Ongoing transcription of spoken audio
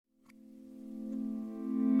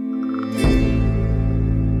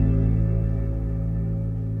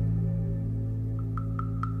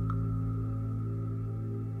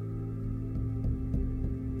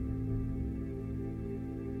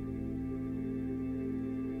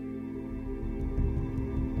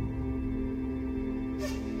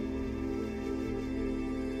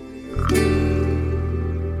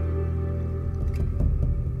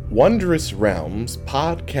Wondrous Realms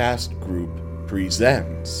Podcast Group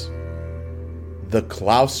presents The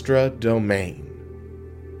Claustra Domain.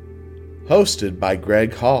 Hosted by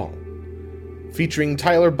Greg Hall. Featuring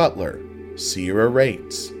Tyler Butler, Sierra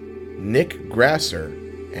Rates, Nick Grasser,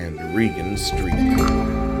 and Regan Street.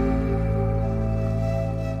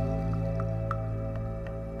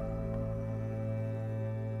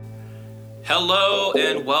 Hello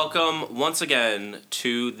and welcome once again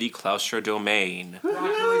to the Claustra Domain.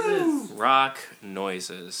 Rock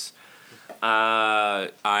noises. I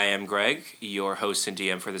am Greg, your host and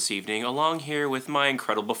DM for this evening, along here with my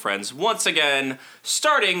incredible friends once again,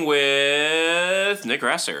 starting with Nick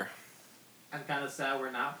Grasser. I'm kind of sad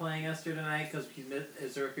we're not playing Esther tonight because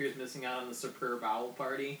Azurfir is missing out on the Superb Owl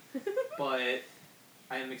Party, but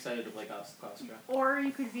I am excited to play Claustra. Or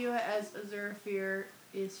you could view it as Azurfir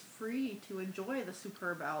is free to enjoy the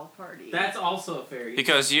Superb Owl Party. That's also a fair.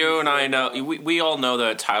 Because you and I know, we all know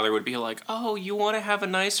that Tyler would be like, oh, you want to have a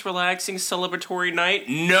nice, relaxing, celebratory night?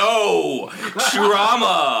 No!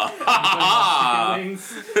 Drama!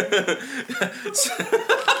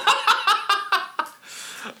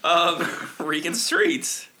 Regan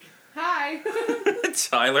Street. Hi!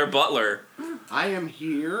 Tyler Butler. I am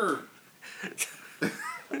here.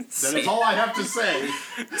 That is all I have to say.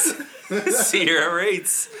 Sierra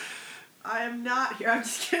Rates. I am not here. I'm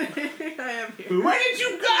just kidding. I am here. Where did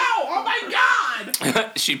you go? Oh my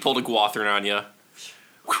god! She pulled a Gwathern on you.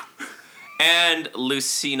 And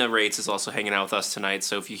Lucina Rates is also hanging out with us tonight,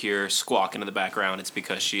 so if you hear squawking in the background, it's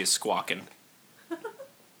because she is squawking.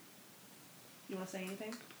 You want to say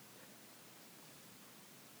anything?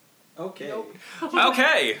 Okay. Nope.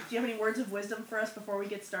 Okay. Do you have any words of wisdom for us before we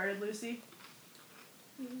get started, Lucy?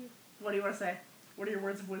 What do you want to say? What are your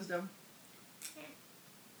words of wisdom?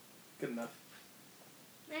 Good enough.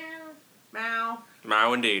 Meow.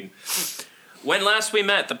 Mao indeed. When last we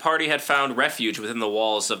met, the party had found refuge within the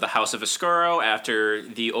walls of the House of Escuro after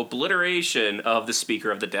the obliteration of the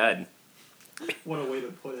Speaker of the Dead. What a way to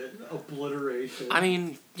put it. Obliteration. I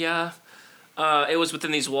mean, yeah. It was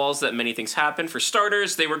within these walls that many things happened. For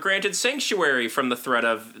starters, they were granted sanctuary from the threat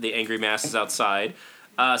of the angry masses outside.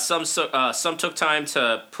 Some took time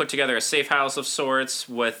to put together a safe house of sorts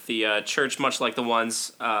with the church, much like the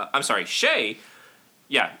ones... Shay...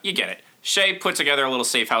 Yeah, you get it. Shay put together a little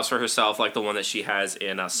safe house for herself, like the one that she has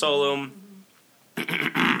in Solum.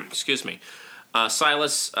 Excuse me.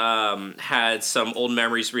 Silas had some old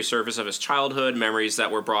memories resurface of his childhood, memories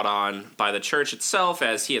that were brought on by the church itself,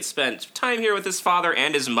 as he had spent time here with his father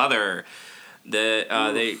and his mother.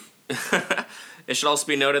 It should also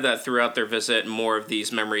be noted that throughout their visit, more of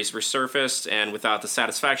these memories resurfaced, and without the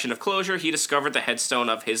satisfaction of closure, he discovered the headstone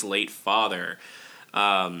of his late father.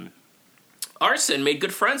 Arson made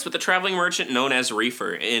good friends with the traveling merchant known as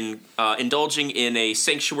Reefer, indulging in a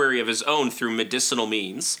sanctuary of his own through medicinal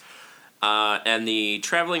means. And the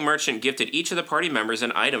traveling merchant gifted each of the party members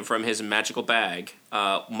an item from his magical bag,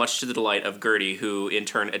 much to the delight of Gertie, who in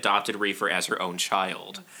turn adopted Reefer as her own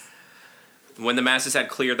child. When the masses had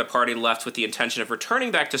cleared, the party left with the intention of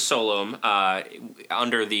returning back to Solum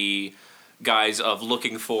under the guise of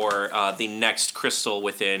looking for the next crystal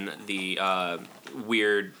within the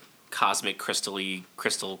weird cosmic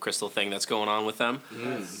crystal thing that's going on with them.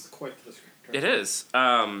 That's quite the descriptor. It is.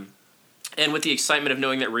 And with the excitement of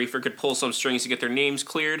knowing that Reefer could pull some strings to get their names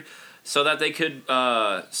cleared, so that they could,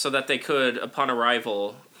 upon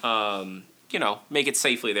arrival, make it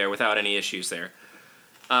safely there without any issues there.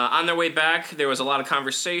 On their way back, there was a lot of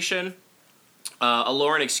conversation.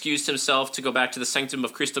 Aloran excused himself to go back to the Sanctum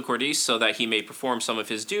of Cristo Cordis so that he may perform some of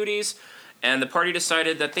his duties, and the party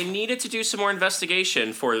decided that they needed to do some more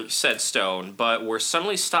investigation for said stone, but were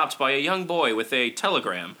suddenly stopped by a young boy with a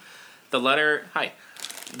telegram. The letter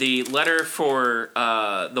for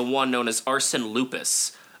the one known as Arson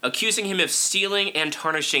Lupus, accusing him of stealing and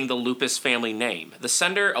tarnishing the Lupus family name. The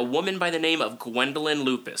sender, a woman by the name of Gwendolyn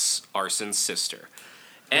Lupus, Arson's sister.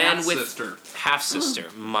 Half-sister.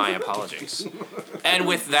 My apologies. And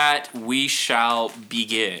with that, we shall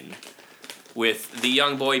begin. With the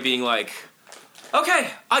young boy being like,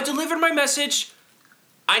 okay, I delivered my message.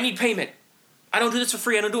 I need payment. I don't do this for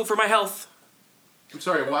free. I don't do it for my health. I'm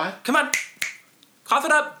sorry, what? Come on. Cough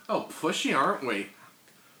it up. Oh, pushy, aren't we?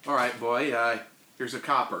 Alright, boy, here's a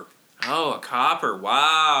copper. Oh, a copper.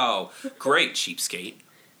 Wow. Great, cheapskate.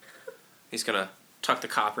 He's gonna tuck the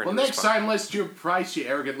copper into Well, his next pocket. time, list your price, you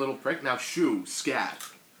arrogant little prick. Now shoo, scat.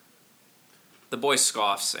 The boy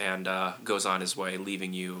scoffs and goes on his way,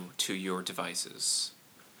 leaving you to your devices.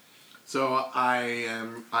 So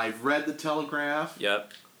I've read the telegraph.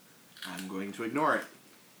 Yep. I'm going to ignore it.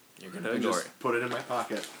 You're going to And ignore just it. put it in my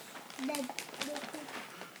pocket.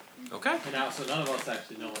 Okay. And now, so none of us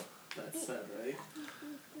actually know what that said, right?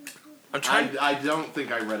 I'm trying. I don't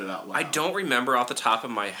think I read it out loud. I don't remember off the top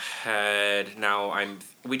of my head. Now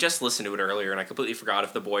we just listened to it earlier, and I completely forgot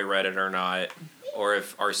if the boy read it or not, or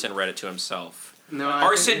if Arson read it to himself. No,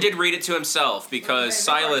 Arson did read it to himself because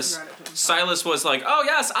Okay, I think Arson Silas read it to himself. Silas was like, "Oh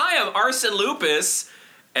yes, I am Arson Lupus,"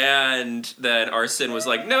 and then Arson was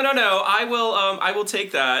like, "No, I will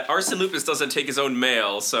take that. Arson Lupus doesn't take his own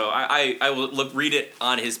mail, so I will read it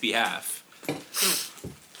on his behalf."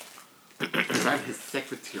 I'm his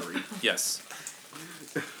secretary. Yes.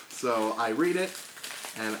 So I read it,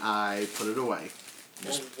 and I put it away.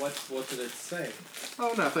 Well, what did it say?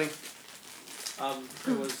 Oh, nothing.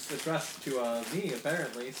 It was addressed to me,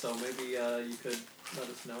 apparently, so maybe you could let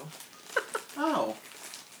us know. Oh.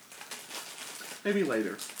 Maybe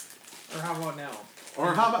later. Or how about now?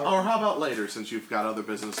 Or how about later, since you've got other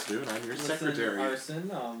business to do, and I'm your Listen, secretary.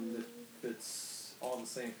 Arson, if it's all the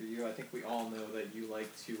same for you, I think we all know that you like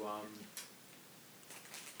to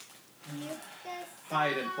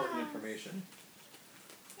hide important information.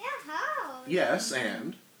 Yes,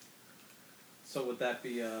 and So would that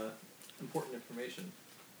be important information?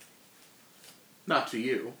 not to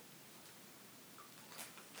you.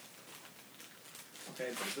 Okay,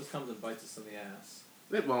 but if this comes and bites us in the ass.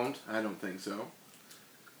 It won't. I don't think so.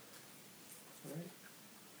 Alright.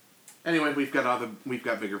 Anyway, we've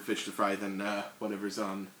got bigger fish to fry than whatever's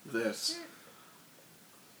on this.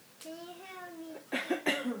 Can you help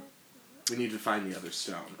me? We need to find the other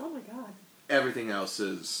stone. Oh my god. Everything else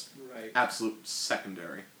is Right. absolute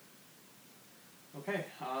secondary. Okay.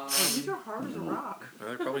 These are hard as a rock. Well,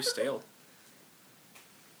 they're probably stale.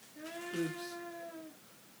 Oops.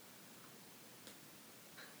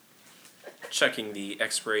 Checking the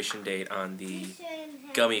expiration date on the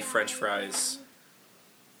gummy French fries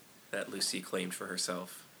that Lucy claimed for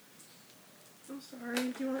herself. I'm sorry.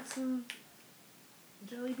 Do you want some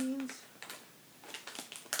jelly beans?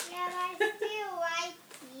 Yeah, but I still like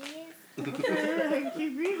these. Okay, I can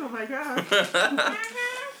keep eating. Oh my god.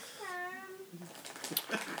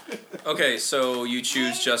 Okay, so you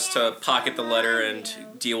choose just to pocket the letter and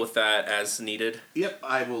deal with that as needed. Yep,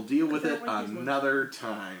 I will deal with it Is that what these another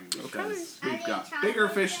time because Okay. we've got bigger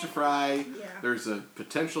fish to fry. Yeah. There's a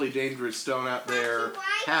potentially dangerous stone out there.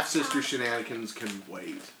 Half-sister shenanigans can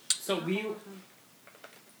wait. So we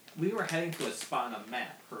were heading to a spot on a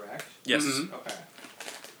map, correct? Yes. Mhm. Okay.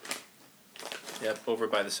 Yep, over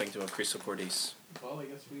by the Sanctum of Cristo Cordis. Well, I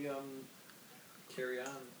guess we carry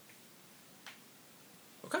on.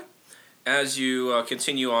 Okay. As you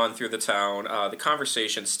continue on through the town, the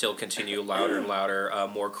conversations still continue louder and louder.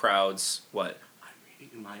 More crowds. What? I'm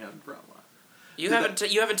reading in my umbrella. You Did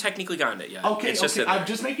haven't you haven't technically gotten it yet. Okay, It's just okay. in there. I'm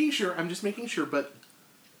just making sure, but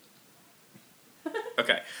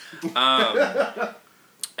Okay.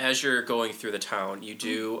 As you're going through the town, you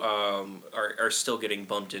do are still getting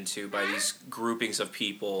bumped into by these groupings of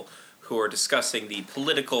people who are discussing the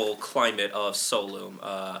political climate of Solum.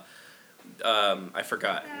 I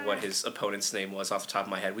forgot what his opponent's name was off the top of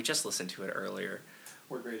my head. We just listened to it earlier.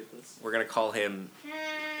 We're great at this. We're gonna call him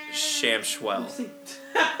Shamshwell.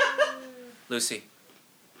 Lucy.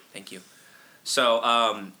 Thank you.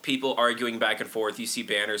 So, people arguing back and forth. You see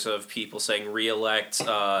banners of people saying re-elect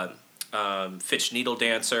Fitch Needle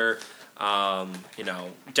Dancer, down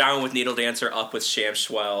with Needle Dancer, up with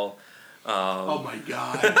Shamshwell. oh my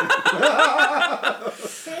god.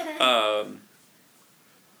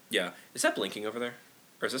 Yeah. Is that blinking over there?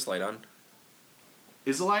 Or is this light on?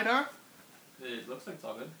 Is the light on? It looks like it's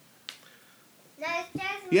all good.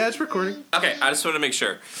 Yeah, it's recording. Okay, I just want to make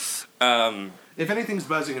sure. If anything's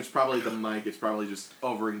buzzing, it's probably the mic. It's probably just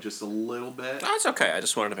overing just a little bit. No, it's okay. I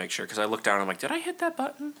just wanted to make sure because I looked down and I'm like, did I hit that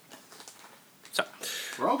button? So,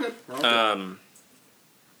 We're all good. We're all good.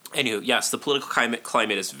 anywho, yes, the political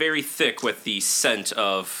climate is very thick with the scent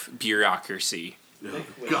of bureaucracy. Oh,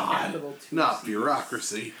 God, not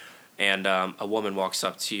bureaucracy. And a woman walks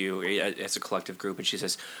up to you as a collective group and she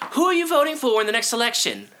says, "Who are you voting for in the next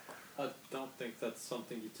election?" I don't think that's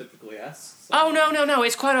something you typically ask. Oh, no,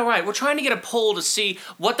 it's quite all right. We're trying to get a poll to see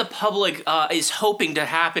what the public is hoping to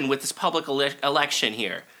happen with this public election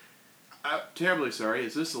here. Terribly sorry.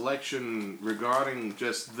 Is this election regarding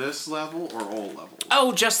just this level or all levels?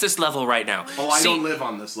 Oh, just this level right now. Oh, I See- don't live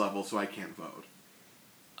on this level, so I can't vote.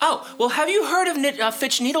 Oh, well, have you heard of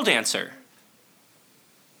Fitch Needle Dancer?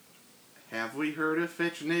 Have we heard of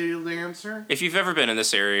Fitch Needle Dancer? If you've ever been in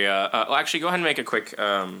this area, well, actually, go ahead and make a quick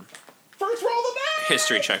First roll the die!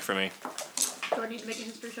 history check for me. Do I need to make a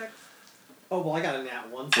history check? Oh, well, I got a nat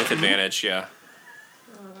 1. With advantage, yeah.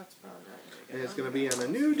 Oh, that's probably not And it's going to be on a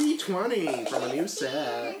new D20 from a new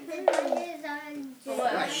set.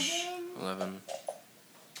 11. 11.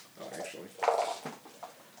 Oh, actually.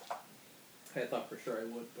 I thought for sure I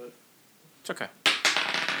would, but It's okay.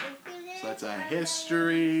 So that's a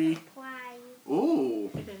history. Ooh.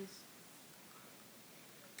 It is.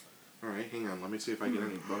 Alright, hang on. Let me see if I get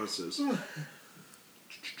any bonuses.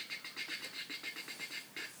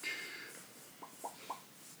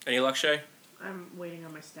 Any luck, Shay? I'm waiting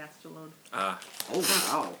on my stats to load. Ah.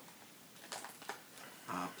 Oh,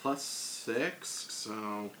 wow. Plus 6,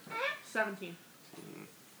 so... 17.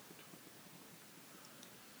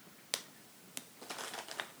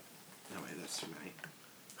 No, wait, that's too many.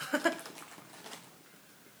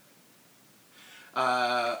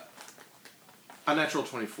 A natural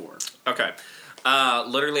 24. Okay.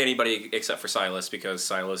 Literally anybody except for Silas, because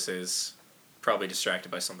Silas is probably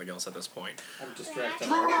distracted by something else at this point. I'm distracted.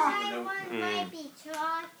 I I don't even know. want my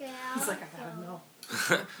chocolate. He's like, I gotta know.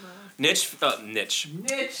 Niche. Niche.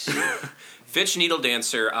 Fitch Needle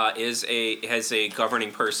Dancer has a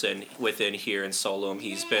governing person within here in Solum.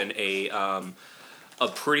 He's been a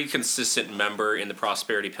pretty consistent member in the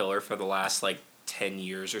Prosperity Pillar for the last 10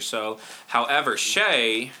 years or so. However,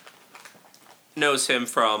 Shay knows him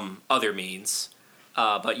from other means,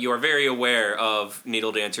 but you are very aware of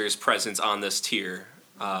Needle Dancer's presence on this tier.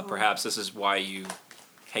 Perhaps this is why you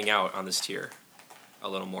hang out on this tier a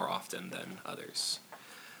little more often than others.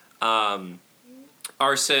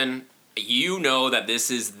 Arson, you know that this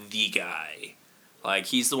is the guy.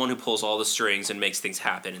 He's the one who pulls all the strings and makes things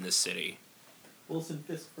happen in this city. Wilson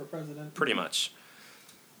Fisk for president. Pretty much.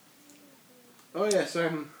 Oh, yes,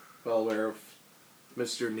 I'm well aware of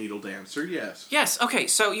Mr. Needle Dancer, yes. Yes, okay,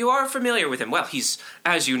 so you are familiar with him. Well, he's,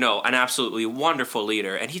 as you know, an absolutely wonderful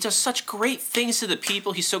leader, and he does such great things to the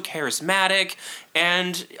people. He's so charismatic,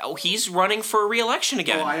 and he's running for re-election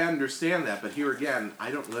again. Oh, I understand that, but here again,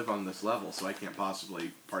 I don't live on this level, so I can't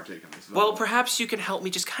possibly partake in this level. Well, perhaps you can help me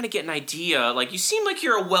just kind of get an idea. You seem like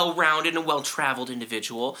you're a well-rounded and well-traveled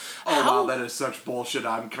individual. Oh, wow, that is such bullshit.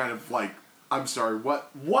 I'm kind of I'm sorry,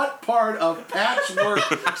 what part of patchwork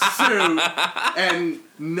suit and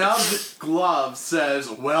nubbed glove says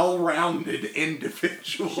well-rounded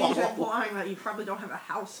individual? She's implying that you probably don't have a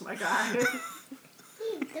house, my guy. He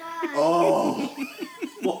does. Oh.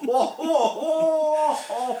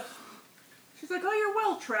 She's like, oh, you're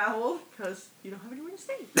well traveled because you don't have anywhere to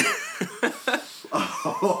stay.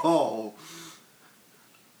 Oh.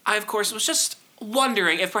 I, of course, was just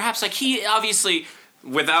wondering if perhaps, he obviously,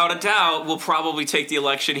 without a doubt, will probably take the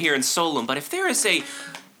election here in Solum, but if there is a...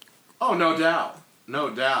 Oh, no doubt. No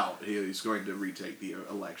doubt he's going to retake the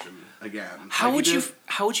election again. How would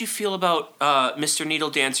you feel about Mr. Needle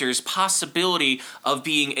Dancer's possibility of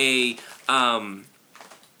being a...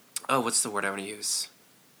 what's the word I want to use?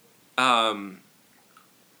 I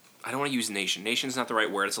don't want to use nation. Nation's not the right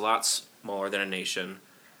word. It's a lot smaller than a nation.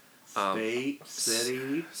 State,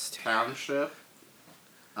 city, township.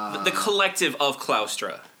 The collective of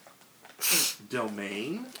Claustra.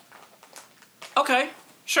 Domain? Okay,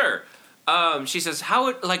 sure. She says,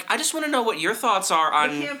 I just want to know what your thoughts are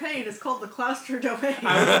on... The campaign is called the Claustra Domain.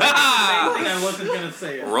 I wasn't gonna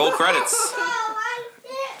say it. Roll credits. Oh,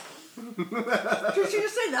 Did she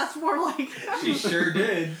just say that's more like... She sure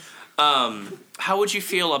did. How would you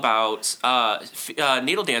feel about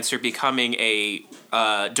Needle Dancer becoming a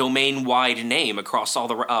domain-wide name across all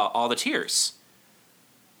the tiers?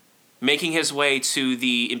 Making his way to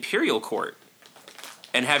the Imperial Court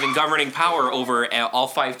and having governing power over all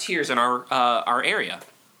 5 tiers in our area.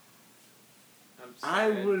 I'm sorry, I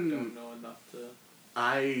wouldn't- don't know enough to.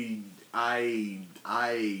 I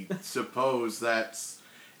suppose that's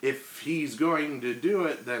if he's going to do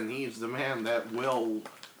it, then he's the man that will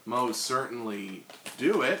most certainly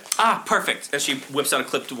do it. Ah, perfect. And she whips out a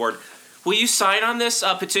clipboard. Will you sign on this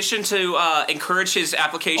petition to encourage his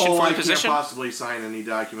application for the I position? can't possibly sign any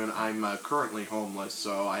document. I'm currently homeless,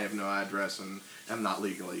 so I have no address and am cannot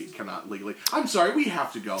legally. I'm sorry, we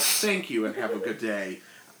have to go. Thank you and have a good day.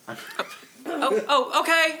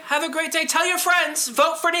 Okay. Have a great day. Tell your friends.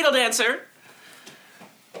 Vote for Needle Dancer.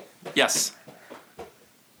 Yes.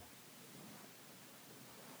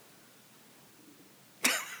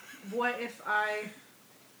 What if I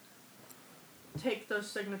take those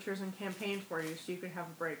signatures and campaign for you so you can have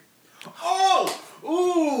a break? Oh!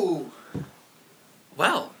 Ooh!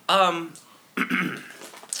 Well, I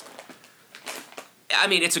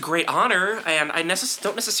mean, it's a great honor, and I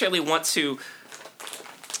don't necessarily want to...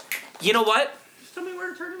 You know what? Just tell me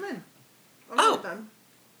where to turn them in. Oh. Done.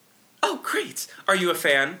 Oh, great. Are you a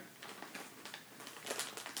fan?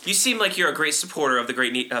 You seem like you're a great supporter of the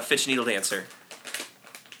great Fitch Needle Dancer.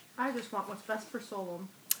 I just want what's best for Solum.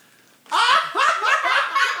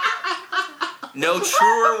 No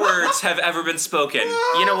truer words have ever been spoken.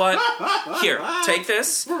 You know what? Here, take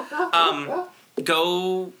this.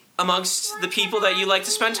 Go amongst the people that you like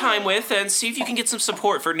to spend time with and see if you can get some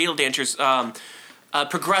support for Needle Dancer's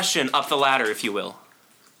progression up the ladder, if you will.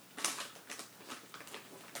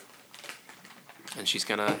 And she's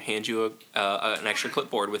gonna hand you an extra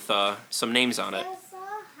clipboard with some names on it. You're so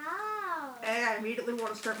hard. Hey, I immediately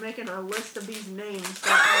want to start making a list of these names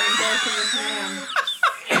that are in this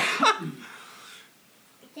man.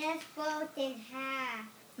 Just broke in half.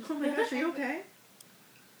 Oh my gosh, are you okay?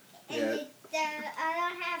 And Yeah. I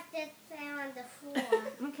don't have to play on the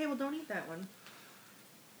floor. Okay, well, don't eat that one.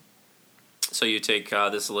 So you take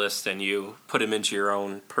this list and you put them into your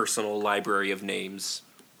own personal library of names.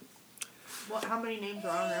 How many names are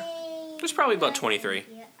on there? There's probably about 23.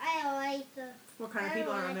 I like the. What kind of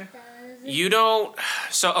people are on there? You don't...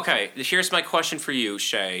 So, okay, here's my question for you,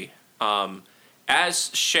 Shay.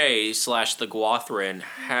 As Shay / the Gwathrin,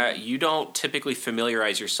 you don't typically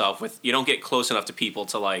familiarize yourself with... You don't get close enough to people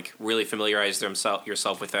to, like, really familiarize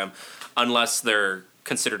yourself with them unless they're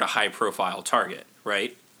considered a high-profile target,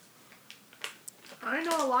 right? I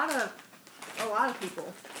know a lot of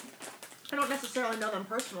people. I don't necessarily know them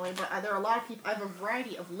personally, but there are a lot of people. I have a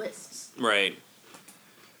variety of lists, Right.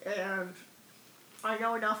 and I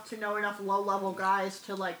know enough to know enough low-level guys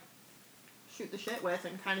to like shoot the shit with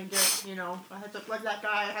and kind of get, I had to, like that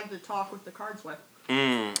guy I had to talk with the cards with.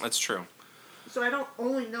 That's true. So I don't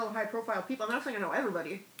only know high-profile people. I'm not saying I know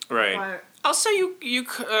everybody. Right. But I'll say you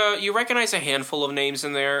recognize a handful of names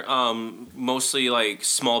in there, mostly like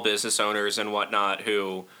small business owners and whatnot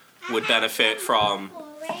who would benefit from...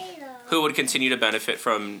 Who would continue to benefit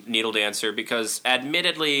from Needle Dancer because,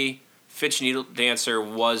 admittedly, Fitch Needle Dancer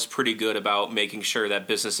was pretty good about making sure that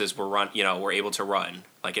businesses were were able to run.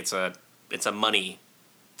 Like it's a money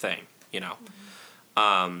thing,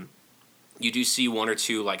 Mm-hmm. You do see one or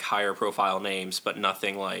two like higher profile names, but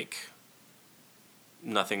nothing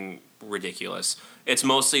ridiculous. It's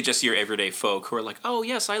mostly just your everyday folk who are like, oh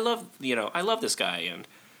yes, I love this guy, and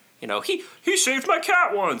he saved my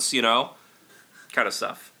cat once, kind of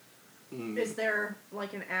stuff. is there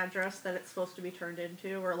like an address that it's supposed to be turned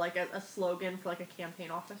into, or like a slogan for like a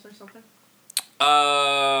campaign office or something?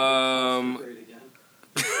 Great again.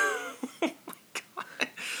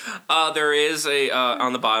 There is a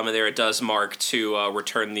on the bottom of there. It does mark to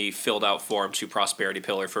return the filled out form to Prosperity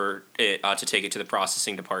Pillar for it to take it to the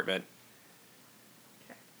processing department.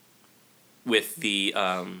 Okay. With the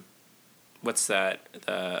what's that?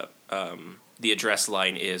 The address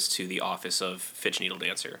line is to the office of Fitch Needle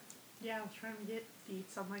Dancer. Yeah, I was trying to get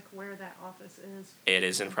deets on like where that office is. It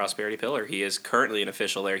is in Prosperity Pillar. He is currently an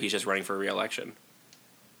official there. He's just running for re-election.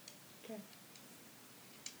 Okay.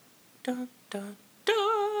 Dun, dun,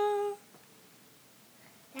 dun.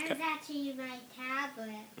 That's actually my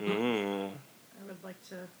tablet. I would like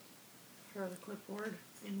to throw the clipboard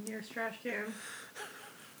in nearest trash can.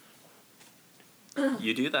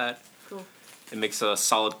 You do that. Cool. It makes a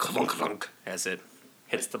solid clunk clunk as it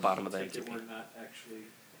hits the bottom of the Take it empty. we're not actually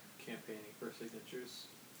campaigning for signatures.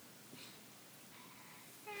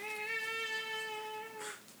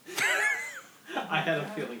 I had a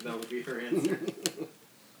feeling that would be her answer.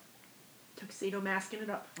 Tuxedo masking it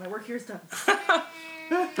up. My work here's done.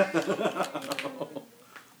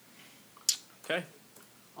 Okay.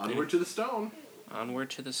 Onward to the stone. Onward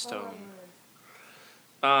to the stone.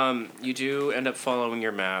 You do end up following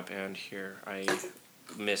your map, and here I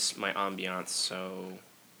miss my ambiance, so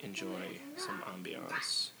enjoy some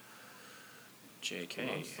ambiance. JK.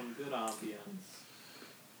 Love some good ambience.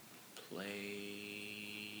 Play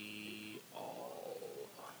all.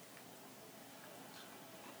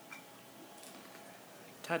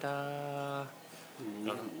 Ta-da! I don't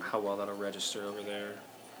know how well that'll register over there.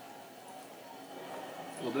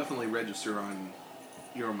 We'll definitely register on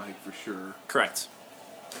your mic for sure. Correct.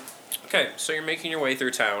 Okay, so you're making your way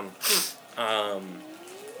through town.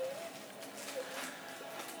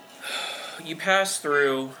 You pass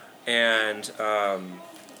through, and the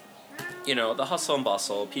hustle and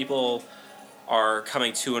bustle. People are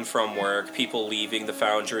coming to and from work. People leaving the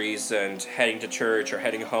foundries and heading to church or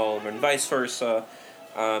heading home, and vice versa.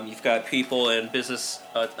 You've got people in business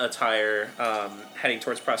attire heading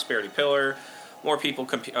towards Prosperity Pillar. More people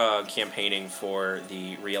campaigning for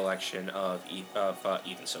the re-election of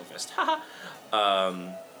Ethan Sophist.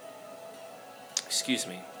 Excuse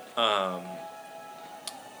me.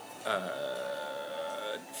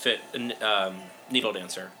 Needle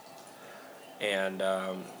Dancer. And,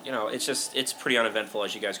 it's pretty uneventful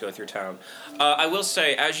as you guys go through town. I will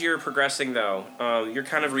say, as you're progressing, though, you're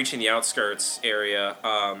kind of reaching the outskirts area,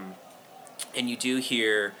 and you do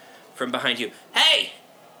hear from behind you, "Hey!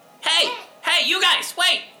 Hey! Hey, you guys!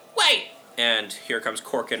 Wait! Wait!" And here comes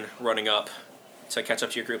Corkin running up to catch up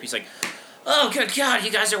to your group. He's like, "Oh, good God, you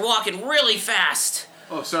guys are walking really fast."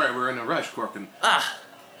 Oh, sorry, we're in a rush, Corkin. I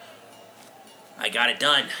got it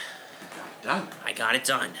done. Done. I got it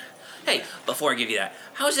done. Hey, before I give you that,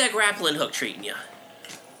 how's that grappling hook treating you?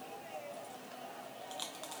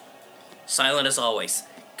 Silent as always.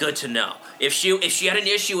 Good to know. If she had an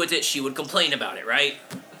issue with it, she would complain about it, right?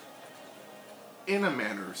 In a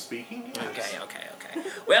manner of speaking, yes. Okay.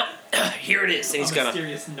 Well, here it is. And he's A gonna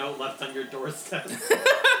mysterious note left on your doorstep.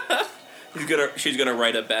 she's gonna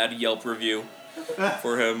write a bad Yelp review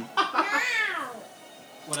for him.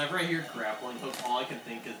 Whenever I hear grappling hook, all I can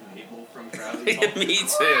think is Mabel from Gravity Falls. Me too.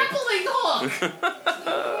 Grappling hook!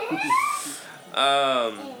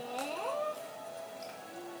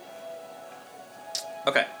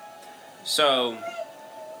 Okay. So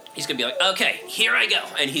he's gonna be like, "Okay, here I go,"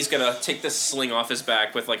 and he's gonna take this sling off his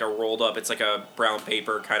back with like a rolled up. It's like a brown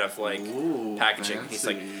paper kind of like Ooh, packaging. fancy. He's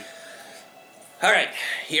like, "All right,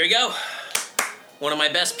 here we go. One of my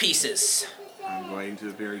best pieces." I'm going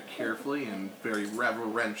to very carefully and very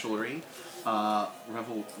reverentially,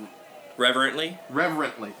 Reverently.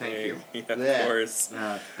 reverently, thank you. Yeah, Blech. of course.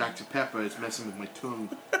 Dr. Pepper is messing with my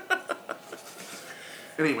tongue.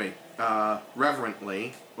 Anyway,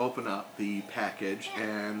 reverently open up the package,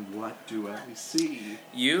 and what do I see?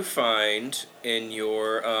 You find in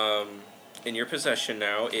your possession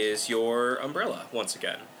now is your umbrella once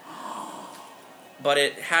again, but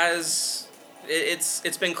it has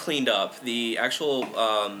it's been cleaned up. The actual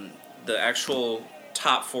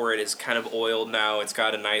top for it is kind of oiled now. It's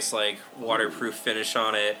got a nice like waterproof finish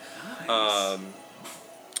on it. Nice.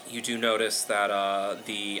 You do notice that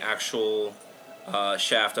the actual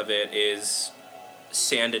shaft of it is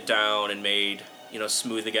sanded down and made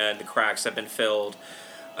smooth again. The cracks have been filled,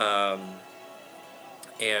 and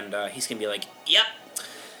he's gonna be like, yep,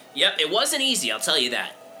 it wasn't easy, I'll tell you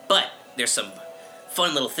that, but there's some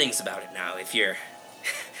fun little things about it now if you're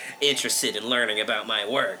interested in learning about my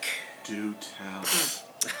work. Do tell.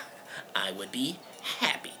 I would be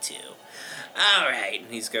happy to. Alright,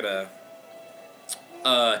 he's gonna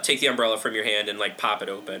take the umbrella from your hand and like pop it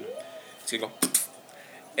open. He's gonna go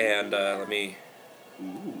and let me.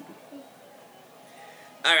 Ooh.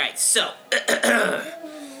 Alright, so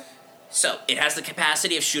it has the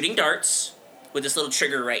capacity of shooting darts with this little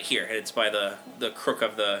trigger right here, and it's by the crook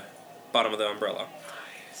of the bottom of the umbrella.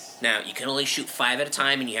 Nice. Now, you can only shoot 5 at a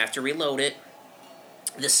time, and you have to reload it.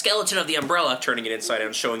 The skeleton of the umbrella, turning it inside out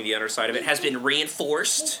and showing the underside of it, has been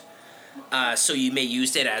reinforced, so you may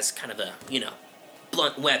use it as kind of a,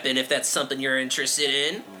 blunt weapon if that's something you're interested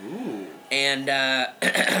in. Ooh. And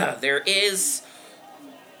there is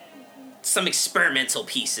some experimental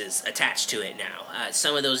pieces attached to it now.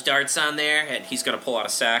 Some of those darts on there, and he's going to pull out a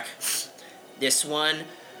sack. This one,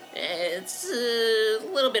 it's a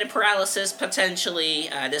little bit of paralysis, potentially.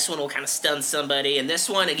 This one will kind of stun somebody, and this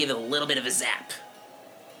one will give it a little bit of a zap.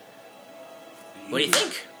 What do you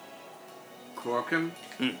think? Corkin,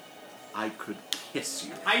 I could kiss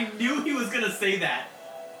you. I knew he was gonna say that.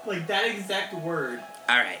 Like, that exact word.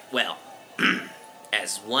 Alright, well,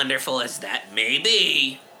 as wonderful as that may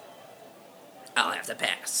be, I'll have to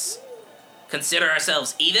pass. Consider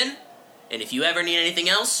ourselves even, and if you ever need anything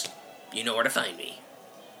else, you know where to find me.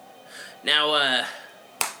 Now,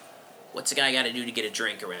 what's a guy gotta do to get a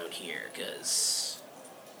drink around here? 'Cause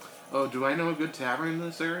Oh, do I know a good tavern in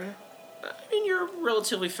this area? I mean, you're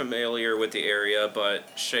relatively familiar with the area, but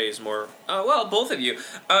Shay's more... well, both of you.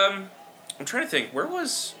 I'm trying to think. Where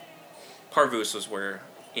was... Parvus was where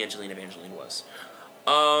Angelina Evangeline was.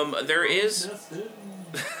 There is...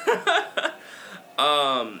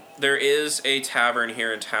 there is a tavern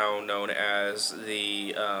here in town known as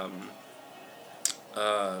the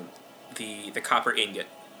Copper Ingot.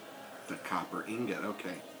 The copper ingot,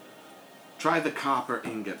 okay. Try the copper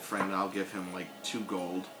ingot, friend. I'll give him like 2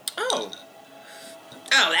 gold. Oh,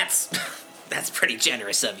 that's pretty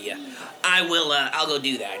generous of you. I will. I'll go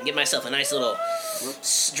do that and get myself a nice little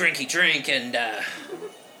drinky drink, and Wow,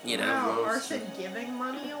 Arson giving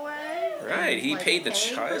money away? Right, he Like, paid the paying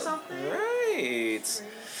for child. something? Right.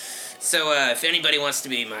 So if anybody wants to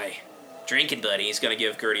be my drinking buddy, he's gonna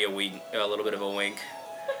give Gertie a little bit of a wink.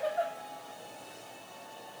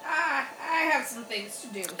 I have some things to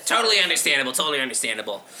do. Totally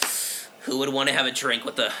understandable. Who would want to have a drink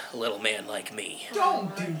with a little man like me?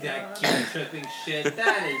 Don't do that guilt tripping shit.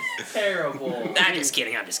 That is terrible. I'm just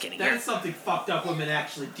kidding. That is something fucked up women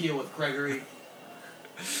actually deal with, Gregory.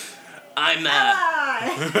 I'm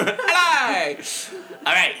Bye! Hello!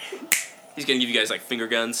 Alright. He's gonna give you guys like finger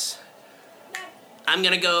guns. I'm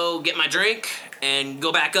gonna go get my drink and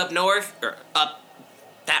go back up north, or up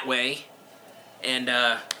that way, and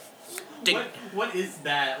dig What is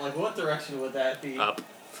that? Like, what direction would that be? up.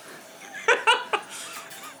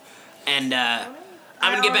 And I'm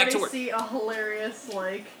gonna get back to I work. see a hilarious,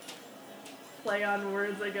 like, play on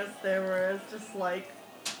words, I guess, there, where it's just, like,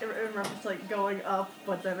 in reference to, like, going up,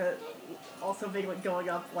 but then it also being, like, going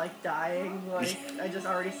up, like, dying. Like, I just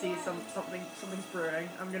already see something's brewing.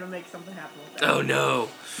 I'm gonna make something happen with that. Oh no.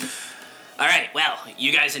 Alright, well,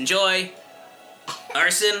 you guys enjoy.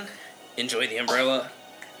 Arson, enjoy the umbrella.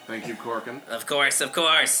 Thank you, Corkin. Of course.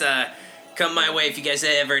 Come my way if you guys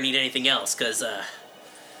ever need anything else, because,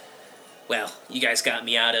 well, you guys got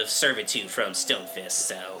me out of servitude from Stonefist,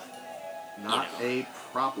 so... Not a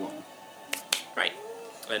problem. Right.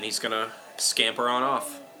 And he's gonna scamper on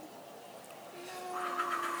off.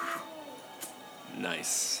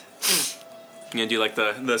 Nice. I'm gonna do like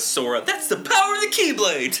the Sora. That's the power of the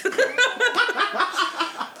Keyblade!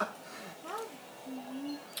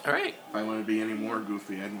 Alright. If I want to be any more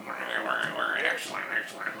goofy, I'd...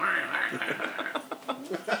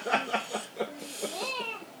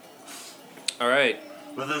 Alright.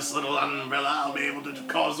 With this little umbrella, I'll be able to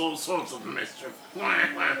cause all sorts of mischief.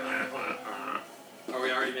 Are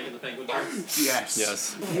we already making the penguin jokes?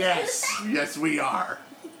 Yes. Yes, we are.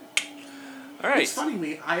 Alright. It's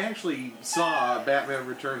funny, I actually saw Batman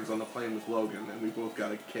Returns on the plane with Logan, and we both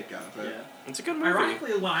got a kick out of it. Yeah. It's a good movie.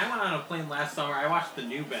 Ironically, when I went on a plane last summer, I watched the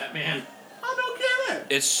new Batman. Oh, no kidding!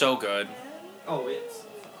 It's so good. Oh, it's...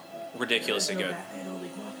 Ridiculously good. Batman, only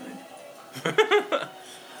Batman.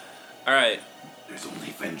 Alright. There's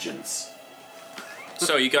only vengeance.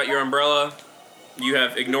 So you got your umbrella. You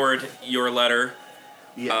have ignored your letter.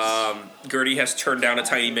 Yes. Gertie has turned down a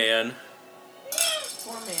tiny man.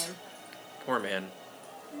 Poor man. Poor man.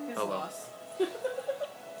 His Oh, well. loss.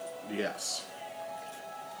 Yes.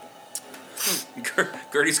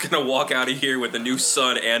 Gertie's gonna walk out of here with a new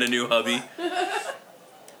son and a new hubby.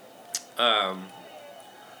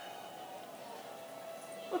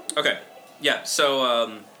 Okay. Yeah,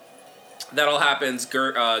 so, that all happens.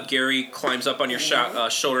 Gary climbs up on your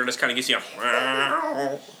shoulder and just kind of gives you a...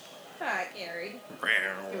 Hi, Gary.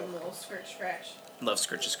 Give him a little scratch. Love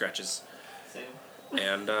scratches. Same.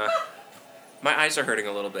 And, my eyes are hurting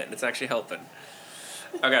a little bit, and it's actually helping.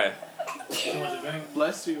 Okay. So was it doing?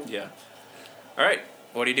 Bless you. Yeah. Alright,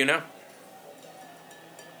 what do you do now?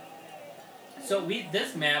 So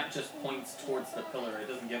this map just points towards the pillar. It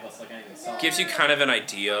doesn't give us like anything solid. Gives you kind of an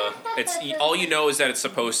idea. All you know is that it's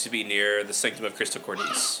supposed to be near the Sanctum of Crystal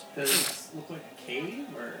Cordis. Does it look like a cave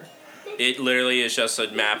or? It literally is just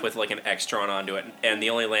a map with like an X drawn onto it, and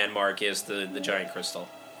the only landmark is the giant crystal.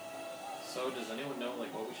 So does anyone know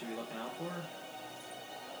like what we should be looking out for?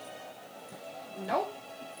 Nope.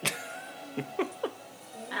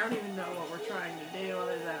 I don't even know what we're trying to do,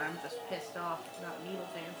 other than I'm just pissed off about Needle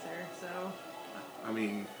Dancer, so... I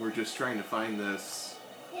mean, we're just trying to find this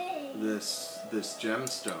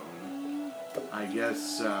gemstone. I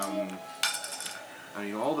guess, I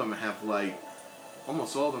mean, all of them have, like,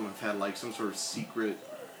 almost all of them have had, like, some sort of secret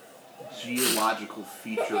geological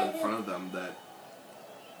feature in front of them that,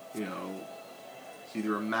 you know, it's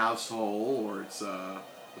either a mouse hole or it's a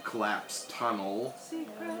collapsed tunnel.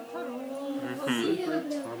 Secret tunnel. Secret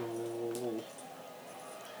tunnel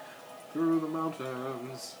through the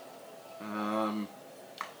mountains.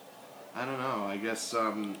 I don't know. I guess,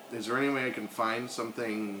 is there any way I can find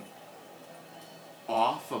something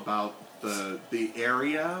off about the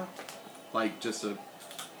area? Like, just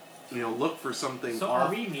look for something So off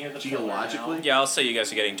are we near the geologically? pillar now? Yeah, I'll say you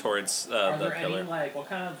guys are getting towards Are the there pillar. any like what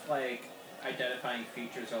kind of like identifying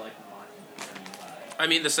features are like monuments are nearby? I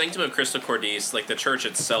mean, the Sanctum of Crystal Cordis, like the church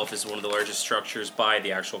itself, is one of the largest structures by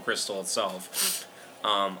the actual crystal itself.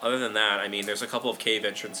 Other than that, I mean, there's a couple of cave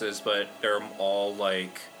entrances, but they're all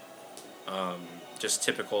like just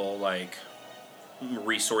typical like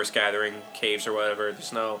resource gathering caves or whatever.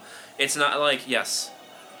 It's not like, yes.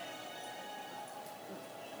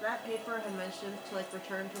 That paper had mentioned to, like,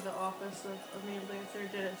 return to the office of Needle Dancer.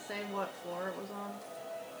 Did it say what floor it was on?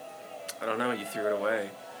 I don't know, you threw it away.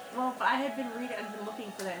 Well, if I had been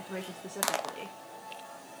looking for that information specifically.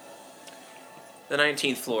 The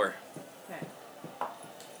 19th floor. Okay.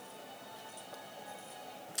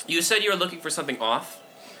 You said you were looking for something off,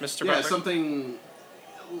 Mr. Yeah, Butler? something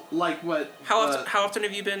like what... How often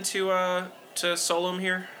have you been to Solum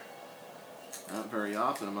here? Not very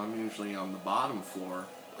often. I'm usually on the bottom floor.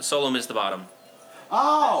 Solum is the bottom.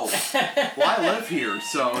 Oh! Well, I live here,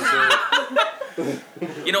 so is there...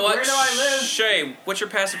 You know what? Where do I live? Shay, what's your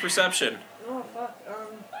passive perception? Oh, fuck.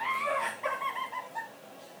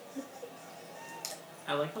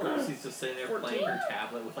 I like how Lucy's just sitting there playing her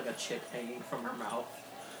tablet with like a chip hanging from her mouth.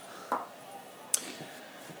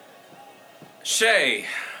 Shay,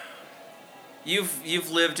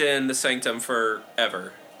 you've lived in the sanctum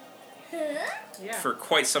forever, Yeah. for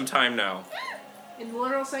quite some time now. In the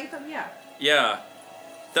literal sanctum, yeah. Yeah.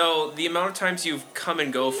 Though the amount of times you've come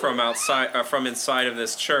and go from inside of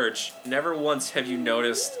this church, never once have you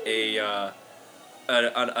noticed a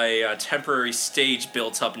temporary stage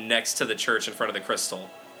built up next to the church in front of the crystal,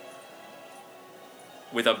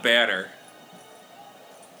 with a banner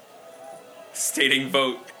stating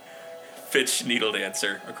 "Vote Fitch Needle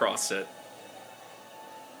Dancer" across it,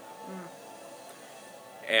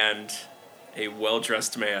 and a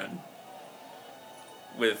well-dressed man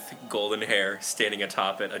with golden hair standing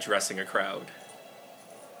atop it, addressing a crowd.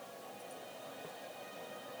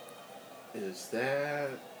 Is that...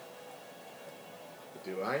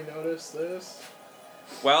 Do I notice this?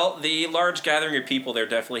 Well, the large gathering of people there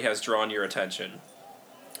definitely has drawn your attention.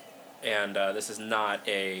 And this is not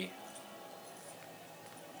a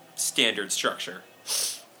standard structure.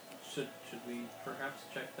 Should we perhaps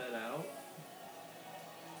check that out?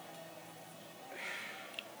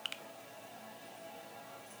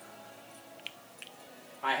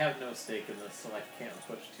 I have no stake in this, so I can't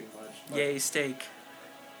push too much. But Yay, steak.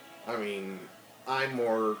 I mean, I'm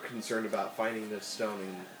more concerned about finding this stone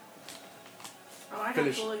and... Oh, I'd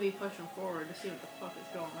Finish. absolutely be pushing forward to see what the fuck is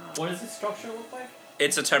going on. What does this structure look like?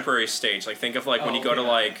 It's a temporary stage. Like, think of like when Oh, you go to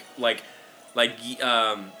okay.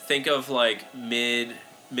 think of like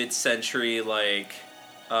mid-century, like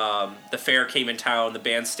the fair came in town, the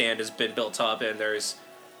bandstand has been built up, and there's,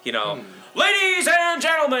 ladies and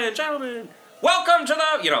gentlemen, welcome to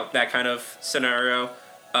the, that kind of scenario.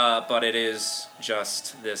 But it is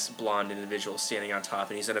just this blonde individual standing on top,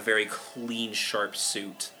 and he's in a very clean, sharp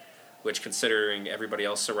suit, which, considering everybody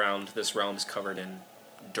else around this realm is covered in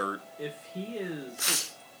dirt. If he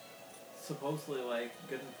is supposedly like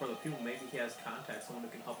good for the people, maybe he has contacts, someone who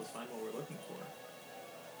can help us find what we're looking for.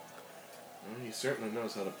 Well, he certainly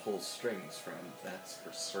knows how to pull strings, friend. That's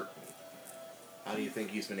for certain. How do you think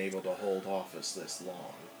he's been able to hold office this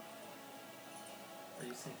long? Are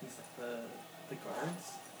you saying he's like the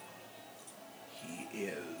guards? He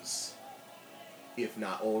is. If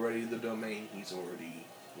not already the domain, he's already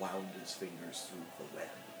wound his fingers through the web.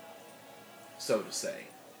 So to say.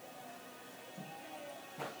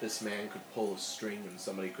 This man could pull a string and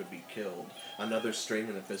somebody could be killed. Another string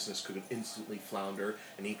and a business could instantly flounder,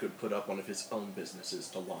 and he could put up one of his own businesses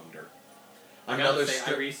to launder. I gotta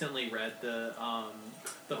say, I recently read the Oh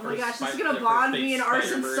first my gosh, this is the gonna first bond big me and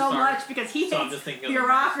Arson Spider-Verse so arc. much because he So I'm hates just thinking of the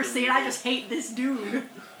bureaucracy and I master just hate this dude.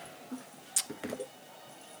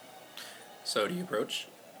 So, do you approach?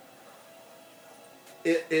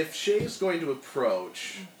 If Shay's going to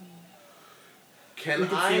approach, can We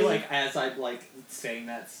can I... see, like, as I'm, like, saying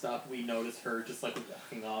that stuff, we notice her just, like,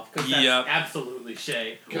 walking off. Because that's Yep. absolutely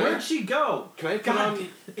Shay. Can Where'd I- she go? Can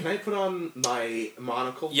I put on my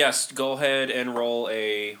monocle? Yes, go ahead and roll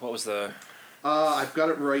a... What was the... I've got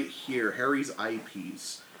it right here. Harry's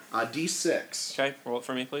eyepiece. D6. Okay, roll it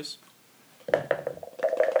for me, please.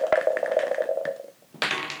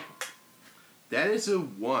 That is a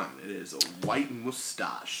 1. It is a white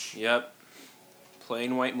mustache. Yep.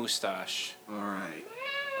 Plain white mustache. Alright.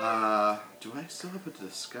 Do I still have a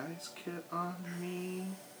disguise kit on me?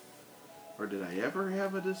 Or did I ever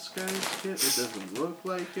have a disguise kit? It doesn't look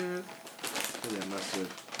like it. Maybe I must have.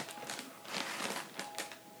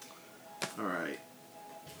 Alright.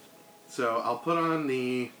 So I'll put on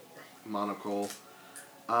the monocle.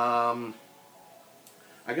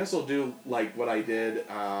 I guess I'll do like what I did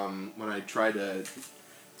when I tried to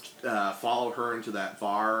follow her into that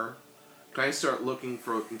bar. Can I start looking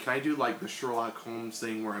for... Can I do like the Sherlock Holmes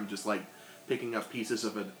thing where I'm just like picking up pieces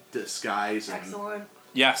of a disguise and... Excellent.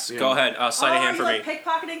 Yes, Yeah. go ahead. Sleight of hand you for me. like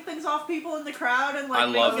pickpocketing things off people in the crowd and like I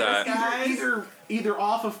love making that. disguise? Either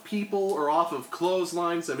off of people or off of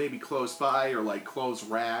clotheslines that may be close by or like clothes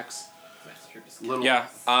racks. Little... Yeah,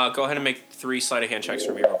 go ahead and make 3 sleight of hand checks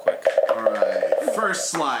for me real quick. Alright.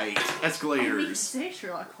 First sleight. I need to Escalators. say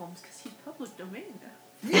Sherlock Holmes because he's public domain.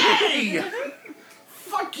 Yay!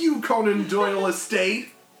 Fuck you, Conan Doyle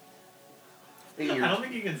estate! I don't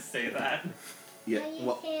think you can say that. Yeah, No, you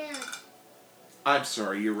well, can't. I'm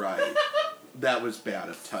sorry, you're right. That was bad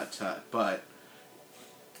of Tut-Tut, but,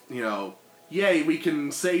 yay, we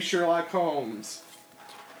can say Sherlock Holmes.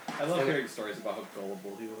 I love hearing stories about how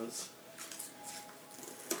gullible he was.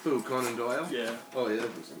 Who, Conan Doyle? Yeah. Oh, yeah,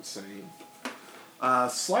 that was insane.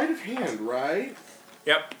 Sleight of hand, right?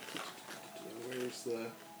 Yep. Where's the...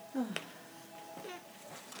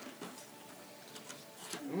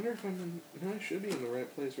 I wonder if I'm in... No, I should be in the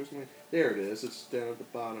right place. Where's my... There it is. It's down at the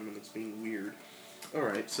bottom and it's being weird.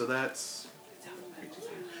 Alright, so that's...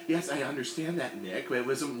 Yes, I understand that, Nick. It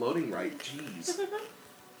wasn't loading right. Jeez. Alright,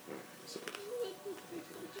 so...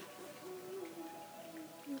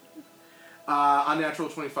 unnatural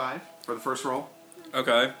 25 for the first roll.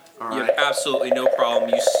 Okay. All You right. have absolutely no problem.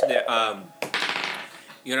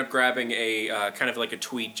 You end up grabbing a kind of like a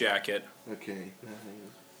tweed jacket. Okay.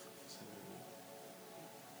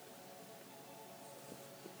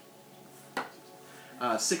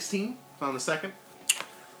 16 on the second.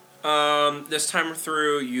 This time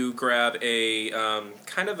through, you grab a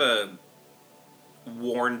kind of a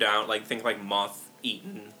worn down, think like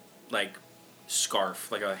moth-eaten, like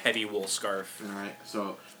scarf, like a heavy wool scarf, Alright,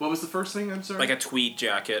 so what was the first thing, I'm sorry? like a tweed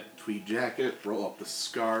jacket. Tweed jacket, roll up the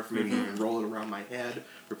scarf, maybe even roll it around my head,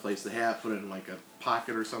 replace the hat, put it in like a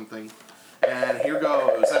pocket or something. And here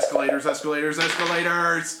goes. Escalators, escalators,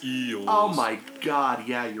 escalators! Eels. Oh my god,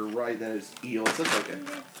 yeah, you're right, that is eels. That's like an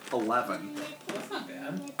 11. That's not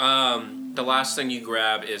bad. The last thing you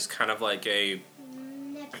grab is kind of like a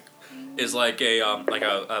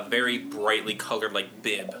very brightly colored like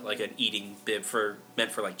bib, like an eating bib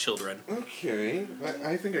meant for like children. Okay,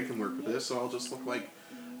 I think I can work with this, so I'll just look like,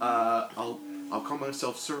 I'll call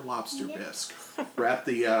myself Sir Lobster Bisque. Wrap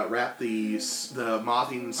the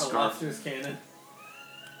mothing A scarf. lobster's cannon.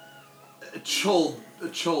 Chul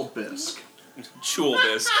bisque. Chul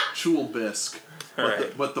bisque. Chul bisque. All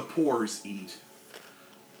right. What the pores eat.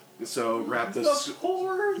 So wrap The this.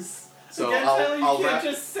 pores! So Again, Tyler, you I'll can't wrap.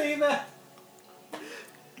 just say that.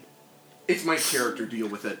 It's my character. Deal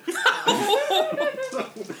with it.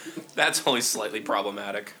 That's only slightly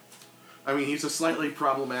problematic. I mean, he's a slightly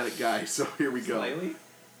problematic guy. So here we go. Slightly.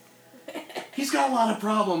 He's got a lot of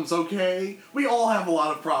problems. Okay, we all have a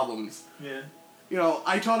lot of problems. Yeah. You know,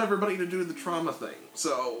 I taught everybody to do the trauma thing,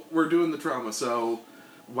 so we're doing the trauma. So,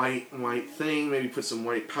 white thing, maybe put some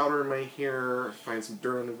white powder in my hair, find some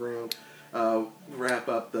dirt on the ground, wrap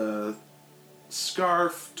up the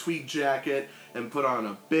scarf, tweed jacket, and put on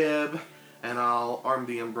a bib, and I'll arm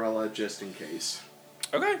the umbrella just in case.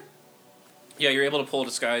 Okay. Yeah, you're able to pull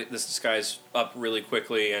this disguise up really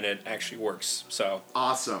quickly, and it actually works. So,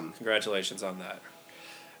 Awesome. congratulations on that.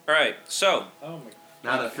 All right, so Oh my.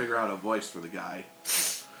 Now to figure out a voice for the guy.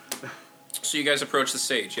 you guys approach the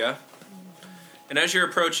stage, yeah? And as you're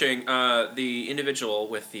approaching, the individual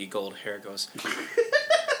with the gold hair goes,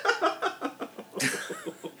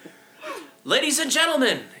 "Ladies and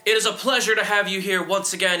gentlemen, it is a pleasure to have you here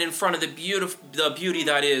once again in front of the beauty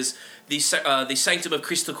that is the Sanctum of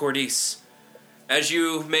Christo Cordis. As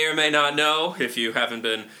you may or may not know, if you haven't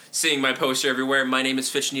been seeing my poster everywhere, my name is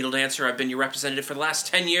Fitch Needledancer. I've been your representative for the last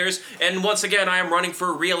 10 years, and once again, I am running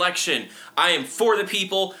for re-election. I am for the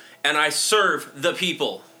people, and I serve the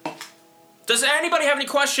people. Does anybody have any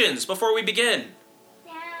questions before we begin?"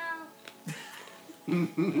 No.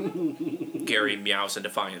 Gary meows in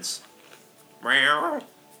defiance. Meow.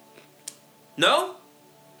 No?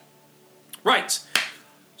 Right.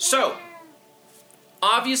 So,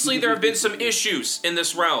 obviously there have been some issues in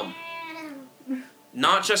this realm.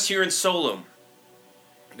 Not just here in Solum.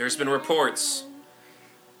 There's been reports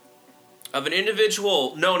of an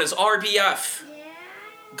individual known as RBF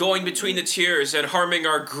going between the tiers and harming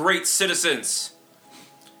our great citizens.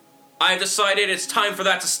 I have decided it's time for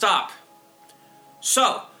that to stop.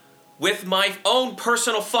 So, with my own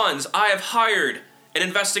personal funds, I have hired an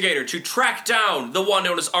investigator to track down the one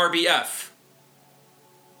known as RBF.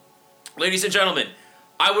 Ladies and gentlemen,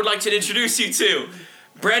 I would like to introduce you to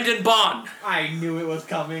Brandon Bond. I knew it was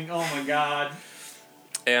coming. Oh my god.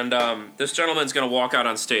 And this gentleman's going to walk out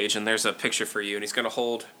on stage, and there's a picture for you, and he's going to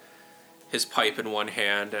hold his pipe in one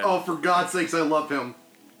hand, and Oh, for God's sakes, I love him.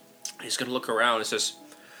 he's going to look around and says,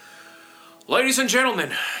 "Ladies and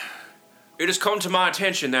gentlemen, it has come to my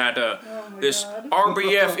attention that this God.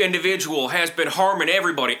 RBF individual has been harming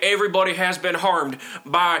everybody. Everybody has been harmed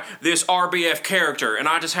by this RBF character, and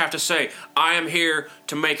I just have to say, I am here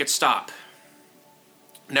to make it stop."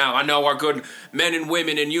 Now, I know our good men and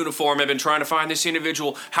women in uniform have been trying to find this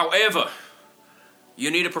individual. However, you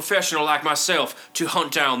need a professional like myself to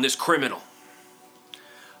hunt down this criminal.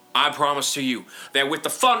 I promise to you that with the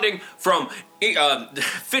funding from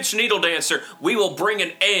Fitch Needledancer, we will bring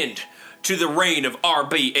an end to the reign of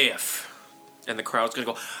RBF. And the crowd's gonna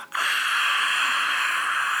go,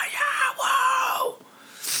 "Ah, yeah, whoa."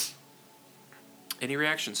 Any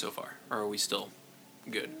reaction so far? Or are we still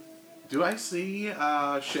good? Do I see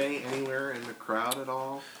Shay anywhere in the crowd at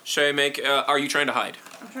all? Shay, are you trying to hide?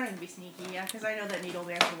 I'm trying to be sneaky, yeah, because I know that Needle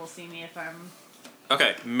Dancer will see me if I'm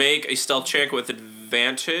Okay, make a stealth check with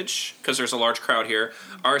advantage, because there's a large crowd here.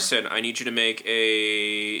 Arson, I need you to make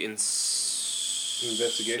a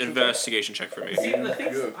investigation check for me. See, the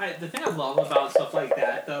thing I love about stuff like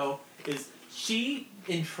that, though, is she,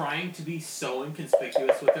 in trying to be so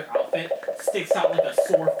inconspicuous with her outfit, sticks out like a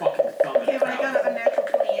sore fucking thumb in Okay, a but I crowd. got a natural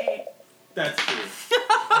 28. That's true.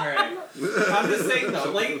 Alright. I'm just saying,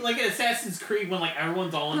 though, like in Assassin's Creed, when like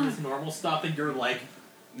everyone's all in this normal stuff and you're like,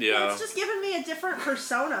 Yeah. It's just given me a different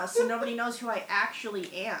persona, so nobody knows who I actually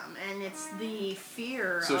am, and it's the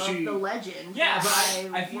fear So of she- the legend. yeah, that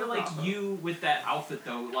but I feel work like off of. you, with that outfit,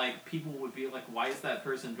 though, like, people would be like, why is that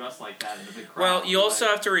person dressed like that in a big crowd? Well, you also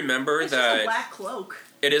Like, have to remember It's just a that black cloak.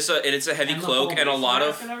 it is a heavy and the cloak whole and a lot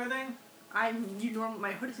mask of and everything? My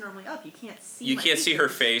hood is normally up. You can't see. you my can't see her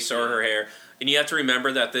features. face or her hair, and you have to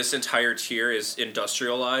remember that this entire tier is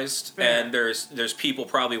industrialized, Fair. and there's people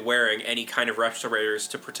probably wearing any kind of respirators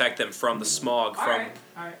to protect them from the smog. Alright.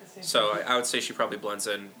 So I would say she probably blends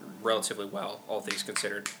in relatively well, all things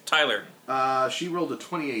considered. Tyler, She rolled a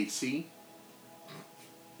 28. See,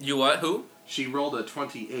 you what? Who? she rolled a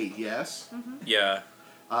 28. Yes. Yeah.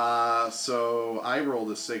 So I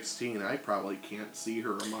rolled a 16. I probably can't see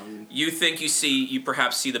her among. You think you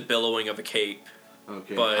perhaps see the billowing of a cape.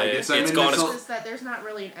 Okay, But I guess I'm it's in gone this as- al- It's just that there's not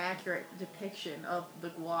really an accurate depiction of the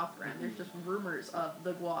Guathran. There's just rumors of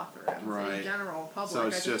the Guathran. Right. In general public, So I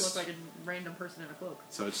it's just just- look like a random person in a cloak.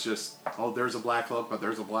 So it's just, oh, there's a black cloak, but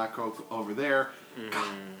there's a black cloak over there.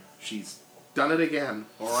 She's done it again.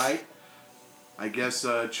 All right. I guess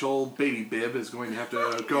Chol Baby Bib is going to have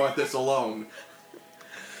to go at this alone.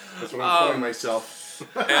 That's what I'm calling myself.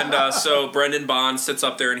 And so Brendan Bond sits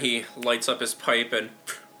up there and he lights up his pipe and.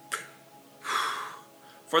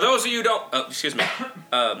 For those of you who don't, excuse me,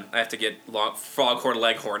 I have to get Foghorn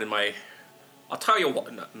Leghorn in my. I'll tell you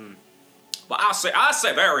what. No, well, I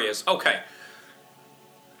say there he is. Okay.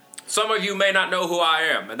 Some of you may not know who I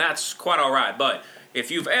am, and that's quite all right. But if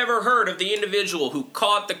you've ever heard of the individual who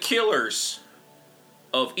caught the killers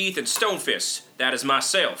of Ethan Stonefist, that is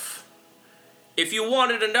myself. If you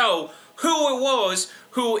wanted to know who it was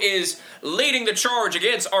who is leading the charge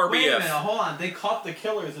against RBF. Wait a minute, hold on. They caught the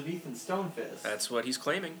killers of Ethan Stonefist. That's what he's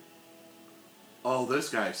claiming. Oh, this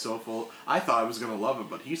guy's so full. I thought I was going to love him,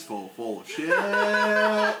 but he's full of shit.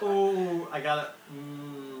 Ooh, I got it.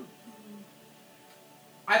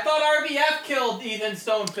 I thought RBF killed Ethan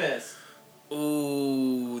Stonefist.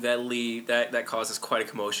 Ooh, that causes quite a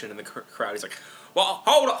commotion in the crowd. He's like, well,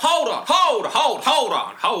 hold on.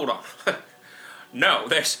 No,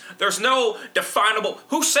 there's no definable.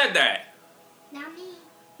 Who said that? Not me.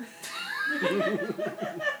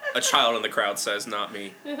 A child in the crowd says, not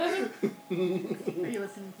me. Are you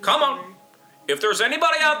listening to Come this, on. Henry? If there's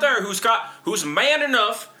anybody out there who's man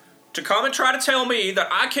enough to come and try to tell me that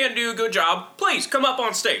I can't do a good job, please come up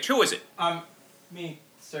on stage. Who is it? Me,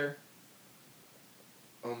 sir.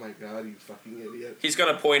 Oh my god, you fucking idiot. He's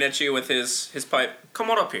gonna point at you with his pipe.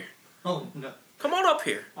 Come on up here. Oh, no. Come on up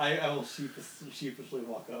here. I will sheepishly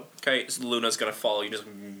walk up. Okay, so Luna's gonna follow you. Just.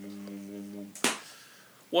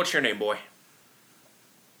 What's your name, boy?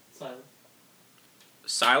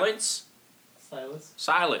 Silence?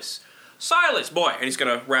 Silas. Silas, boy. And he's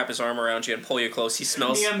gonna wrap his arm around you and pull you close. He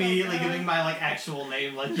smells. Me immediately giving my actual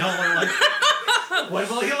name, y'all are like, what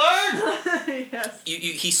will you learn? Yes.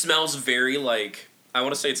 He smells very I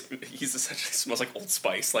want to say he's essentially smells like Old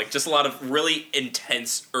Spice, just a lot of really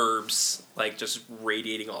intense herbs, just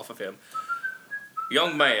radiating off of him.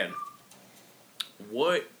 Young man,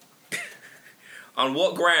 on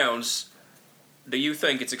what grounds do you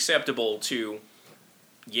think it's acceptable to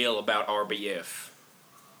yell about RBF?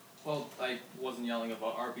 Well, I wasn't yelling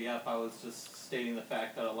about RBF. I was just stating the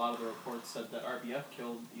fact that a lot of the reports said that RBF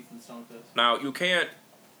killed Ethan Stonefist. Now, you can't,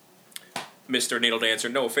 Mr. Needle Dancer,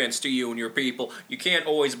 no offense to you and your people, you can't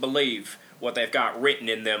always believe what they've got written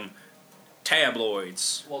in them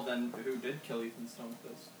tabloids. Well, then, who did kill Ethan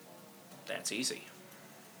Stonefist? That's easy.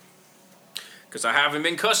 Because I have him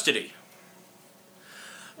in custody.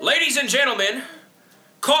 Ladies and gentlemen,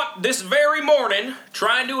 caught this very morning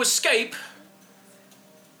trying to escape,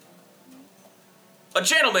 a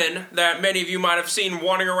gentleman that many of you might have seen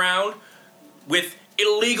wandering around with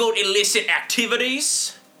illicit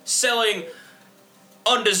activities, selling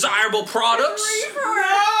undesirable products.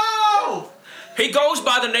 No! He goes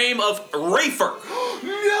by the name of Reefer.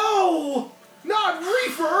 No! Not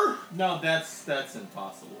Reefer! No, that's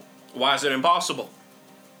impossible. Why is it impossible?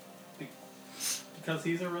 Because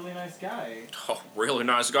he's a really nice guy. Oh, really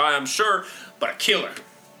nice guy, I'm sure, but a killer,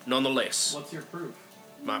 nonetheless. What's your proof?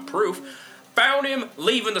 My proof? Found him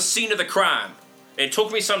leaving the scene of the crime. It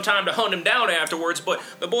took me some time to hunt him down afterwards, but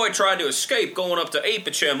the boy tried to escape going up to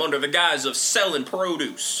Apichem under the guise of selling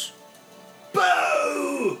produce.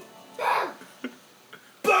 Boo!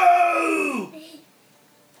 Boo!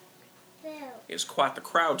 It's quite the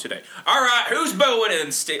crowd today. All right, who's booing?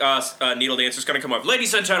 And Needle Dancer's going to come up.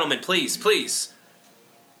 Ladies and gentlemen, please, please.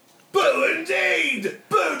 Boo indeed!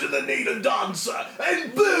 Boo to the Needle Dancer!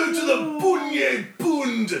 And boo to the Bunye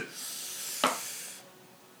Bund!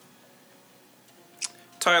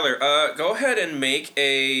 Tyler, go ahead and make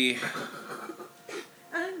a...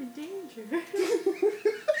 I'm in danger.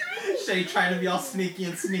 Shay trying to be all sneaky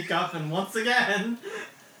and sneak up, and once again.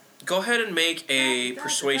 Go ahead and make a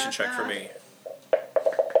persuasion check for me.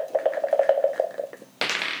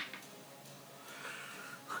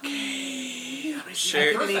 Okay.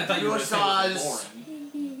 Share. At first I thought you were Your saying it was size.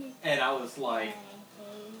 boring. And I was like,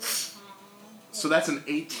 So that's an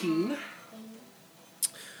 18.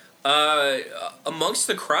 Amongst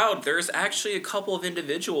the crowd, there's actually a couple of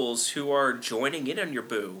individuals who are joining in on your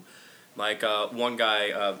boo. Like, one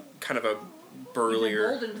guy, kind of a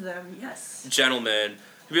burlier Emboldened them, yes. gentleman,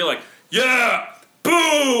 he'd be like, "Yeah!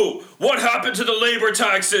 Boo! What happened to the labor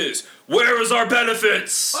taxes? Where is our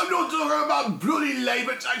benefits?" I'm not talking about bloody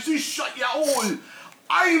labour taxes, shut you all!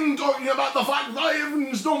 I'm talking about the fact that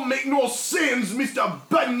heavens don't make no sense, Mr.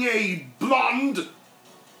 Beignet Blonde!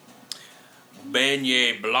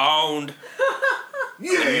 Beignet Blonde. The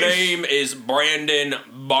Yes! name is Brandon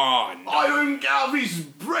Bond. I don't care if it's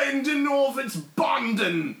Brendan or if it's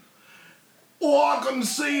Bondon. All I can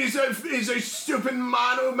see is a stupid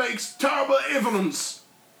man who makes terrible evidence.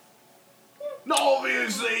 Now,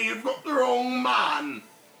 obviously, you've got the wrong man.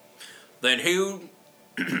 Then who...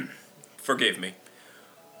 Forgive me.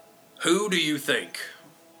 Who do you think?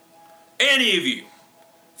 Any of you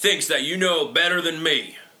thinks that you know better than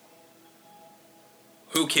me?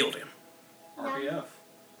 Who killed him? RBF.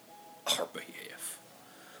 RBF.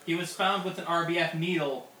 He was found with an RBF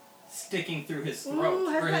needle sticking through his throat. Ooh,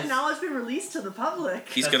 has or that his- knowledge been released to the public?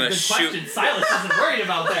 He's That's a gonna good shoot... question. Silas isn't worried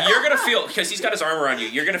about that. You're gonna feel... Because he's got his arm around you.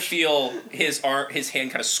 You're gonna feel his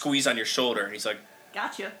hand kind of squeeze on your shoulder. And he's like,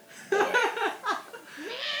 Gotcha.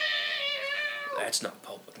 "That's not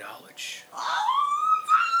public knowledge."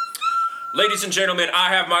 Ladies and gentlemen, I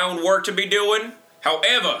have my own work to be doing.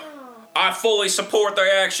 However, I fully support the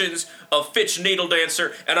actions of Fitch Needle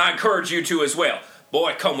Dancer, and I encourage you to as well.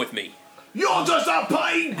 Boy, come with me. You're just a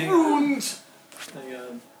paid ruined.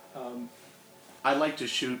 Hang on. I'd like to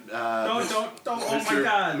shoot Don't. Oh Mr. my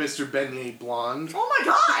god. Mr. Beignet Blonde. Oh my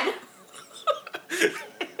god!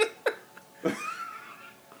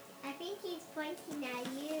 I think he's pointing at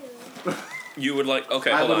you. You would like...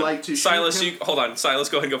 Okay, I hold would on. like to shoot Silas, him. hold on. Silas,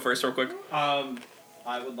 go ahead and go first real quick.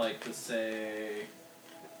 I would like to say,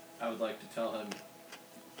 I would like to tell him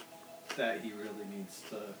that he really needs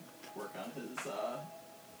to work on his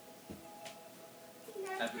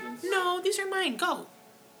evidence. No, these are mine. Go.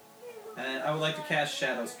 And I would like to cast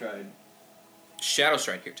Shadow Stride Shadow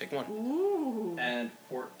Strike here. Take one. Ooh. and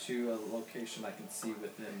port to a location I can see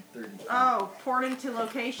within 30 feet. Oh, porting to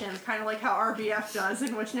locations, kind of like how RBF does,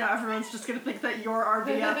 in which now everyone's just gonna think that you're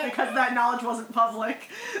RBF because that knowledge wasn't public.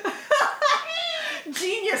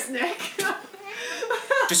 Genius, Nick.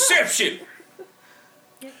 Deception!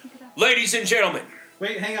 Ladies and gentlemen.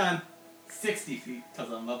 Wait, hang on. 60 feet,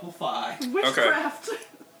 because I'm level 5. Witchcraft.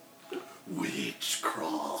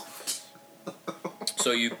 Witchcraft.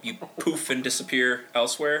 So you poof and disappear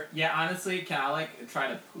elsewhere? Yeah, honestly, can I, like, try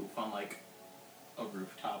to poof on, like, a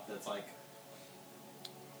rooftop that's, like...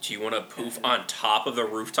 Do you want to poof on top of the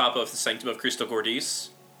rooftop of the Sanctum of Cristo Gordis?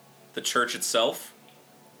 The church itself?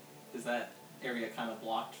 Is that area kind of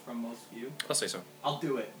blocked from most view? I'll say so. I'll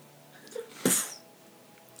do it.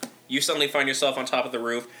 You suddenly find yourself on top of the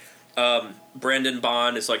roof. Brandon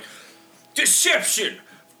Bond is like, "Deception!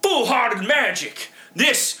 Foolhardy magic!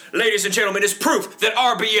 This, ladies and gentlemen, is proof that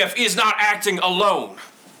RBF is not acting alone.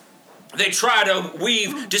 They try to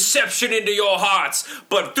weave deception into your hearts,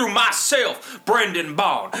 but through myself, Brendan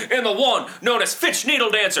Bond, and the one known as Fitch Needle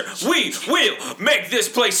Dancer, we will make this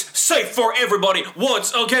place safe for everybody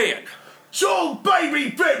once again." So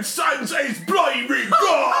baby Fib sends his bloody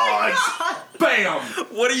regards! Bam!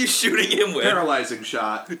 What are you shooting him with? Paralyzing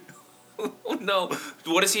shot. Oh no.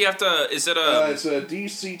 What does he have to... Is it a... It's a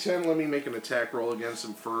DC 10. Let me make an attack roll against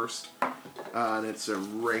him first. And it's a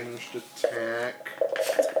ranged attack.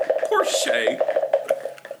 Poor Shay.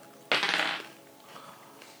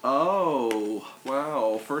 Oh,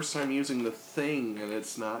 wow. First time using the thing, and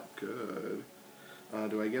it's not good.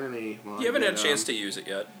 Do I get any... Well, You haven't had a chance to use it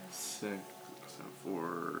yet. 6,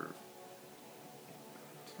 4...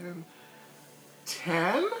 10?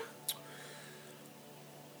 10?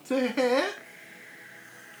 to hit.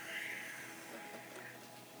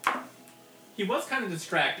 He was kind of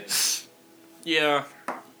distracted. Yeah.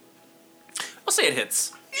 I'll say it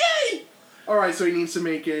hits. Yay! Alright, so he needs to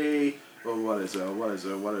make a... Oh, what is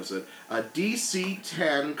it? A DC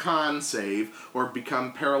 10 con save or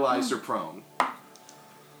become paralyzed or prone.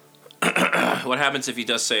 What happens if he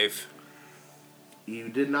does save? You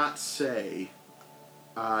did not say.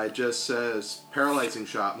 It just says paralyzing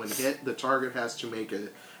shot. When hit, the target has to make a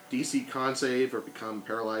DC con save or become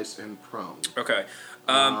paralyzed and prone. Okay.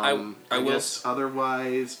 I will. Guess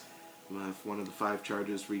otherwise, if one of the 5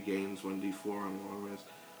 charges regains 1d4 on long rest,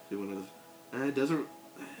 do one of the. It doesn't.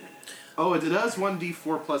 Oh, it does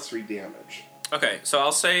 1d4 plus 3 damage. Okay, so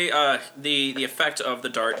I'll say the effect of the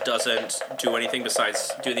dart doesn't do anything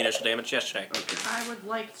besides do the initial damage. Yes, Shay. Okay. I would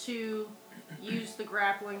like to use the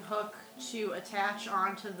grappling hook to attach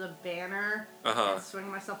onto the banner and swing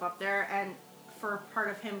myself up there. And for part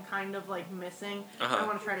of him kind of like missing, I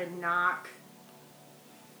want to try to knock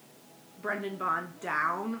Brendan Bond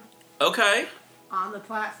down Okay. on the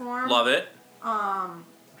platform. Love it.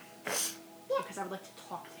 Because I would like to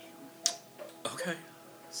talk to him. Okay.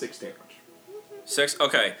 6 damage. 6?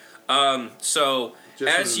 Okay. So,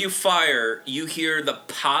 Just as you fire, you hear the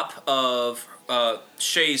pop of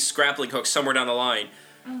Shay's grappling hook somewhere down the line,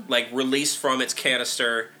 like released from its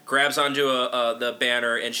canister, grabs onto the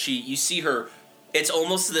banner, and you see her, it's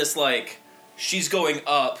almost this like, she's going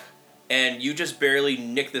up, and you just barely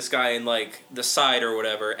nick this guy in like the side or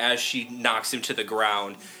whatever as she knocks him to the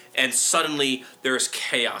ground. And suddenly, there's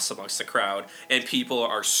chaos amongst the crowd, and people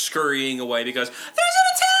are scurrying away because there's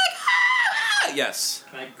an attack! Ah! Yes.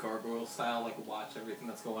 Can I gargoyle style like watch everything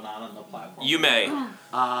that's going on the platform? You may.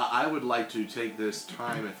 I would like to take this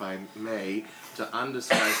time, if I may, to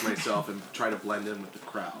undisguise myself and try to blend in with the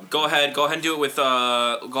crowd. Go ahead and do it with,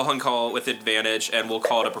 go ahead and call it with advantage, and we'll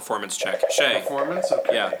call it a performance check. Shay. Performance?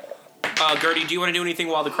 Okay. Yeah. Gertie, do you want to do anything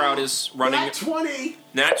while the crowd is running? Nat 20!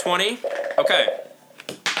 Nat 20? Okay.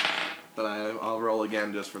 But I'll roll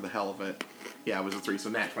again just for the hell of it. Yeah, it was a 3, so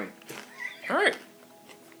nat 20. Alright.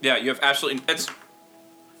 Yeah, you have absolutely... It's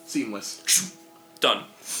Seamless. done.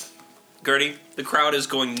 Gertie, the crowd is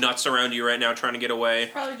going nuts around you right now, trying to get away.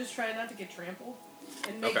 Probably just trying not to get trampled.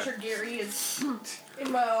 And make Okay. sure Gary is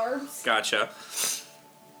in my arms. Gotcha.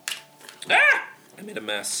 Ah! I made a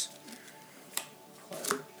mess.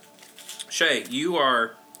 Clever. Shay, you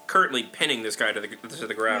are currently pinning this guy to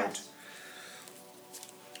the ground.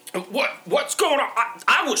 Yes. What's going on?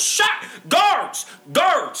 I was shot! Guards!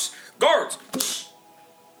 Guards! Guards!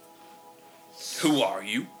 Who are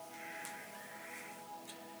you?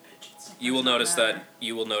 You will notice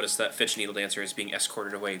that Fitch Needle Dancer is being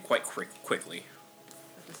escorted away quite quickly.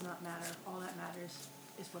 That does not matter. All that matters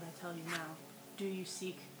is what I tell you now. Do you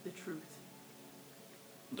seek the truth?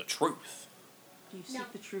 The truth? Do you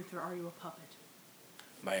seek the truth, or are you a puppet?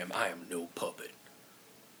 Ma'am, I am no puppet.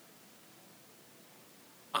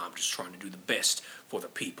 I'm just trying to do the best for the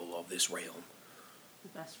people of this realm. The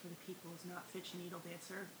best for the people is not Fitch Needle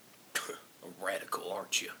Dancer. A radical,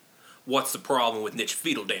 aren't you? What's the problem with Niche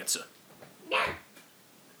Fetal Dancer?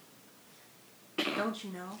 Don't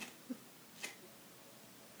you know?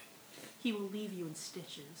 He will leave you in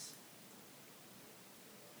stitches.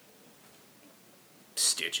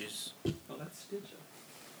 Stitches? Oh, that's Stitch.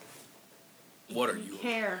 What If are you you?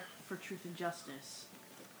 care for truth and justice,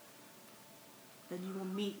 then you will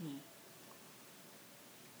meet me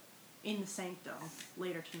in the sanctum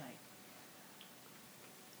later tonight.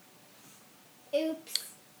 Oops.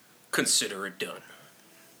 Consider it done.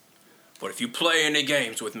 But if you play any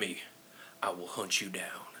games with me, I will hunt you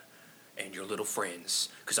down. And your little friends.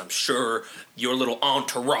 Because I'm sure your little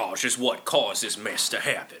entourage is what caused this mess to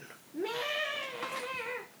happen.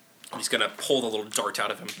 He's gonna pull the little dart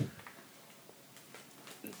out of him.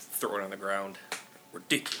 And throw it on the ground.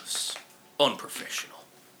 Ridiculous. Unprofessional.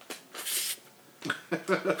 Now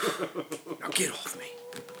get off me.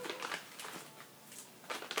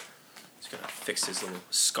 He's gonna fix his little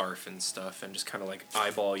scarf and stuff and just kind of like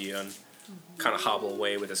eyeball you and kind of hobble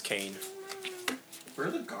away with his cane. Where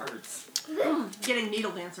are the guards? Getting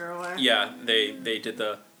Needle Dancer away. Yeah, they did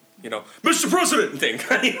the, Mr. President thing.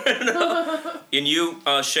 And you,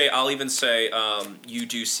 Shay, I'll even say you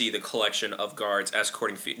do see the collection of guards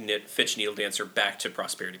escorting Fitch Needle Dancer back to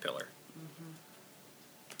Prosperity Pillar.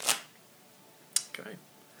 Okay.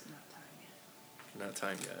 It's not time yet. Not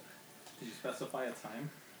time yet. Did you specify a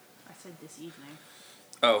time? I said this evening.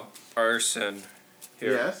 Oh, Arson.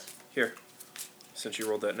 Here. Yes? Here. Since you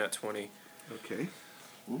rolled that nat 20. Okay.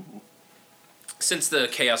 Ooh. since the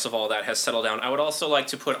chaos of all that has settled down, I would also like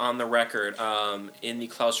to put on the record, in the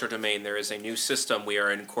Claustro domain, there is a new system we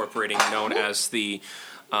are incorporating known as the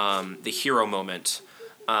hero moment.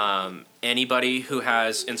 Anybody who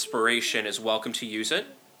has inspiration is welcome to use it.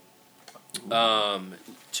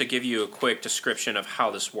 To give you a quick description of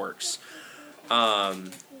how this works.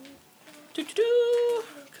 Because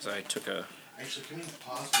I took a... Actually, can we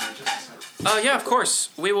pause for just a second? Yeah, of course.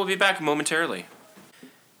 We will be back momentarily.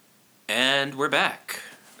 And we're back,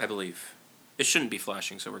 I believe. It shouldn't be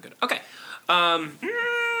flashing, so we're good. Okay.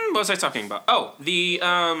 What was I talking about? Oh, the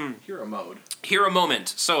Hero mode. hero moment.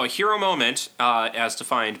 So a hero moment, as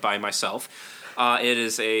defined by myself, it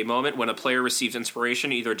is a moment when a player receives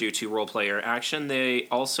inspiration either due to roleplay or action. They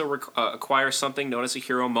also acquire something known as a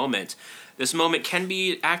hero moment. This moment can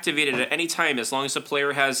be activated at any time as long as the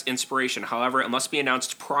player has inspiration. However, it must be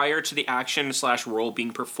announced prior to the action/role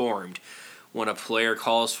being performed. When a player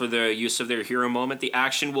calls for the use of their hero moment, the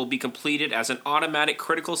action will be completed as an automatic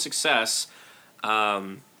critical success.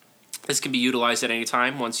 This can be utilized at any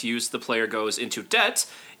time. Once used, the player goes into debt,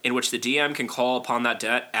 in which the DM can call upon that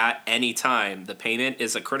debt at any time. The payment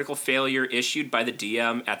is a critical failure issued by the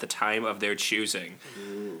DM at the time of their choosing.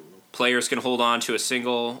 Ooh. Players can hold on to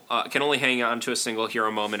can only hang on to a single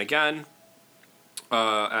hero moment again,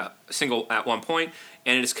 single at one point,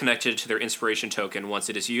 and it is connected to their inspiration token. Once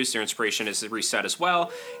it is used, their inspiration is reset as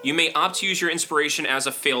well. You may opt to use your inspiration as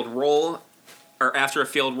a failed roll, or after a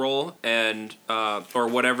failed roll, and or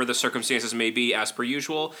whatever the circumstances may be, as per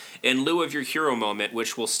usual, in lieu of your hero moment,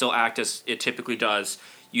 which will still act as it typically does.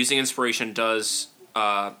 Using inspiration does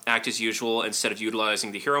act as usual instead of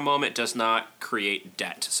utilizing the hero moment. Does not create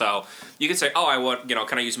debt. So you can say, "Oh, I want,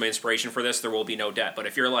 can I use my inspiration for this?" There will be no debt. But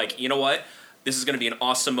if you're like, you know what, this is going to be an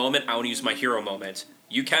awesome moment, I want to use my hero moment.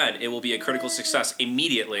 You can. It will be a critical success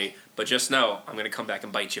immediately. But just know, I'm going to come back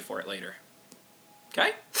and bite you for it later.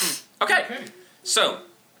 Okay. Okay. So,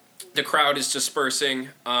 the crowd is dispersing.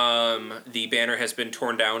 The banner has been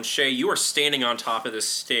torn down. Shay, you are standing on top of this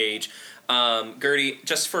stage. Gertie,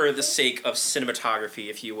 just for the sake of cinematography,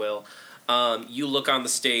 if you will, you look on the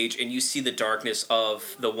stage and you see the darkness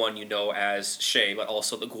of the one you know as Shay, but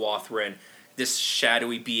also the Gwathrin, this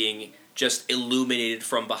shadowy being just illuminated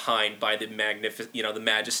from behind by the the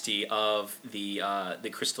majesty of the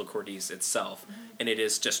Crystal Cordes itself, and it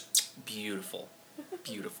is just beautiful,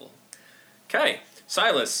 beautiful. Okay,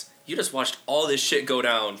 Silas, you just watched all this shit go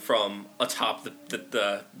down from atop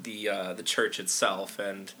the church itself,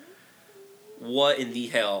 and what in the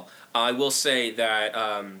hell? I will say that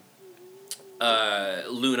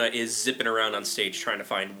Luna is zipping around on stage trying to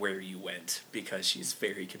find where you went because she's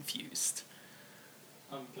very confused.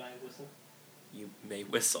 Can I whistle? You may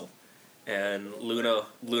whistle, and Luna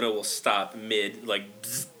will stop mid, like,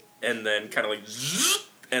 bzz, and then kind of like, zzz,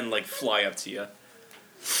 and like fly up to you.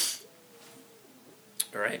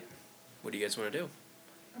 All right, what do you guys want to do?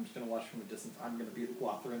 I'm just gonna watch from a distance. I'm gonna be the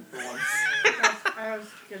Gwathrin for once. I was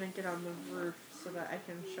gonna get on the roof so that I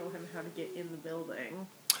can show him how to get in the building.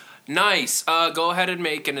 Nice. Go ahead and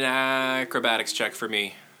make an acrobatics check for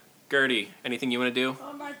me. Gertie, anything you want to do?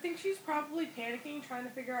 I think she's probably panicking, trying to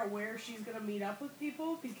figure out where she's gonna meet up with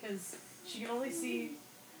people because she can only see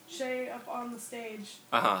Shay up on the stage.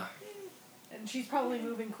 Uh-huh. And she's probably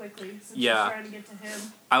moving quickly since Yeah. she's trying to get to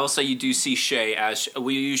him. I will say you do see Shay as...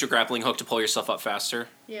 Will you use your grappling hook to pull yourself up faster?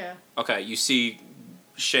 Yeah. Okay, you see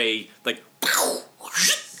Shay, like,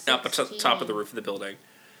 up at the top of the roof of the building.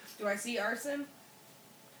 Do I see Arson?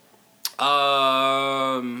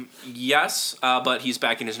 Yes, but he's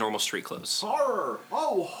back in his normal street clothes. Horror!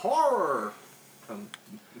 Oh, horror!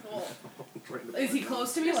 Is he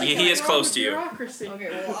close to me? He is close to you. Bureaucracy. Okay,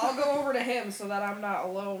 well, I'll go over to him so that I'm not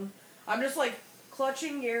alone. I'm just, like,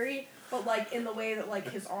 clutching Gary, but, like, in the way that, like,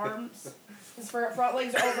 his arms, his front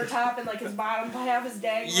legs are over top and, like, his bottom half is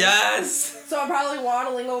dangling. Yes! So I'm probably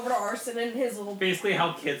waddling over to Arson and his little... Basically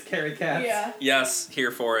how kids carry cats. Yeah. Yes, here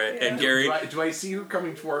for it. Yeah. And Gary... Do I see her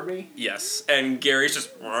coming toward me? Yes, and Gary's just...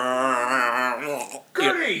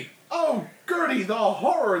 Gertie! Oh, Gertie, the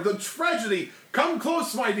horror, the tragedy! Come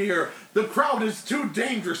close, my dear! The crowd is too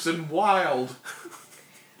dangerous and wild!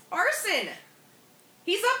 Arson!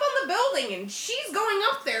 He's up on the building and she's going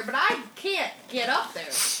up there, but I can't get up there.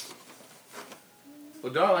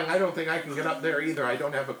 Well, darling, I don't think I can get up there either. I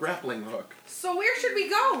don't have a grappling hook. So where should we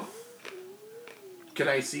go? Can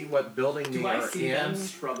I see what building Do they I are see in? them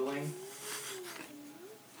struggling?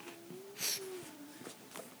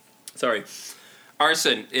 Sorry.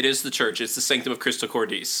 Arson, it is the church. It's the Sanctum of Crystal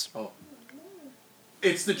Cordes. Oh.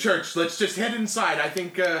 It's the church. Let's just head inside. I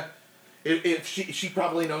think, if she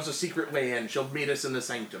probably knows a secret way in. She'll meet us in the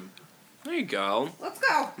sanctum. There you go. Let's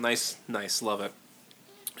go. Nice. Love it.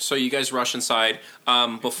 So you guys rush inside.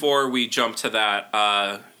 Before we jump to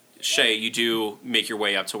that, Shay, you do make your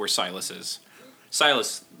way up to where Silas is.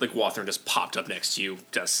 Silas, the Gwathern, just popped up next to you,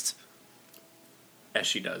 just as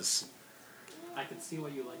she does. I can see why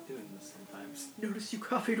you like doing this sometimes. Notice you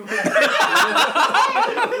copied one.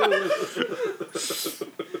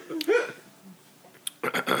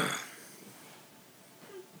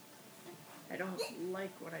 I don't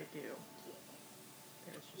like what I do.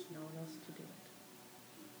 There's just no one else to do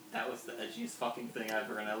it. That was the edgiest fucking thing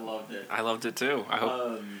ever, and I loved it. I loved it too. I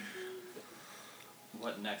hope.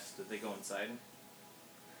 What next? Did they go inside?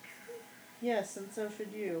 Yes, and so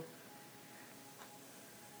should you.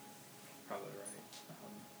 Probably right.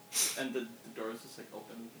 And the door's just like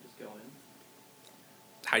open. We can just go in.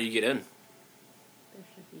 How do you get in? There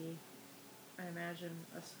should be, I imagine,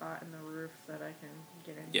 a spot in the roof that I can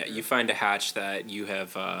get into. Yeah, you find a hatch that you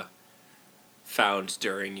have found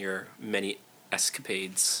during your many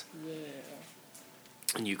escapades. Yeah.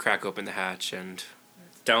 And you crack open the hatch, and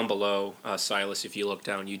down below, Silas, if you look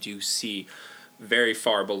down, you do see very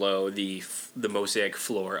far below the mosaic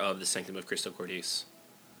floor of the Sanctum of Christo Cordis.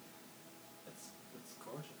 It's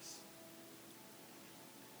gorgeous.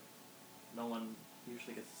 No one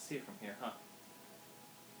usually gets to see it from here, huh?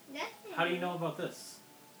 How do you know about this?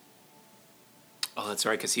 Oh, that's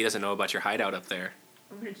right, because he doesn't know about your hideout up there.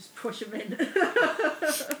 I'm gonna just push him in.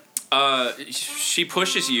 She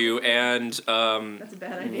pushes you, and That's a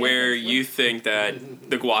bad idea. where actually. you think that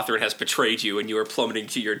the Gwathern has betrayed you and you are plummeting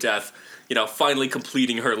to your death, finally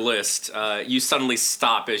completing her list, you suddenly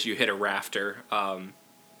stop as you hit a rafter. And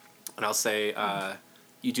I'll say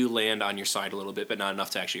you do land on your side a little bit, but not enough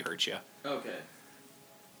to actually hurt you. Okay.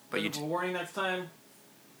 But you a warning next time.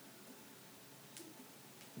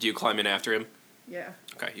 do you climb in after him? Yeah.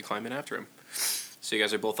 Okay, you climb in after him. So you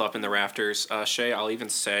guys are both up in the rafters. Shay, I'll even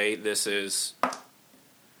say this is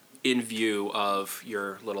in view of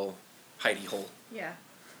your little hidey hole Yeah.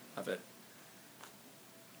 of it.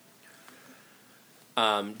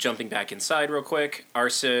 Jumping back inside real quick,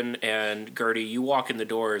 Arson and Gertie, you walk in the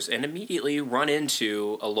doors and immediately run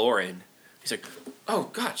into Aloran. He's like, "Oh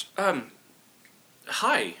gosh,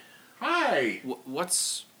 hi. Hi.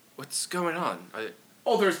 What's going on?"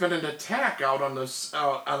 Oh, there's been an attack out on the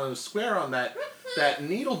square on that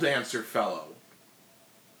needle dancer fellow.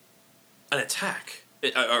 An attack?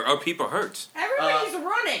 Are people hurt? Everybody's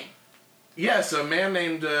running. Yes, a man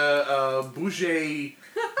named Bouger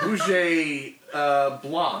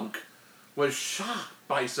Blanc was shot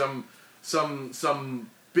by some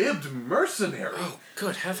bibbed mercenary. Oh,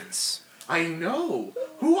 good heavens! I know.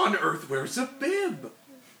 Who on earth wears a bib?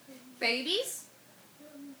 Babies?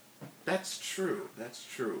 That's true. That's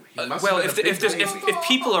true. He must Well, have been a if big baby. if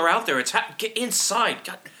people are out there, get inside.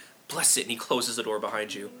 God bless it. And he closes the door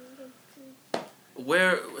behind you.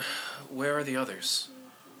 Where are the others?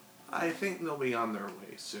 I think they'll be on their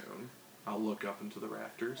way soon. I'll look up into the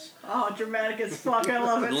rafters. Oh, dramatic as fuck. I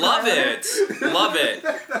love it. Love Tyler. it. Love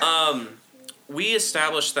it. We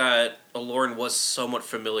established that Aloran was somewhat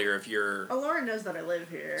familiar of your. Lauren knows that I live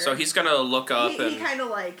here. So he's gonna look up he and. kind of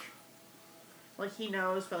like he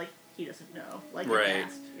knows, but he doesn't know. Like he Right.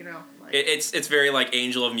 asked, Like, It's very like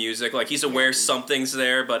Angel of Music. Like he's aware something's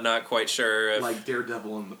there, but not quite sure if. Like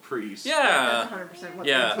Daredevil and the Priest. Yeah. That's 100% what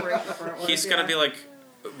Yeah. the inspiration for it was. He's gonna be like,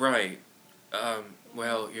 right.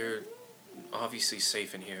 Well, you're obviously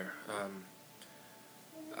safe in here.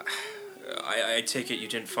 I take it you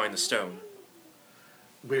didn't find the stone.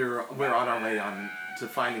 We're on our way to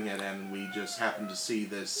finding it, and we just happened to see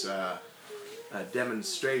this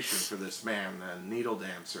demonstration for this man, a needle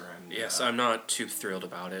dancer, and Yes, I'm not too thrilled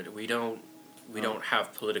about it. We don't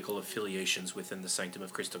have political affiliations within the Sanctum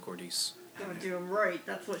of Christo Cordis. Gonna do him right.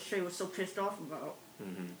 That's what Shay was so pissed off about.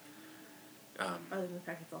 Mm-hmm. Other than the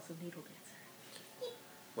fact it's also needle dancer.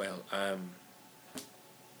 Well,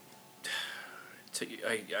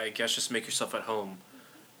 I guess just make yourself at home.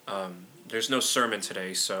 There's no sermon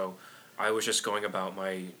today, so I was just going about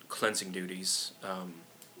my cleansing duties,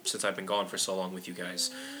 since I've been gone for so long with you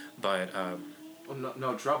guys. But, Oh,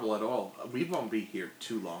 no trouble at all. We won't be here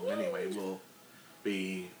too long anyway.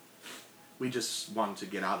 We just want to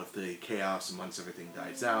get out of the chaos, and once everything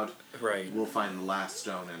dies out, right. we'll find the last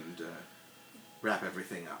stone and wrap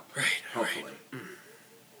everything up. Right, Hopefully.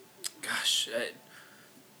 Gosh, I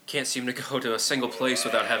can't seem to go to a single place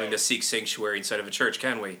without having to seek sanctuary inside of a church,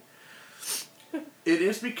 can we? It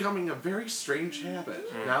is becoming a very strange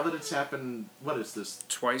habit. Now that it's happened, what is this,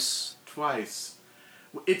 Twice? twice?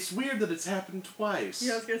 It's weird that it's happened twice.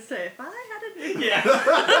 Yeah, I was gonna say, if I had a nickel. Yeah.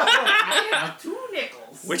 I have 2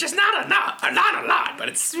 nickels. Which is not a lot, but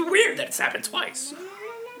it's weird that it's happened twice.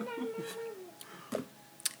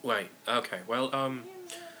 Wait. Okay. Well,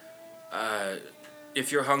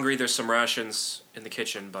 if you're hungry, there's some rations in the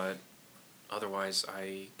kitchen, but otherwise,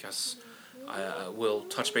 I guess I will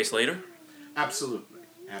touch base later. Absolutely.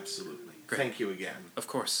 Absolutely. Great. Thank you again. Of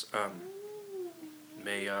course.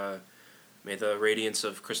 May the radiance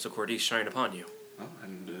of Crystal Cordis shine upon you. Oh,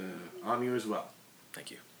 and on you as well.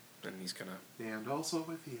 Thank you. And he's gonna. And also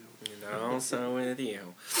with you. And also with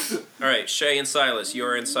you. All right, Shay and Silas,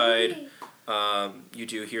 you're inside. You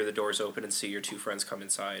do hear the doors open and see your two friends come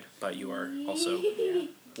inside, but you are also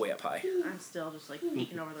way up high. I'm still just like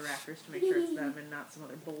peeking over the rafters to make sure it's them and not some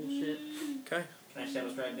other bullshit. Okay. Can I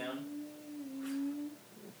shadow strike down?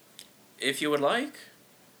 If you would like.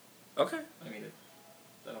 Okay. I mean,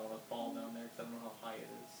 I don't want to fall down there because I don't know how high it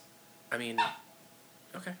is. I mean,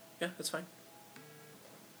 okay. Yeah, that's fine.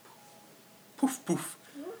 Poof, poof.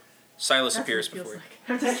 Silas That's appears what it feels before you. like.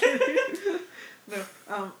 I'm just kidding.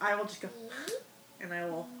 No, I will just go, and I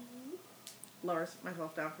will lower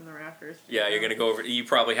myself down from the rafters. Yeah, you're gonna go over. You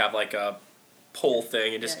probably have like a pole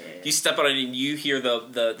thing, and just Yeah. you step on it, and you hear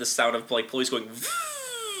the sound of like police going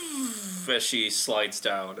as she slides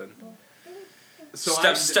down and So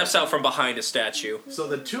steps out from behind a statue. So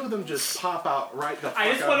the two of them just pop out right the fuck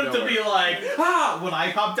I just out wanted to nowhere. be like, ah! When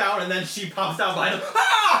I pop down and then she pops down behind him,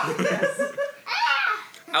 ah!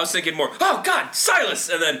 I was thinking more. Oh God, Silas,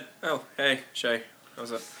 and then oh hey Shay,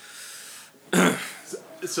 how's it?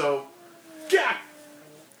 So, yeah,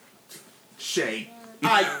 Shay,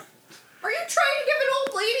 I, Are you trying to give an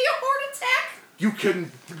old lady a heart attack? you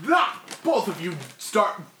can not both of you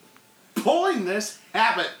start pulling this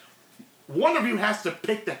habit. One of you has to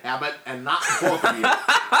pick the habit, and not both of you.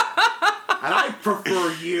 And I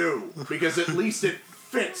prefer you because at least it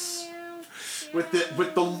fits with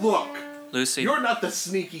the look. Lucy. You're not the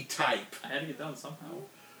sneaky type. I had to get down somehow.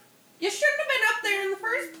 You shouldn't have been up there in the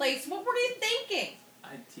first place. What were you thinking?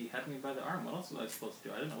 He had me by the arm. What else was I supposed to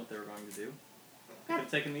do? I didn't know what they were going to do. Could have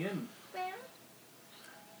taken me in.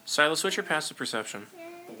 Silas, what's your passive perception?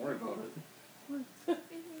 Don't worry about it.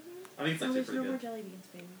 I think it's actually there's pretty no more good. jelly beans,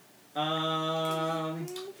 baby. I don't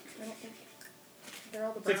think they're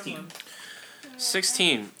all the brown 16. ones.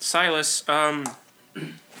 16. Silas,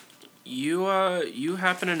 you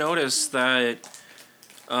happen to notice that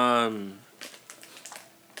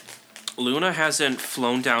Luna hasn't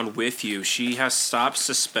flown down with you. She has stopped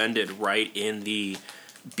suspended right in the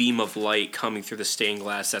beam of light coming through the stained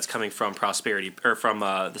glass that's coming from Prosperity, or from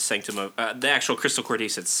the Sanctum of the actual Crystal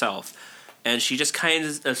Cordis itself, and she just kind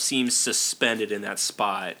of seems suspended in that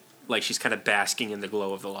spot, like she's kind of basking in the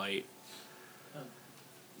glow of the light.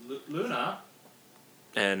 Luna?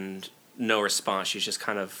 And no response. She's just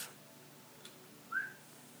kind of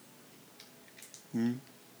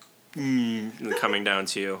coming down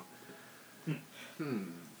to you.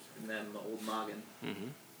 And then the old noggin.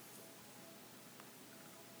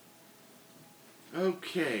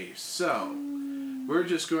 Okay, so we're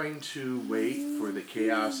just going to wait for the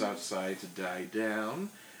chaos outside to die down.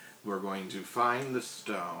 We're going to find the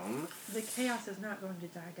stone. The chaos is not going to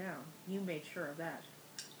die down. You made sure of that.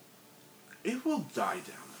 It will die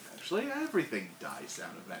down eventually. Everything dies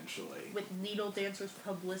down eventually. With Needle Dancer's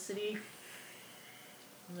publicity,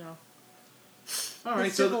 no. All The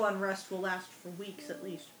right, civil unrest will last for weeks at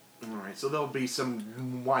least. all right. So there'll be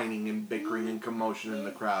some whining and bickering and commotion in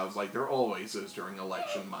the crowds, like there always is during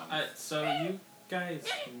election month. So you guys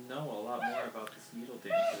know a lot more about this needle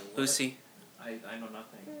dancer. What? Lucy. I know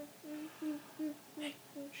nothing.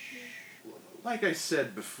 Like I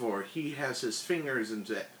said before, he has his fingers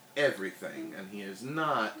into everything, and he is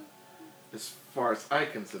not, as far as I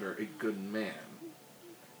consider, a good man.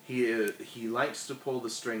 He likes to pull the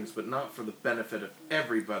strings, but not for the benefit of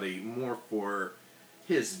everybody, more for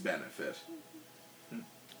his benefit. And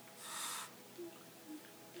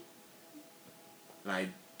I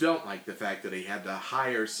don't like the fact that he had to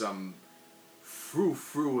hire some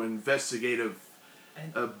frou-frou investigative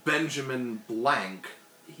And Benjamin Blank.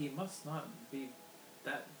 he must not be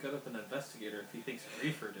that good of an investigator if he thinks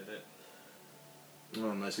Reefer did it.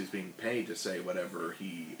 Well, unless he's being paid to say whatever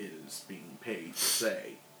he is being paid to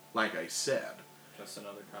say. Like I said, Just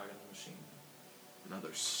another cog in the machine.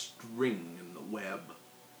 another string in the web.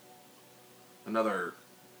 Another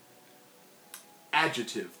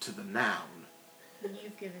adjective to the noun. And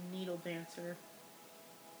you've given Needle Dancer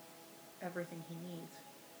everything he needs.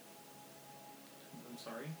 I'm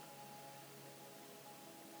sorry.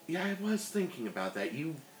 Yeah, I was thinking about that.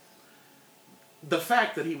 The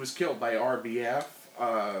fact that he was killed by RBF,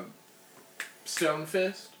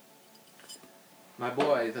 Stonefist, my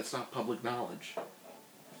boy, that's not public knowledge.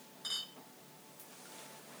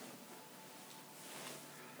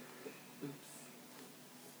 Oops.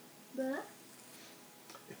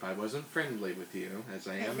 I wasn't friendly with you, as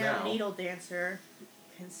I am And now now. Needle Dancer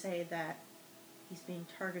can say that he's being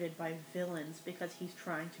targeted by villains because he's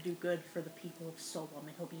trying to do good for the people of Solom, and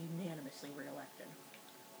he'll be unanimously reelected.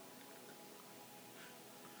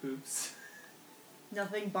 Oops.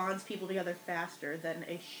 Nothing bonds people together faster than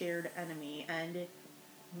a shared enemy, and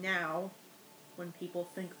now, when people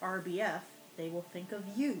think RBF, they will think of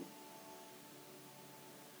you.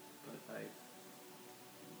 But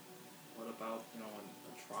what about,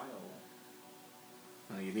 a trial?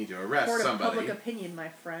 Well, you need to arrest Court of somebody. public opinion, my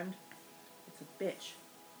friend. It's a bitch,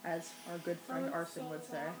 as our good friend Arson would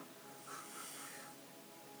say.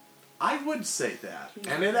 I would say that,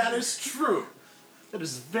 and that is true. That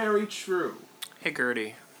is very true. Hey,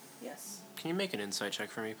 Gertie, Yes. can you make an insight check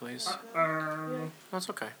for me, please? Yeah. That's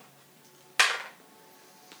okay.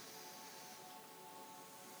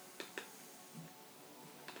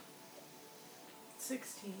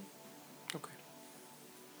 16. Okay.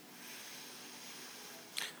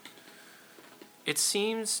 It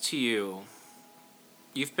seems to you,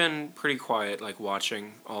 you've been pretty quiet, like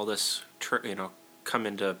watching all this, come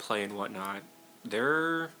into play and whatnot.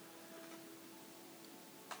 There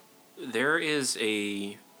is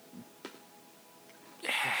a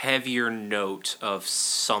heavier note of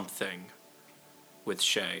something with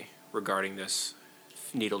Shay regarding this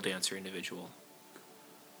needle dancer individual.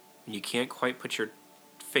 And you can't quite put your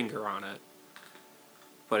finger on it,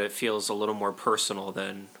 but it feels a little more personal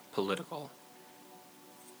than political.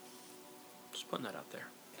 Just putting that out there.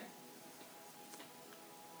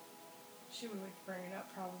 She would like to bring it up,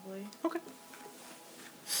 probably. Okay.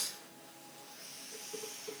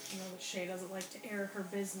 You know that Shay doesn't like to air her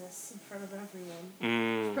business in front of everyone.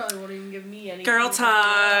 Mm. Probably won't even give me any. Girl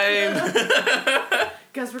time!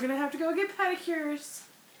 Guess we're gonna have to go get pedicures.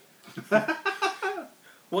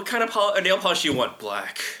 What kind of nail polish do you want?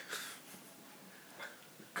 Black.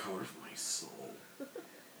 Color of my soul.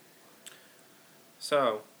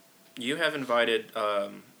 So, you have invited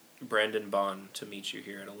Brandon Bond to meet you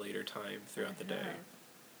here at a later time throughout the day.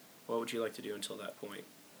 What would you like to do until that point?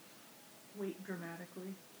 Wait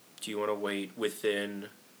dramatically. Do you want to wait within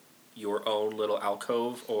your own little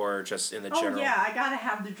alcove or just in the general? Oh yeah, I gotta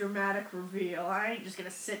have the dramatic reveal. I ain't just gonna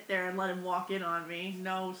sit there and let him walk in on me.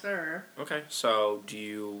 No, sir. Okay, so do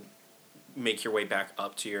you make your way back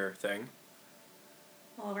up to your thing?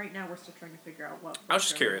 Well, right now we're still trying to figure out what. I was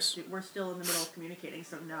just curious. We're still in the middle of communicating,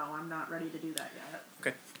 so no, I'm not ready to do that yet.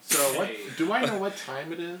 Okay. So, what do I know what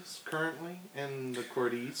time it is currently in the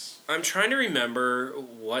Cordice? I'm trying to remember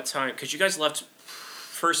what time, because you guys left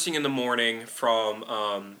first thing in the morning from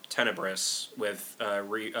Tenebris with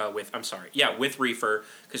Reefer,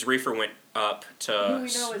 because Reefer went up to. Who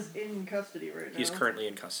we know is in custody right now. He's currently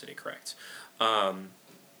in custody, correct?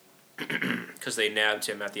 Because they nabbed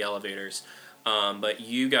him at the elevators. But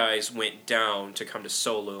you guys went down to come to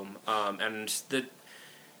Solum, and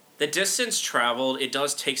the distance traveled, it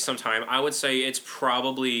does take some time. I would say it's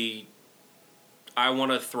probably, I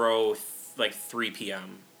want to throw like 3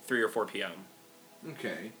 p.m., 3 or 4 p.m.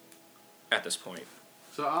 Okay. at this point.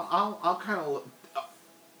 So I'll kind of look.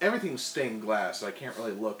 Everything's stained glass, so I can't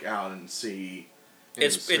really look out and see.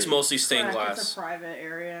 It's mostly stained Correct, glass. It's a private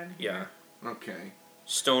area in Yeah. here. Okay.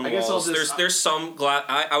 Stone I guess I'll walls. just- There's some glass.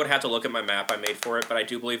 I would have to look at my map I made for it, but I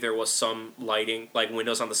do believe there was some lighting, like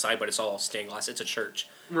windows on the side, but it's all stained glass. It's a church.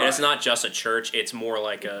 And it's Right. not just a church, it's more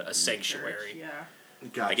like a sanctuary. Yeah.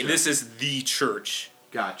 Gotcha. Like, this is the church.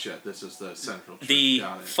 Gotcha. This is the central church. The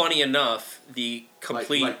Got it. funny enough, the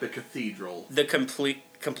complete like the cathedral. the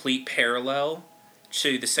complete parallel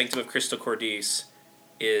to the Sanctum of Christo Cordis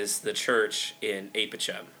is the church in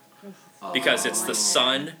Apichem, because it's the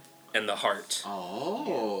sun and the heart.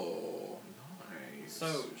 Oh, nice.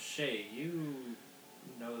 So, Shay, you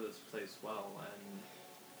know this place well, and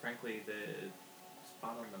frankly, the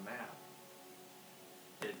spot on the map,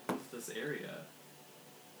 it's this area.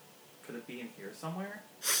 Could it be in here somewhere?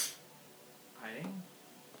 Hiding?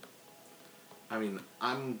 I mean,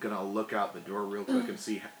 I'm gonna look out the door real quick and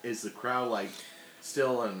see, is the crowd like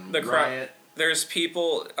still in The crowd- riot? There's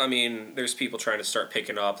people. I mean, there's people trying to start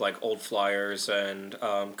picking up like old flyers and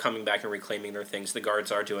coming back and reclaiming their things. The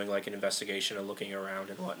guards are doing like an investigation and looking around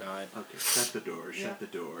and whatnot. Okay, shut the door. Yeah. Shut the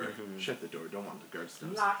door. Mhm. Shut the door. Don't want the guards to.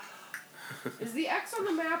 Lock. Is the X on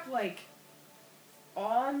the map like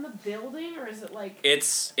on the building, or is it like?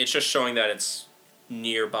 It's just showing that it's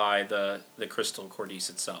nearby the crystal Cordis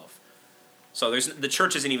itself. So the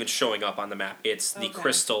church isn't even showing up on the map. It's the Okay.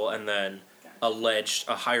 crystal and then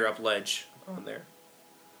Gotcha. a higher up ledge on there.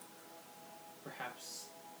 Perhaps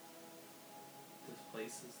this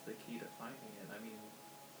place is the key to finding it. I mean,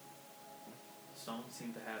 stones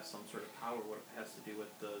seem to have some sort of power. What if it has to do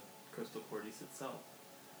with the crystal cordis itself?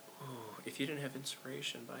 Oh, if you didn't have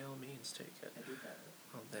inspiration, by all means, take it. I do have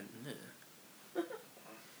it. Well, then, nah.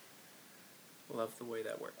 Love the way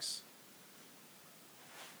that works.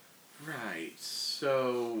 Right.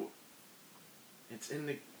 So it's in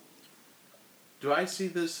the. Do I see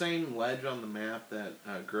the same ledge on the map that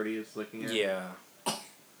Gertie is looking at? Yeah.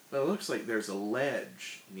 Well, it looks like there's a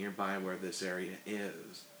ledge nearby where this area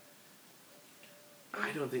is.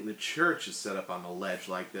 I don't think the church is set up on a ledge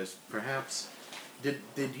like this. Perhaps.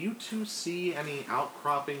 Did you two see any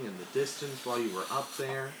outcropping in the distance while you were up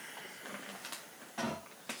there?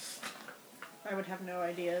 I would have no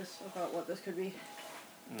ideas about what this could be.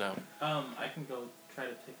 No. I can go try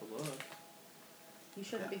to take a look. You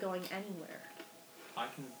shouldn't be going anywhere. I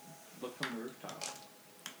can look from the rooftop.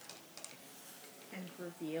 And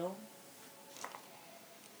reveal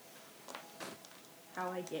how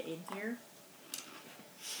I get in here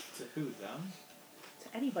To who, them?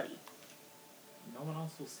 to anybody. No one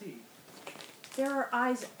else will see. There are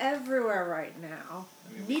eyes everywhere right now.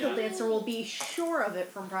 I mean, we Needle got- Dancer will be sure of it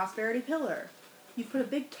from Prosperity Pillar. You put a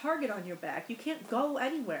big target on your back. You can't go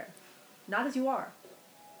anywhere. Not as you are.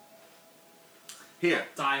 Here,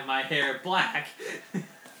 Dye my hair black.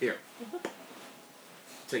 here.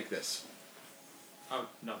 Take this. Oh,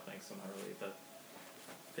 no thanks. I'm not really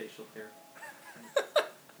the facial hair.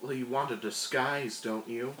 Well, you want a disguise, don't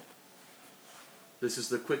you? This is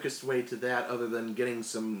the quickest way to that other than getting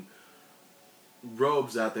some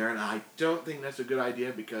robes out there, and I don't think that's a good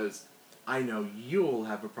idea because I know you'll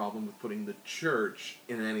have a problem with putting the church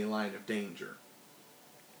in any line of danger.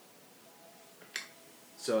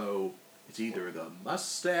 So, it's either the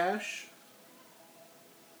mustache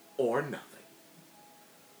or nothing.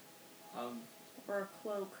 Or a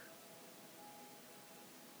cloak.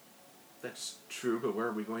 That's true, but where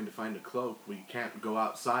are we going to find a cloak? We can't go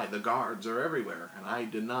outside. The guards are everywhere, and I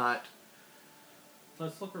did not...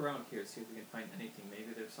 Let's look around here, see if we can find anything. Maybe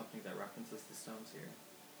there's something that references the stones here.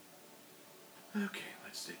 Okay,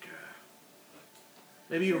 let's take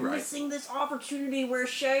a... Maybe you're right. Missing this opportunity where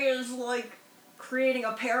Shay is like creating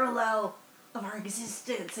a parallel of our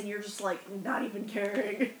existence, and you're just like not even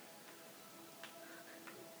caring.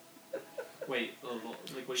 Wait,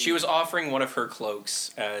 like what do She you was offering one of her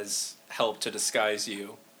cloaks as help to disguise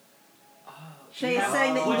you. Shay is Yeah.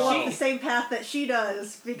 saying that you Would walk she- the same path that she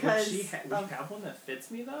does because Would she of have one that fits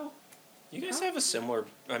me, though? You guys have a similar...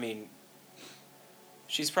 I mean...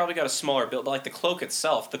 She's probably got a smaller build. Like, the cloak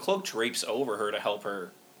itself, the cloak drapes over her to help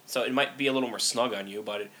her. So it might be a little more snug on you,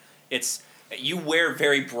 but it's... You wear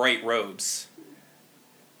very bright robes.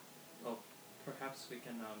 Well, perhaps we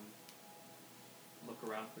can look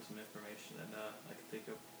around for some information, and I can take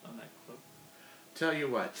up on that cloak. Tell you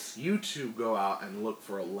what, you two go out and look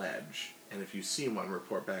for a ledge, and if you see one,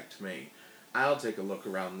 report back to me. I'll take a look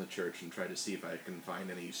around the church and try to see if I can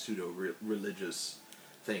find any pseudo-religious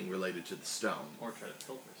thing related to the stone. Or try to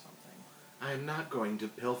filter something. I am not going to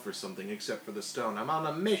pilfer something except for the stone. I'm on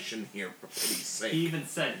a mission here, for pity's sake. He even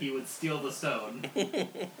said he would steal the stone.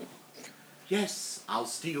 Yes, I'll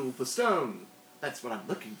steal the stone. That's what I'm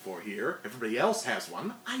looking for here. Everybody else has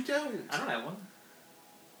one. I don't. I don't have one.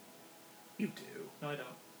 You do. No, I don't.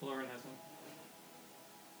 Lauren has one.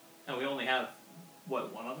 And we only have,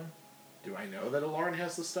 what, one other? Do I know that Aloran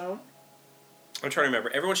has the stone? I'm trying to remember.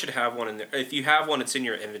 Everyone should have one in there. If you have one, it's in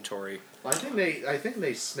your inventory. Well, I think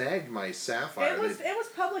they snagged my sapphire. it was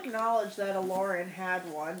public knowledge that Aloran had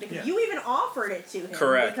one because Yeah. you even offered it to him.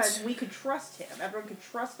 Correct. Because we could trust him. Everyone could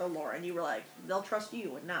trust Aloran. You were like, they'll trust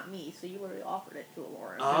you and not me. So you literally offered it to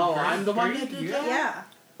Aloran. Oh, I'm the one that did Yeah. that? Yeah.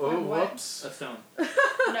 Oh, What? whoops. A stone.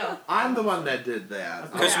 No. I'm the one that did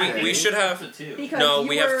that. 'Cause Okay. we should have- That's a two. Because No, you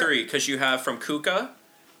we were, have three, because you have from Kuka,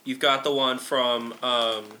 you've got the one from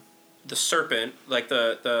the serpent, like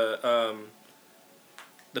the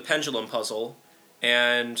pendulum puzzle,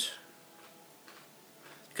 and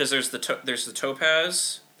because there's the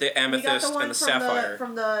topaz, the You got amethyst, the one and the from sapphire.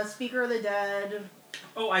 from the Speaker of the Dead.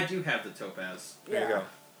 Oh, I do have the topaz. There you go.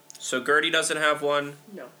 So Gertie doesn't have one.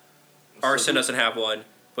 No. Arson doesn't have one,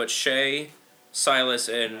 but Shay, Silas,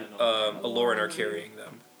 and Aloran are carrying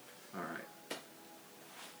them.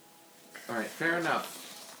 All right, fair enough.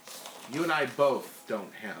 You and I both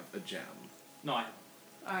don't have a gem. No, I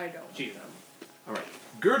I don't. Jeez. All right,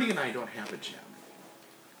 Gertie and I don't have a gem.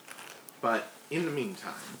 But in the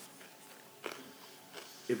meantime,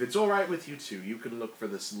 if it's all right with you two, you can look for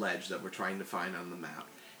this ledge that we're trying to find on the map.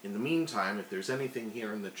 In the meantime, if there's anything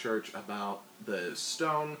here in the church about the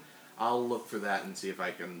stone, I'll look for that and see if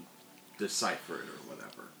I can decipher it or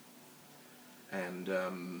whatever. And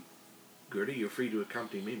Gertie, you're free to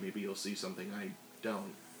accompany me. Maybe you'll see something I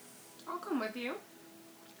don't. I'll come with you.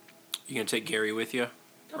 You gonna take Gary with you?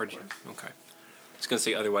 Of Okay. I was gonna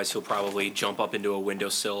say otherwise he'll probably jump up into a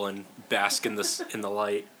windowsill and bask in the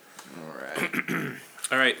light. Alright.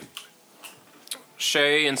 All right.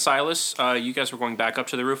 Shay and Silas, you guys were going back up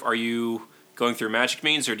to the roof. Are you going through magic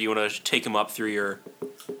means, or do you want to take him up through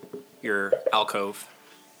your alcove?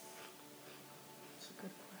 That's a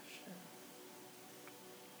good question.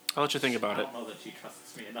 I'll let you think about I it. don't know that she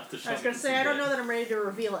trusts me enough to show I was me gonna the say I don't know secret. that I'm ready to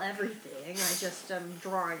reveal everything. I just am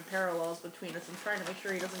drawing parallels between us. I'm trying to make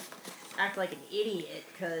sure he doesn't act like an idiot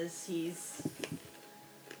because he's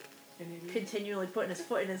continually putting his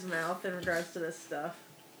foot in his mouth in regards to this stuff.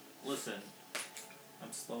 Listen,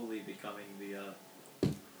 I'm slowly becoming the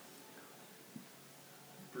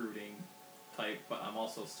brooding type, but I'm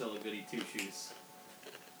also still a goody two shoes.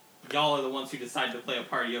 Y'all are the ones who decide to play a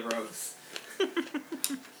party of rogues.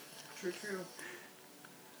 True, true.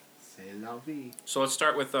 C'est la vie. So let's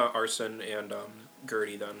start with Arson and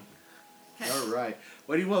Gertie then. Alright.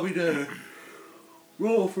 What do you want me to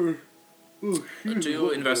roll for? Oh, shoot, Do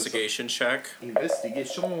what investigation check. was it?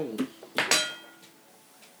 Investigation.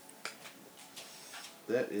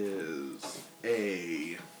 That is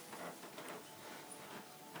a.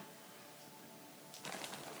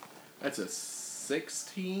 That's a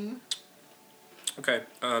 16. Okay.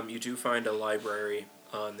 You do find a library.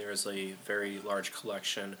 There is a very large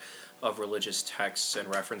collection of religious texts and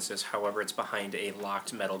references. However, it's behind a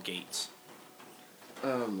locked metal gate.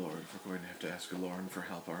 Oh Lord, we're going to have to ask Lauren for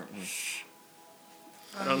help, aren't we?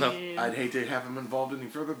 I don't know. mean, I'd hate to have him involved any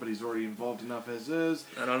further, but he's already involved enough as is.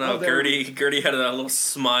 I don't know. Oh, there Gertie had a little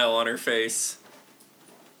smile on her face.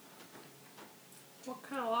 What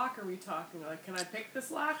kind of lock are we talking? Like, can I pick this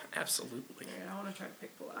lock? Absolutely. Yeah, I want to try to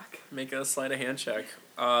pick the lock. Make a sleight of hand check.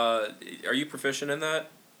 Are you proficient in that?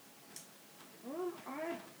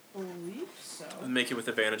 I believe so. Make it with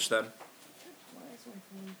advantage then. Why is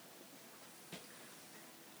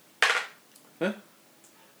my phone?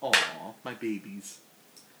 Aw, my babies.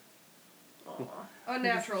 A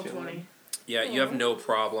natural 20. Yeah, you have no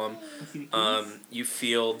problem. You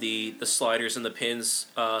feel the sliders and the pins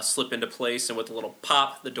slip into place, and with a little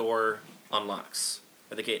pop, the door unlocks.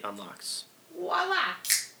 Or the gate unlocks. Voila!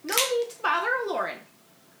 No need to bother Lauren.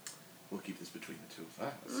 We'll keep this between the two of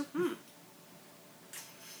us.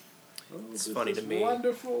 Oh, It's this funny is to me.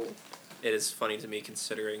 Wonderful. It is funny to me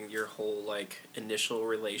considering your whole initial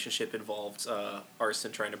relationship involved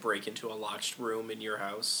Arson trying to break into a locked room in your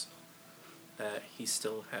house. That he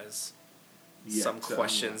still has some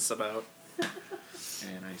questions about.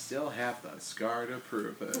 And I still have the scar to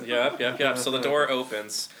prove it. Yep. So the door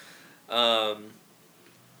opens.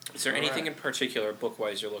 Is there anything Alright. in particular,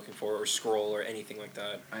 book-wise, you're looking for, or scroll, or anything like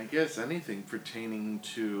that? I guess anything pertaining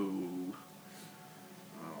to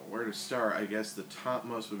where to start. I guess the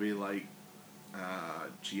topmost would be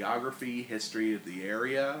geography, history of the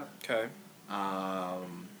area. Okay.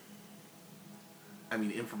 I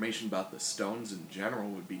mean, information about the stones in general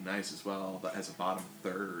would be nice as well. That has a bottom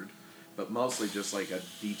third, but mostly just a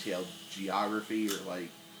detailed geography or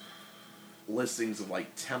listings of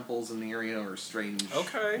temples in the area or strange.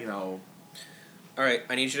 Okay. All Alright,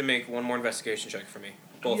 I need you to make one more investigation check for me.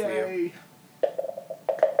 Both of you.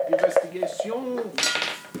 Investigation.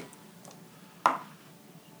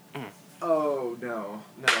 Oh no!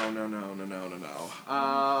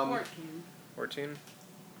 14. 14?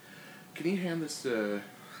 Can you hand this to?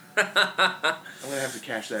 I'm gonna have to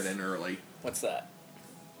cash that in early. What's that?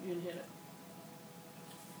 You didn't hit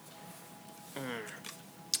it.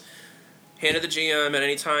 Hand to the GM at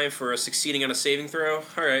any time for succeeding on a saving throw.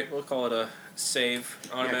 Alright, we'll call it a save.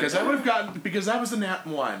 Yeah, Automatic. because I would have gotten because that was a nat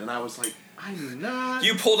 1, and I was like, I'm not.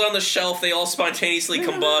 You pull down the shelf, they all spontaneously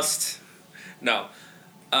combust. No.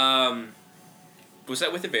 Was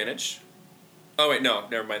that with advantage? Oh wait, no,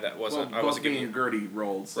 never mind. That wasn't. I wasn't me giving and you. Gertie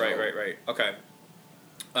rolled. So. Right. Okay.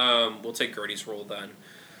 We'll take Gertie's roll then.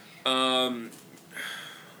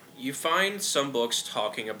 You find some books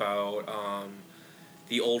talking about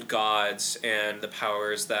the old gods and the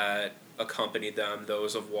powers that accompanied them.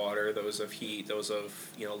 Those of water, those of heat, those of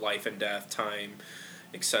life and death, time,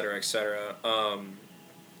 etc., etc.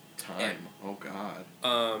 Time. Oh God.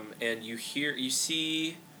 And you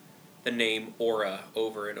see the name Aura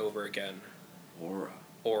over and over again.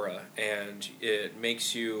 Aura, and it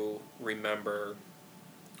makes you remember,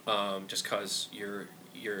 just because your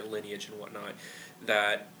lineage and whatnot,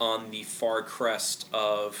 that on the far crest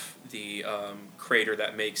of the crater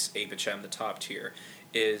that makes Apachem the top tier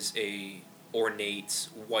is a ornate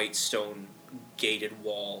white stone gated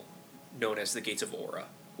wall known as the Gates of Aura,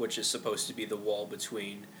 which is supposed to be the wall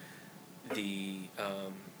between the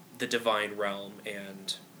divine realm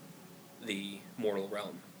and the mortal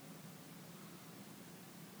realm.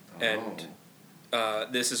 And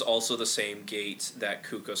this is also the same gate that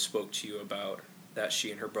Kuko spoke to you about, that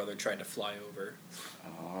she and her brother tried to fly over.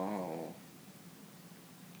 Oh.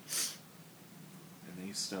 And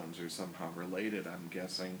these stones are somehow related, I'm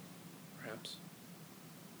guessing. Perhaps.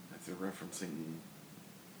 If they're referencing...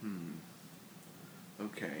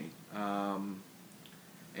 Okay.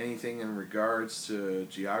 Anything in regards to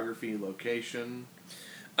geography, location?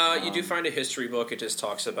 You do find a history book. It just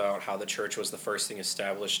talks about how the church was the first thing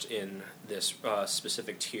established in this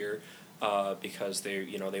specific tier, because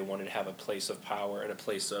they wanted to have a place of power and a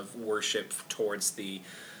place of worship towards the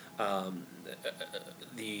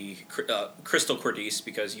Crystal Cordis,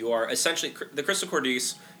 because you are essentially the Crystal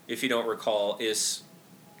Cordis, if you don't recall, is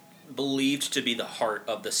believed to be the heart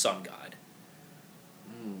of the sun god,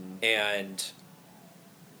 and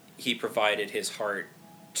he provided his heart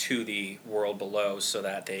to the world below so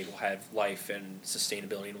that they will have life and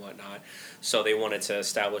sustainability and whatnot. So they wanted to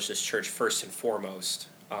establish this church first and foremost,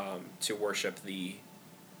 to worship the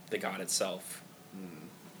god itself.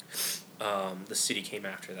 The city came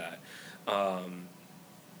after that.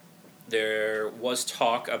 There was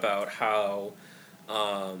talk about how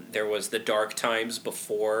there was the dark times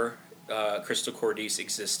before Crystal Cordis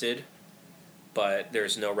existed, but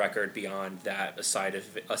there's no record beyond that aside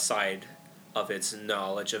of its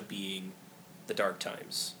knowledge of being the dark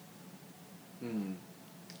times.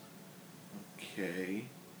 Okay.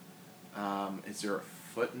 Is there a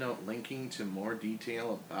footnote linking to more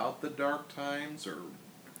detail about the dark times, or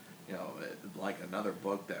like another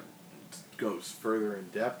book that goes further in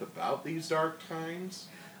depth about these dark times?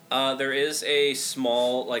 There is a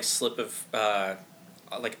small slip of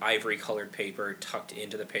ivory colored paper tucked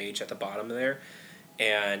into the page at the bottom there,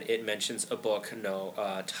 and it mentions a book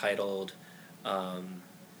titled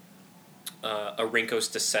Arinko's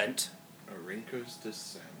Descent. Arinko's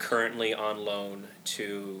Descent. Currently on loan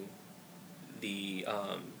to the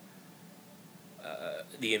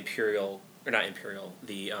Imperial, or not Imperial,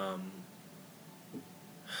 the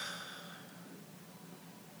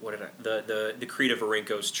the Creed of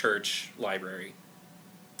Arinko's Church Library,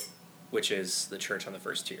 which is the church on the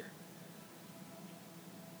first tier.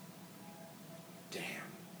 Damn.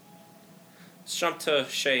 Let's jump to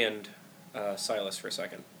Shay and Silas for a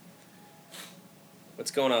second.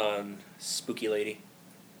 What's going on, spooky lady?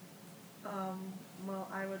 Well,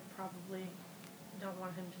 I would probably don't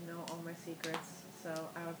want him to know all my secrets, so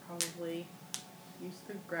I would probably use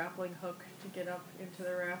the grappling hook to get up into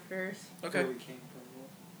the rafters. Okay. Where we came from.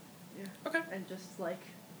 Yeah. Okay. And just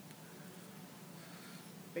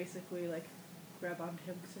basically grab onto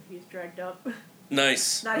him so he's dragged up.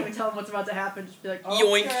 Nice. Not even tell him what's about to happen, just be like, oh.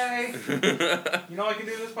 Yoink. Okay. You know I can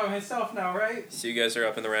do this by myself now, right? So you guys are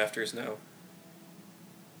up in the rafters now.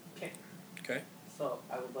 Okay. Okay. So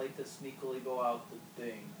I would like to sneakily go out the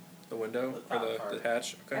thing. The window The or top the part.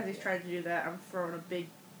 hatch. As Okay. he's trying to do that, I'm throwing a big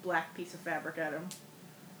black piece of fabric at him.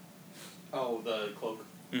 Oh, the cloak.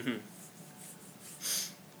 Mm-hmm.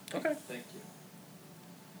 Okay. Thank you.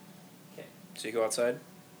 Okay. So you go outside.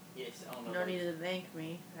 Yes, I don't know. No need to thank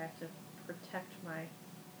me. I have to protect my...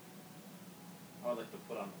 I would like to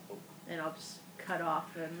put on the cloak. And I'll just cut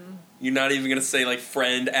off and... You're not even gonna say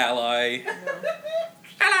friend, ally.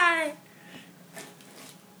 Ally.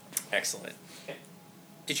 Excellent. Okay.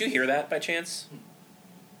 Did you hear that by chance?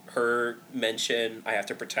 Her mention, I have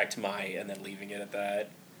to protect my, and then leaving it at that?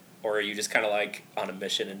 Or are you just kind of on a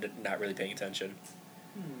mission and not really paying attention?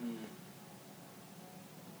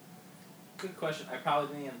 Good question. I probably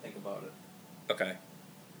didn't even think about it. Okay.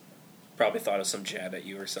 Probably thought of some jab at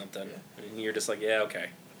you or something. Yeah. And you're just yeah, okay.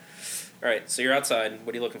 Alright, so you're outside.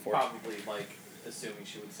 What are you looking for? Probably assuming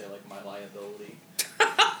she would say my liability.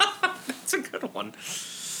 That's a good one.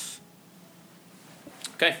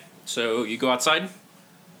 Okay, so you go outside.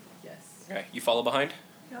 Yes. Okay, you follow behind.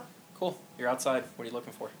 Yep. Cool. You're outside. What are you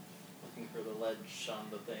looking for? Looking for the ledge on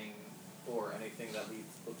the thing, or anything that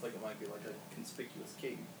looks like it might be a conspicuous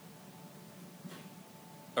cave.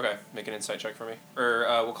 Okay, make an insight check for me, or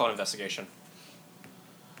we'll call it investigation.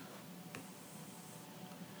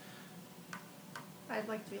 I'd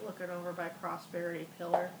like to be looking over by Prosperity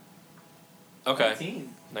Pillar. Okay.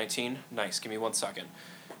 19. Nice. Give me 1 second.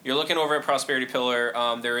 You're looking over at Prosperity Pillar.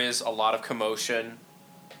 There is a lot of commotion.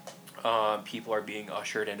 People are being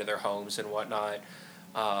ushered into their homes and whatnot.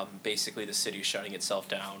 Basically, the city is shutting itself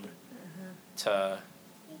down to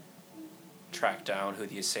track down who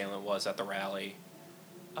the assailant was at the rally.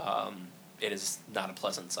 It is not a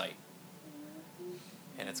pleasant sight.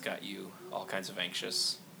 And it's got you all kinds of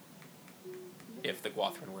anxious. if the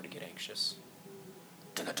Guathrin were to get anxious.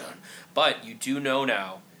 Dun-dun-dun. But you do know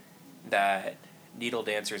now that Needle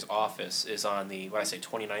Dancer's office is on the,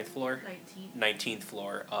 29th floor? 19th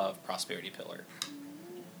floor of Prosperity Pillar.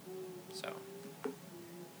 So,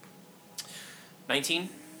 19.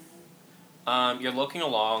 You're looking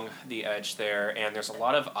along the edge there, and there's a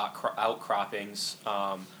lot of outcroppings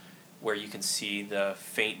where you can see the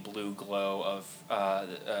faint blue glow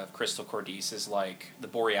of Crystal Cordis is like the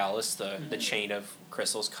Borealis, the chain of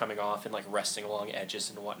crystals coming off and like resting along edges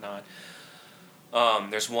and whatnot.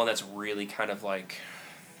 There's one that's really kind of like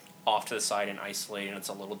off to the side and isolated, and it's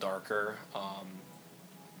a little darker.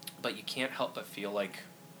 But you can't help but feel like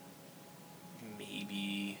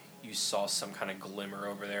maybe you saw some kind of glimmer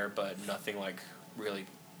over there, but nothing like really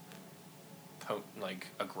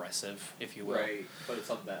aggressive, if you will. Right, but it's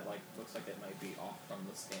something that like looks like it might be off from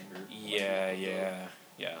the standard. Yeah.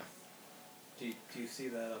 Do you see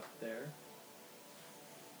that up there?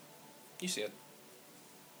 You see it.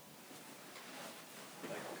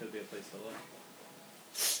 That could be a place to look.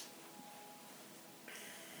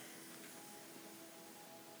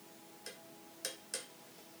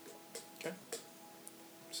 Okay.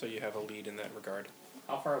 So you have a lead in that regard.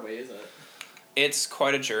 How far away is it? It's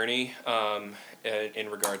quite a journey in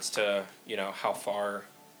regards to, how far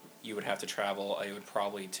you would have to travel. It would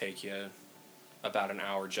probably take you about an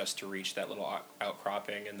hour just to reach that little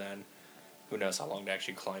outcropping, and then who knows how long to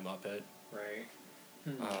actually climb up it. Right.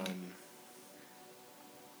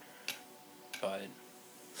 But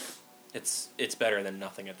it's better than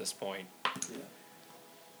nothing at this point.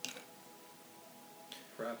 Yeah.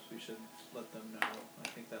 Perhaps we should let them know. I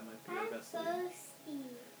think that might be our best lead. thirsty.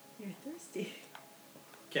 You're thirsty.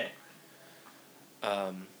 Okay.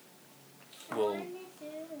 Well,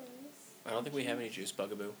 I don't think we have any juice,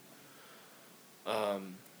 Bugaboo.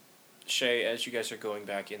 Shay, as you guys are going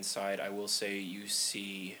back inside, I will say you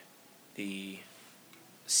see the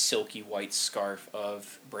silky white scarf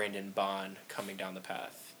of Brandon Bond coming down the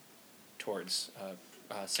path towards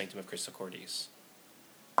Sanctum of Crystal Cordis.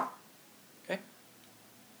 Okay.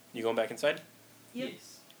 You going back inside? Yep.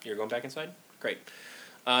 Yes. You're going back inside? Great.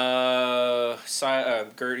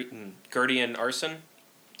 Gertie and Arson,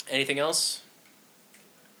 anything else?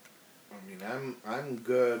 I mean, I'm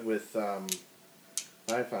good with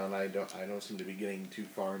I found I don't seem to be getting too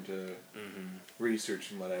far into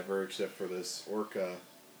research and whatever, except for this orca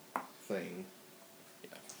thing.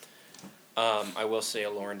 I will say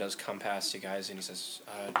Aloran does come past you guys and he says,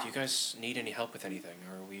 do you guys need any help with anything?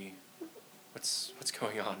 Or are we... What's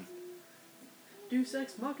going on? Deus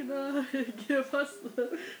Ex Machina, give us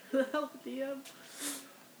the help, DM.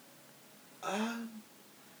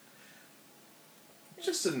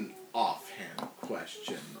 Just an offhand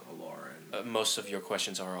question, Aloran. Most of your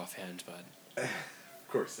questions are offhand, but... Of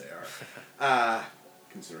course they are.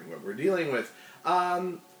 Considering what we're dealing with.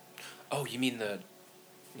 Oh, you mean the...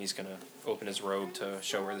 He's gonna open his robe to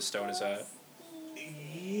show where the stone is at.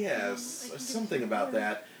 Yes, something about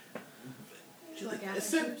that. Would you like apple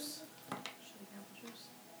Is it- juice?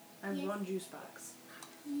 I have one juice box.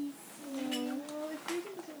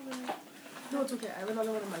 No, it's okay. I have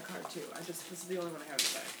another one in my car too. This is the only one I have in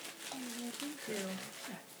the bag. Thank you.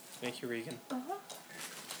 Thank you, Regan.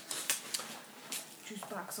 Juice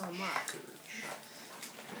box on lock.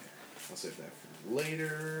 I'll save that for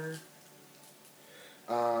later.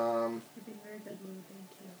 You're being very good, Lou.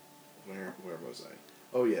 Thank you. Where was I?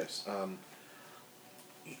 Oh yes.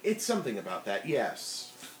 It's something about that, yes.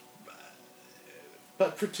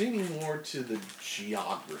 But pertaining more to the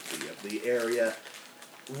geography of the area,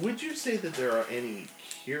 would you say that there are any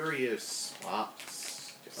curious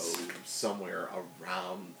spots somewhere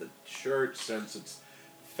around the church, since it's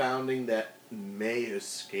founding, that may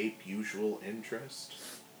escape usual interest?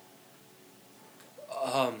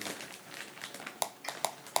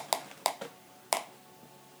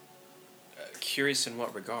 Curious in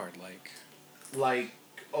what regard? Like,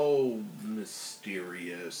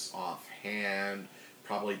 mysterious, offhand,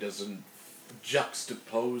 probably doesn't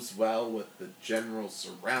juxtapose well with the general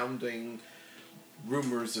surrounding,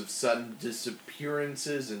 rumors of sudden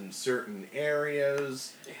disappearances in certain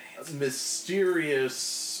areas,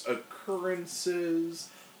 mysterious occurrences,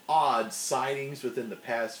 odd sightings within the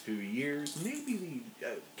past few years, maybe the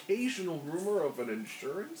occasional rumor of an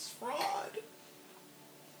insurance fraud.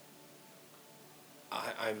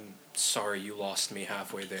 I'm sorry you lost me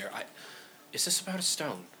halfway there. Is this about a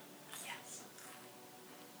stone? Yes.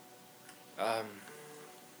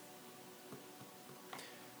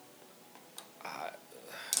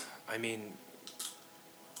 I mean,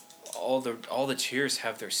 all the tiers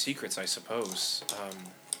have their secrets, I suppose.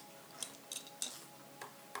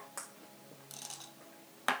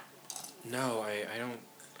 No,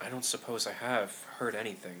 I don't suppose I have heard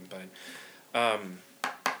anything, but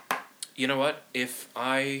you know what? If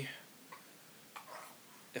I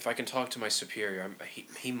can talk to my superior,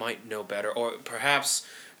 he might know better, or perhaps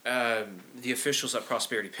the officials at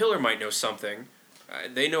Prosperity Pillar might know something.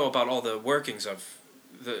 They know about all the workings of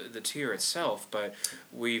the tier itself, but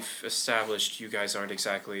we've established you guys aren't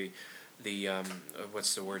exactly the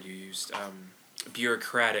what's the word you used?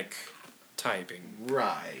 Bureaucratic typing.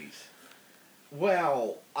 Right.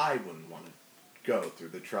 Well, I wouldn't want to go through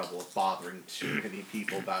the trouble of bothering too many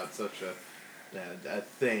people about such a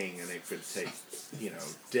thing, and it could take,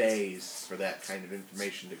 days for that kind of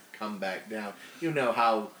information to come back down. You know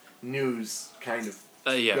how news kind of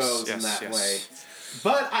goes in that way.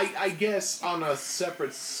 But I guess on a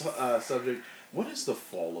separate subject, what is the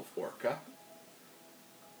fall of Orca?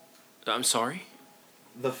 I'm sorry?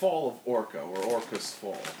 The fall of Orca, or Orca's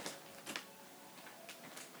fall.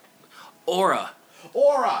 Aura.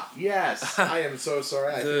 Aura! Yes! I am so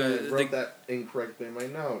sorry. I think I wrote that incorrectly in my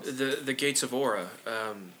notes. The gates of Aura.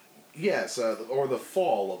 Yes, or the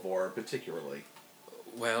fall of Aura, particularly.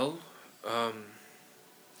 Well,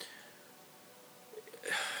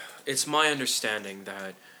 it's my understanding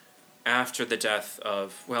that after the death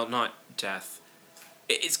of... Well, not death.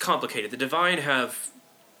 It's complicated. The Divine have...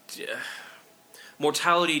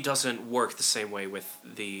 mortality doesn't work the same way with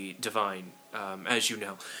the Divine, as you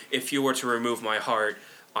know. If you were to remove my heart,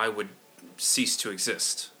 I would cease to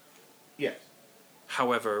exist. Yes.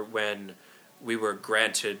 However, when we were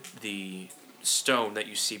granted the stone that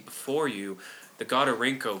you see before you, the god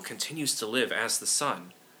Orenko continues to live as the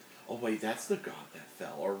sun. Oh wait, that's the god that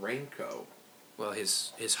fell, Orenko. Well,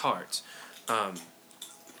 his heart. A How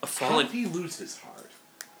fallen... did he lose his heart?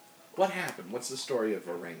 What happened? What's the story of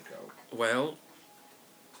Orenko? Well,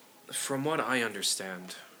 from what I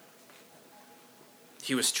understand,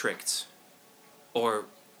 he was tricked. Or,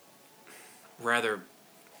 rather...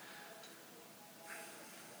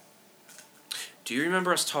 Do you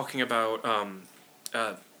remember us talking about,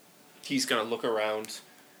 he's gonna look around,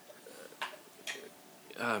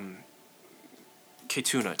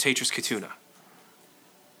 Ketuna, Tatris Ketuna.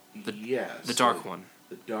 Yes. The Dark One.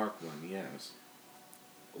 The Dark One, yes.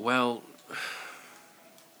 Well,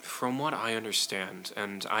 from what I understand,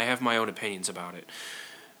 and I have my own opinions about it,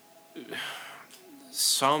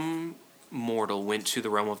 some mortal went to the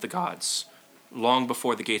realm of the gods long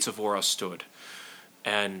before the gates of Aura stood,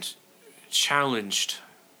 and challenged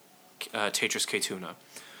Tatris Ketuna.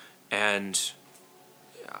 And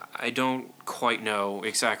I don't quite know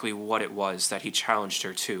exactly what it was that he challenged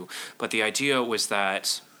her to, but the idea was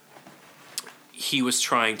that he was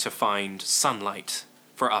trying to find sunlight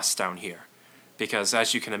for us down here. Because,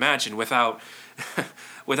 as you can imagine, without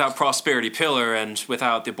without Prosperity Pillar and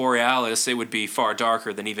without the Borealis, it would be far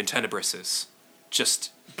darker than even Tenebris is.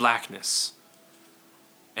 Just blackness.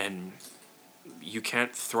 And you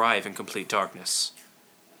can't thrive in complete darkness.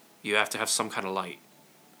 You have to have some kind of light.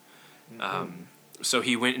 Mm-hmm. So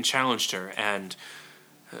he went and challenged her, and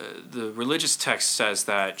the religious text says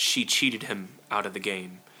that she cheated him out of the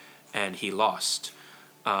game, and he lost,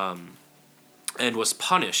 and was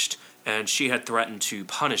punished, and she had threatened to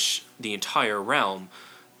punish the entire realm,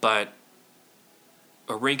 but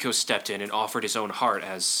Orenko stepped in and offered his own heart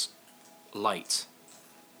as light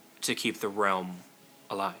to keep the realm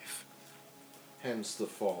alive. Hence the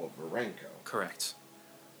fall of Orenko. Correct.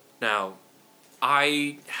 Now,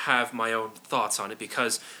 I have my own thoughts on it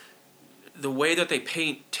because the way that they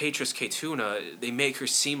paint Tatris Ketuna, they make her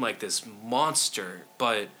seem like this monster,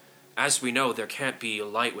 but as we know, there can't be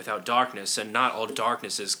light without darkness, and not all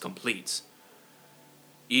darkness is complete.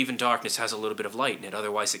 Even darkness has a little bit of light in it,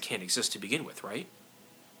 otherwise it can't exist to begin with, right?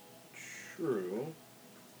 True.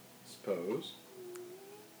 Suppose.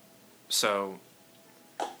 So,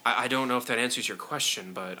 I don't know if that answers your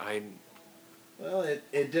question, but Well,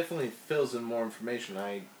 it definitely fills in more information.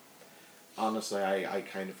 Honestly, I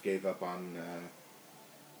kind of gave up on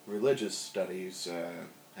religious studies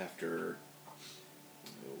after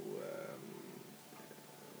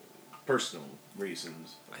personal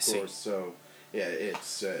reasons, of course. See. So, yeah,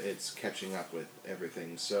 it's catching up with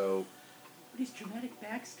everything. So, These dramatic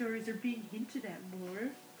backstories are being hinted at more.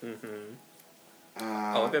 Mm-hmm.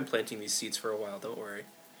 I've been planting these seeds for a while, don't worry.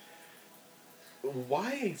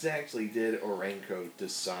 Why exactly did Orenko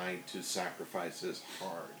decide to sacrifice his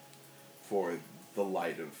heart for the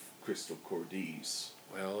light of Crystal Cordis?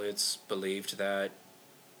 Well, it's believed that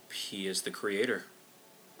he is the creator.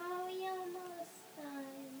 Oh, we almost done.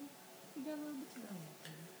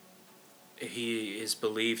 He is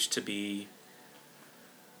believed to be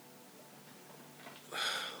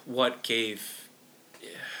what gave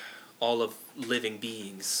all of living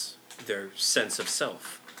beings, their sense of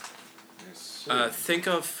self. Yes, Think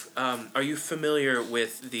of, are you familiar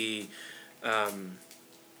with the, what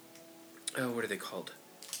are they called?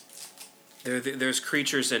 There's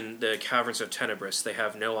creatures in the caverns of Tenebris. They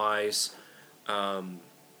have no eyes.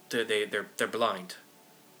 They're blind.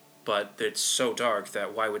 But it's so dark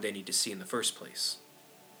that why would they need to see in the first place?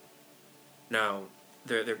 Now,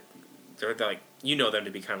 they're like, you know them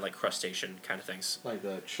to be kind of like crustacean kind of things. like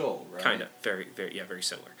the Chul, right? Kind of. Very, very, yeah, very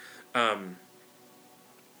similar.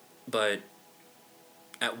 But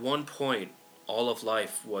at one point, all of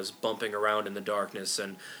life was bumping around in the darkness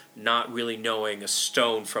and not really knowing a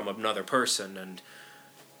stone from another person. And,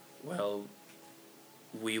 well,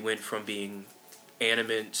 we went from being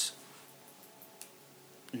animate,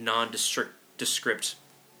 nondescript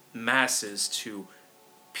masses to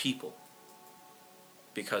people.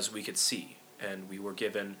 Because we could see, and we were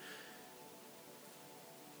given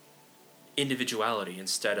individuality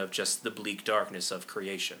instead of just the bleak darkness of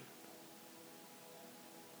creation.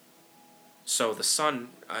 So the sun,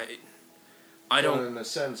 I Well, don't... in a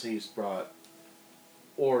sense, he's brought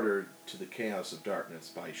order to the chaos of darkness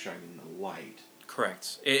by shining the light.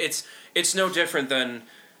 Correct. It's no different than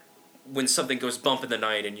when something goes bump in the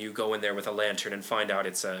night and you go in there with a lantern and find out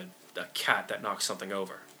it's a cat that knocks something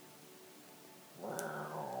over.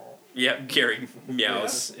 Yeah, Gary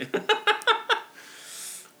meows.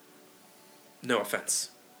 No offense.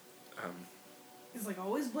 He's like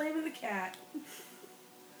always blaming the cat.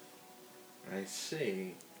 I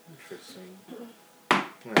see. Interesting.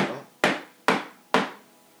 Well,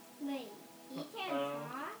 Wait, you can't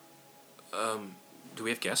talk? Do we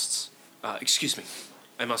have guests? Excuse me.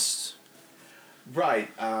 I must... right.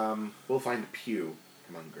 We'll find a pew.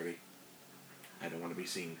 Come on, Gertie. I don't want to be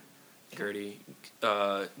seen. Gertie,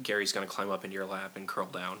 Gary's gonna climb up into your lap and curl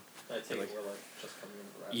down. I take it we're just coming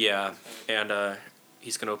in. Right? Yeah, and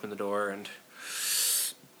he's gonna open the door and...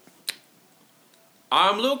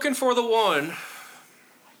 I'm looking for the one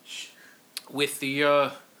with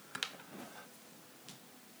the,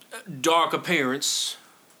 dark appearance.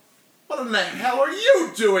 What in the hell are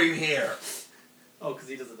you doing here? Oh, because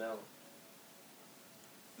he doesn't know.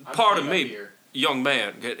 I'm Pardon coming me, up here. young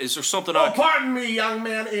man. Is there something Oh, I can... pardon me, young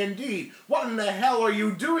man, indeed. What in the hell are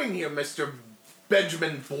you doing here, Mr.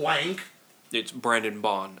 Benjamin Blank? It's Brandon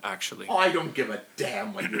Bond, actually. Oh, I don't give a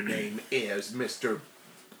damn what your name is, Mr.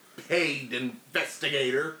 Paid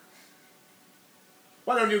Investigator.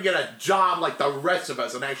 Why don't you get a job like the rest of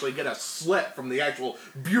us and actually get a slip from the actual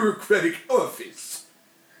bureaucratic office?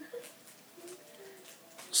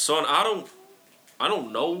 Son, I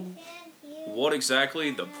don't know what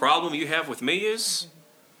exactly the problem you have with me is.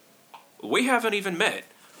 We haven't even met.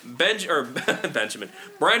 Benjamin.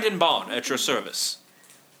 Brandon Bond at your service.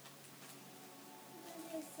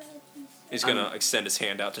 He's gonna extend his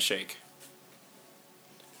hand out to shake.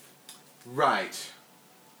 Right.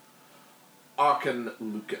 Arkan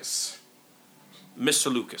Lucas.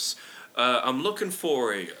 Mr. Lucas, I'm looking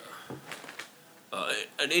for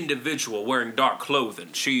an individual wearing dark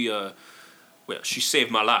clothing. She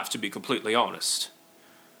saved my life, to be completely honest.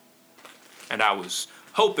 And I was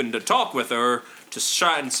hoping to talk with her to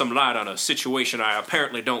shine some light on a situation I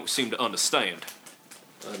apparently don't seem to understand.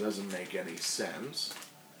 That doesn't make any sense.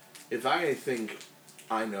 If I think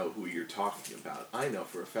I know who you're talking about, I know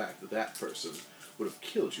for a fact that that person would have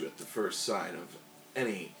killed you at the first sign of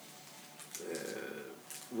any...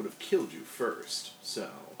 would have killed you first, so...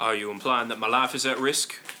 Are you implying that my life is at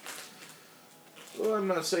risk? Well, I'm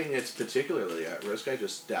not saying it's particularly at risk, I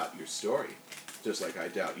just doubt your story. Just like I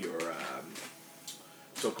doubt your,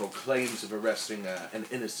 so-called claims of arresting an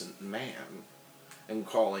innocent man and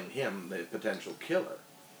calling him the potential killer.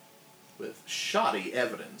 With shoddy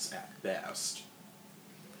evidence at best.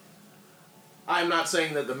 I'm not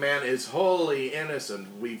saying that the man is wholly innocent.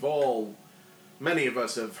 Many of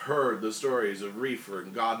us have heard the stories of Reefer,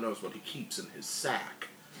 and God knows what he keeps in his sack.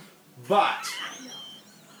 But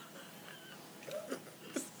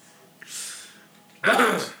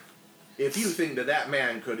if you think that that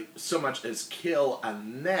man could so much as kill a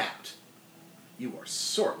gnat, you are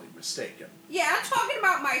sorely mistaken. Yeah, I'm talking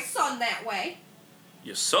about my son that way.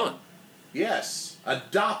 Your son? Yes,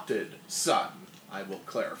 adopted son, I will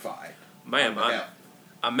clarify. Ma'am,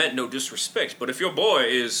 I meant no disrespect, but if your boy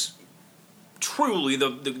is truly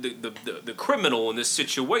the criminal in this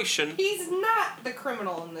situation... He's not the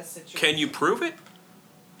criminal in this situation. Can you prove it?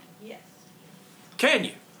 Yes. Can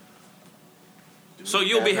you? So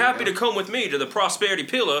you'll be happy to come with me to the Prosperity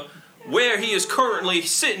Pillar, where he is currently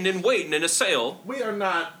sitting and waiting in a cell. We are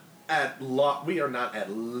not at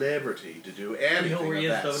liberty to do anything We know where he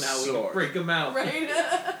of is, that though, now we sort. can break him out. Right?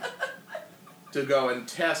 to go and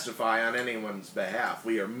testify on anyone's behalf.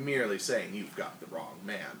 We are merely saying you've got the wrong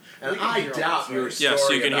man. And We can I hear all doubt this, your right? story Yes,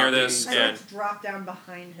 you can about hear this. being- I And- let's drop down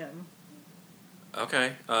behind him.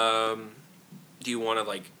 Okay. Do you want to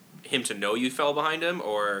like him to know you fell behind him,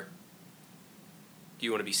 or do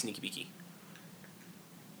you want to be sneaky beaky?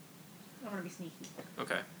 I want to be sneaky.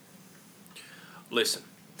 Okay. Listen,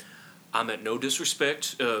 I meant no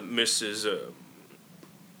disrespect, Mrs.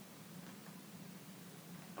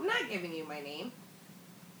 I'm not giving you my name.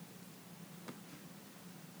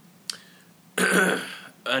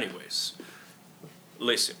 Anyways,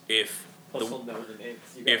 listen, if Plus, The- we'll know the names.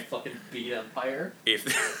 You got if- fucking beat Empire.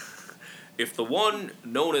 if if the one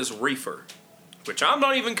known as Reefer, which I'm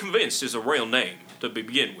not even convinced is a real name to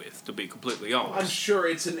begin with, to be completely I'm honest. sure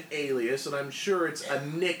it's an alias, and I'm sure it's a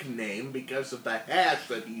nickname because of the hash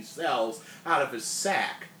that he sells out of his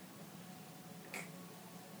sack.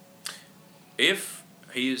 If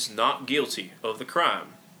he is not guilty of the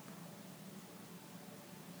crime,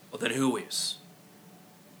 well, then who is?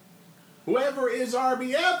 Whoever is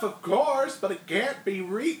RBF, of course, but it can't be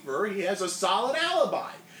Reefer. He has a solid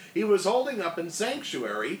alibi. He was holding up in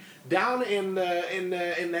Sanctuary down in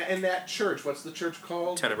that church. What's the church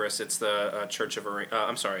called? Tenebris, it's the Church of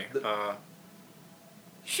I'm sorry. The-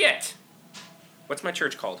 Shit! What's my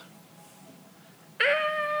church called?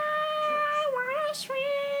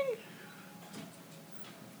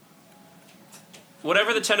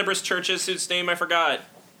 Whatever the Tenebris church is, whose name I forgot.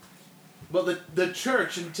 Well, the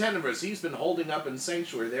church in Tenebris. He's been holding up in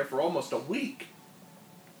Sanctuary there for almost a week.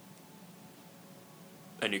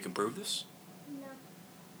 And you can prove this? No.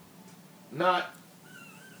 Not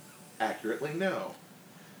accurately, no.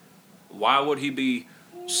 Why would he be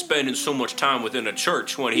spending so much time within a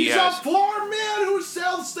church when he He's has... a poor man who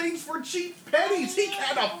sells things for cheap pennies. He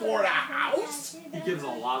can't afford a house. He gives a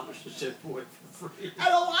lot of shit away for free. And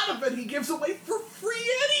a lot of it he gives away for free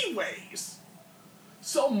anyways.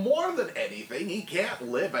 So more than anything, he can't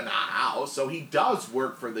live in a house, so he does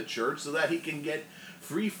work for the church so that he can get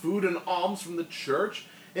free food and alms from the church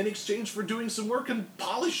in exchange for doing some work and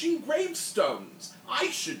polishing gravestones. I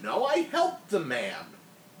should know. I helped the man.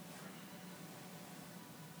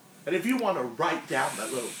 And if you want to write down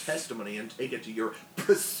that little testimony and take it to your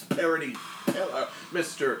prosperity pillar,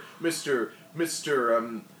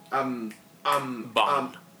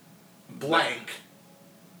 Bond. blank.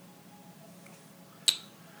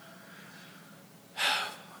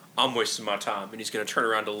 I'm wasting my time, and he's going to turn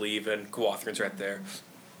around to leave, and Gwathrin's right there.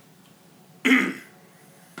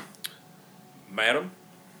 Madam?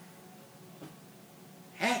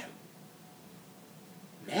 Madam?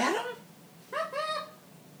 Madam?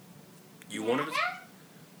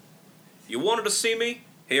 You wanted to see me?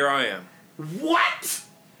 Here I am. What?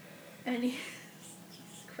 And he,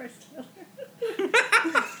 Jesus Christ,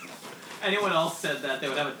 Taylor. Anyone else said that, they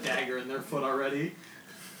would have a dagger in their foot already.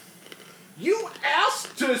 You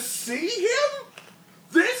asked to see him?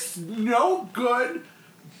 This no good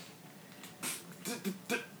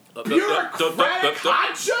bureaucratic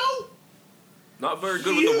honcho? Not very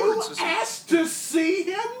good with the words. You is he? asked to see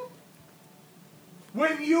him?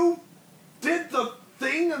 When you did the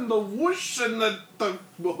thing and the whoosh and the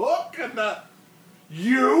hook and the...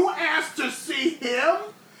 You asked to see him?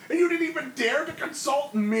 And you didn't even dare to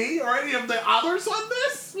consult me or any of the others on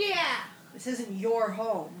this? Yeah. This isn't your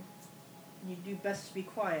home. You do best to be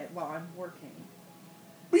quiet while I'm working.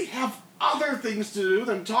 We have other things to do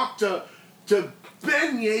than talk to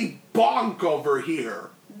Beignet Bonk over here.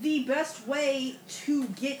 The best way to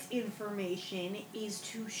get information is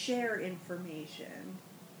to share information.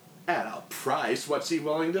 At a price, what's he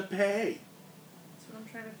willing to pay? That's what I'm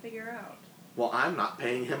trying to figure out. Well, I'm not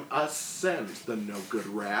paying him a cent, the no-good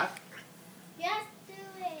rat. Just do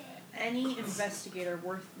it. Any investigator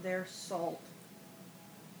worth their salt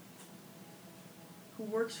who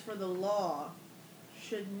works for the law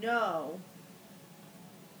should know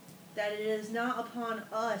that it is not upon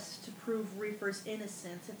us to prove Reefer's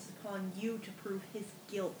innocence, it's upon you to prove his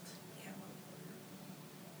guilt.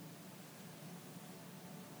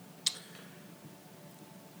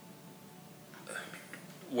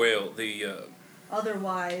 Well, the,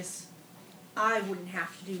 Otherwise, I wouldn't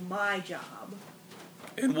have to do my job.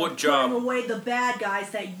 and what Putting job? away the bad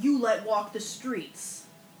guys that you let walk the streets.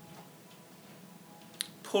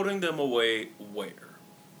 Putting them away where?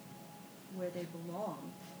 Where they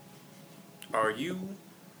belong. Are you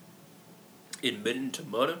admitting to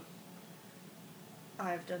murder?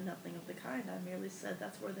 I've done nothing of the kind. I merely said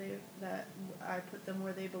that I put them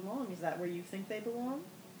where they belong. Is that where you think they belong?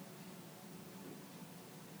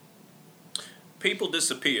 People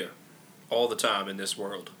disappear all the time in this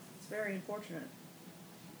world. It's very unfortunate.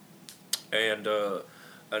 and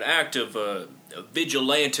an act of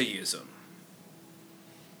vigilanteism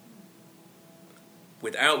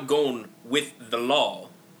without going with the law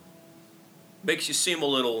makes you seem a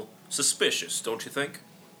little suspicious, don't you think?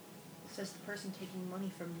 Says the person taking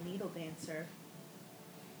money from Needle Dancer.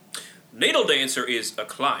 Needle Dancer is a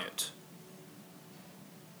client.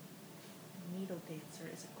 Needle Dancer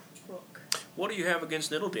is a crook. What do you have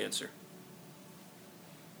against Needle Dancer?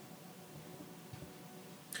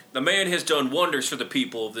 The man has done wonders for the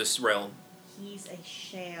people of this realm. He's a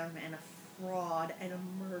sham and a fraud and a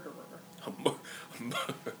murderer.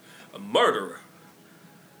 A murderer.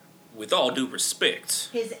 With all due respect.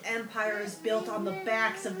 His empire is built on the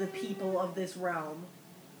backs of the people of this realm.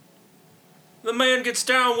 The man gets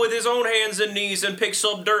down with his own hands and knees and picks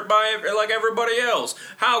up dirt like everybody else.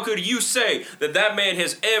 How could you say that that man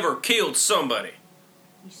has ever killed somebody?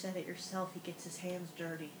 You said it yourself, he gets his hands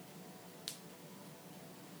dirty.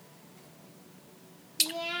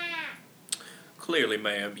 Yeah. Clearly,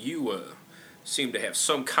 ma'am, you seem to have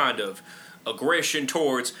some kind of aggression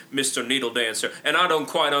towards Mr. Needle Dancer, and I don't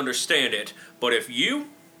quite understand it. But if you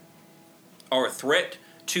are a threat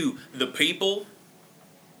to the people,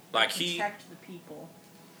 like he... Protect the people.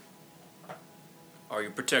 Are you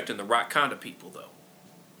protecting the right kind of people, though?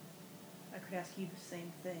 I could ask you the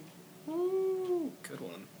same thing. Ooh, good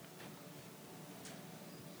one.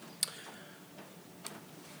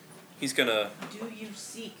 He's gonna... Do you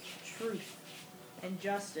seek truth and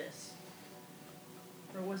justice?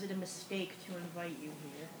 Or was it a mistake to invite you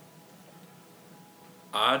here?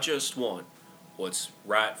 I just want what's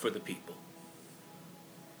right for the people.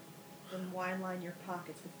 Then why line your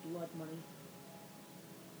pockets with blood money?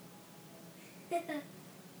 I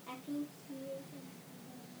think he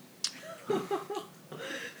is.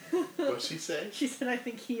 What'd she say? She said, I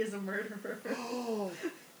think he is a murderer. Oh.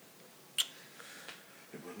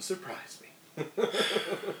 It wouldn't surprise me.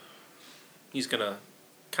 He's gonna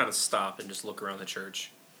kind of stop and just look around the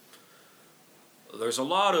church. There's a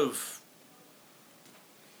lot of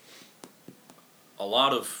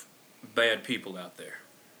bad people out there.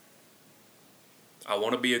 I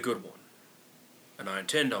want to be a good one, and I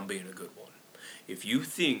intend on being a good one. If you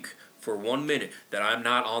think for 1 minute that I'm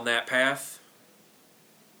not on that path,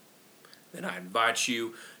 then I invite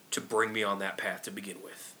you to bring me on that path to begin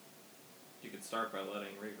with. You could start by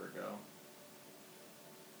letting Reaver go.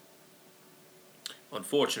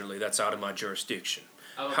 Unfortunately, that's out of my jurisdiction.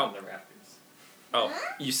 I look How- on the rafters. Oh,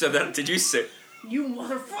 you said that? Did you say... You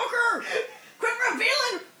motherfucker! Quit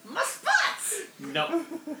revealing my spots! No.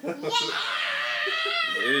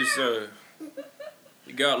 There's,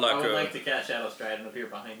 you got like I would a... like to catch Shadow Stride and appear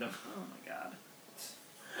behind him. Oh my god.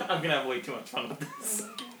 I'm gonna have way too much fun with this.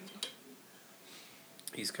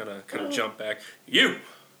 He's gonna kind of jump back. You're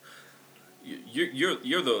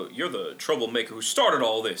the troublemaker who started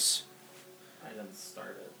all this. I didn't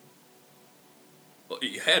start it. Well,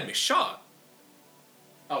 you had me shot.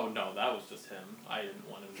 Oh no, that was just him. I didn't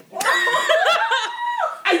want him to do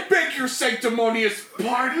I beg your sanctimonious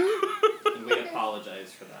pardon? it. And we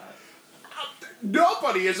apologize for that.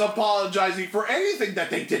 Nobody is apologizing for anything that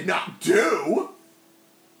they did not do.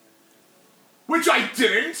 Which I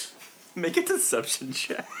didn't. Make a deception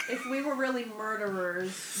check. If we were really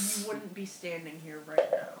murderers, you wouldn't be standing here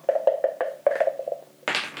right now.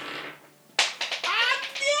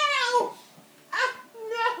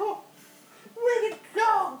 No! Where'd it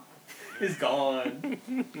go? He's gone.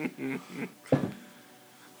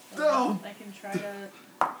 No. I can try to...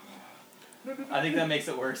 I think that makes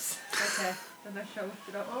it worse. Okay, then I shall lift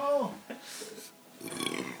it up. Oh.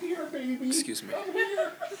 Here, baby. Excuse me. Come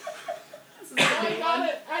here. This is I the got one.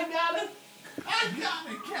 it. I got it. I got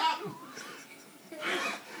it, Captain.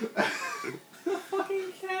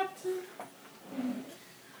 Fucking captain.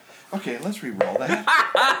 Okay, let's re-roll that.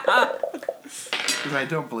 Because I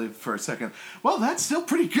don't believe for a second. Well, that's still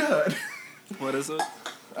pretty good. What is it?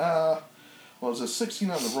 Well, it was a 16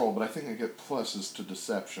 on the roll, but I think I get pluses to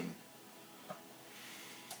deception.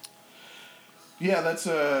 Yeah, that's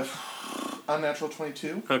a unnatural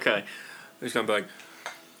 22. Okay. He's gonna be like,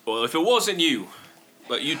 well, if it wasn't you,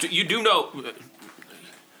 but you do know,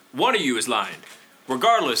 one of you is lying.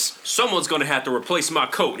 Regardless, someone's gonna have to replace my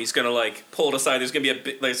coat. He's gonna like pull it aside. There's gonna be a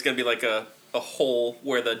bit. There's gonna be like a hole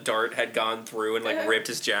where the dart had gone through and like ripped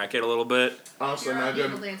his jacket a little bit. Also, You're not on Needle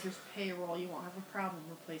good. Dancer's payroll, you won't have a problem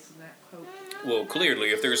replacing that coat. Well, clearly,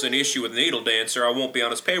 if there's an issue with Needle Dancer, I won't be on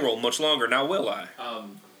his payroll much longer. Now, will I?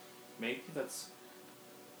 Maybe that's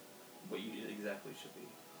what you exactly should be.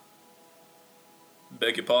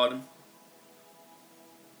 Beg your pardon.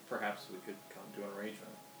 Perhaps we could come to an arrangement.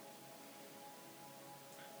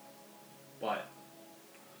 But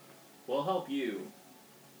We'll help you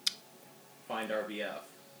find RBF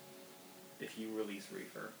if you release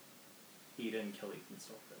Reefer. He didn't kill Ethan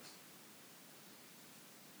Stormfist.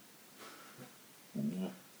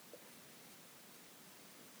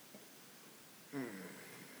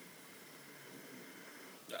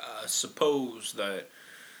 I suppose that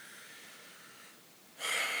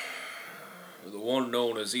the one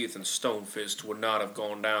known as Ethan Stonefist would not have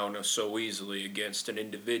gone down so easily against an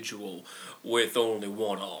individual with only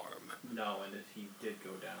one arm. No, and if he did go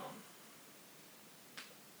down,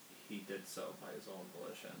 he did so by his own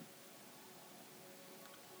volition.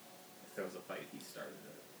 If there was a fight, he started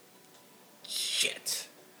it. Shit.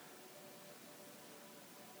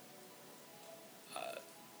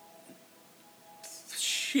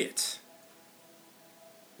 Shit.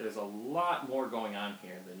 There's a lot more going on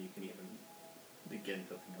here than you can even begin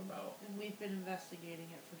to think about. And we've been investigating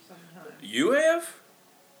it for some time. You have?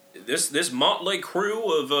 This motley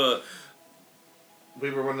crew of,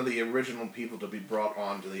 We were one of the original people to be brought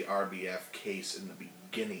on to the RBF case in the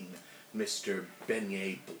beginning, Mr.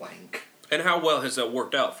 Beignet Blank. And how well has that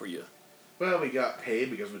worked out for you? Well, we got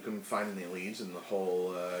paid because we couldn't find any leads, and the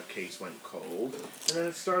whole case went cold. And then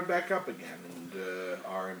it started back up again, and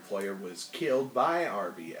our employer was killed by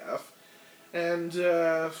RBF. And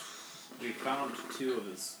We found 2 of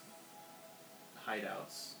his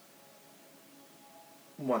hideouts.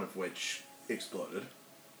 one of which exploded.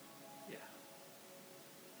 Yeah.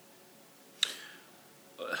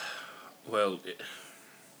 Well,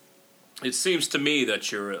 it seems to me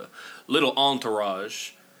that your little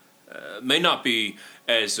entourage may not be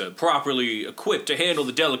as properly equipped to handle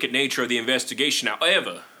the delicate nature of the investigation.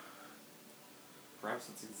 However, Perhaps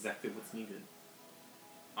that's exactly what's needed.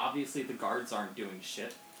 Obviously, the guards aren't doing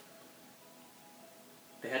shit.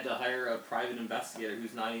 They had to hire a private investigator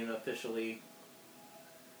who's not even officially...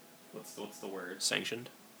 What's the word? sanctioned.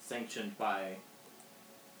 Sanctioned by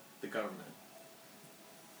the government.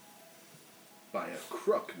 By a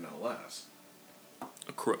crook, no less.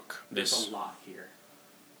 A crook. There's a lot here.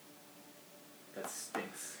 That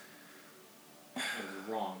stinks. It's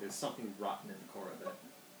wrong. There's something rotten in the core of it.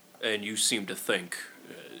 And you seem to think,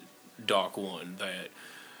 Dark One, that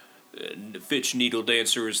Fitch Needle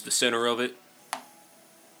Dancer is the center of it? I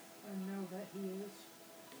know that he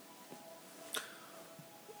is.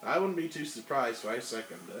 I wouldn't be too surprised if I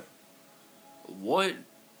second it. What?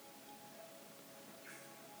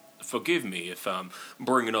 Forgive me if I'm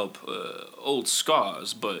bringing up old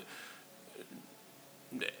scars, but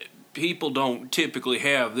people don't typically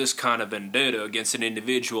have this kind of vendetta against an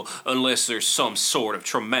individual unless there's some sort of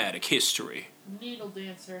traumatic history. Needle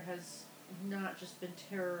Dancer has not just been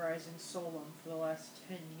terrorizing Solon for the last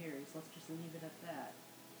 10 years. Let's just leave it at that.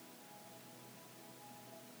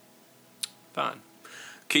 Fine.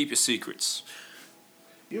 Keep your secrets.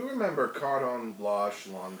 You remember Cordon Blanche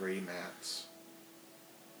laundry mats?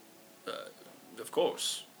 Of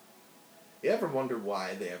course. You ever wonder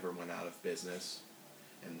why they ever went out of business?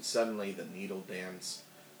 And suddenly the needle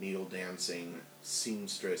dancing,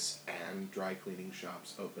 seamstress, and dry cleaning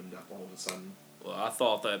shops opened up all of a sudden. Well, I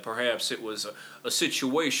thought that perhaps it was a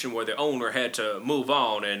situation where the owner had to move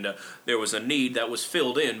on and there was a need that was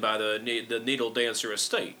filled in by the Needle Dancer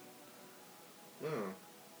estate. Oh.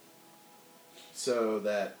 So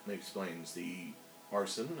that explains the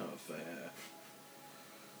arson of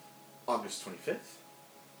August 25th?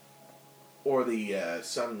 Or the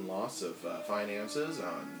sudden loss of finances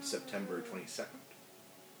on September 22nd?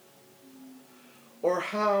 Or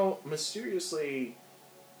how mysteriously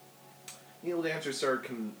Needle Dancer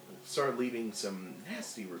started leaving some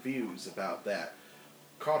nasty reviews about that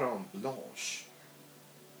Cordon Blanche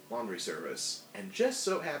laundry service, and just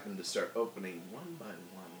so happened to start opening one by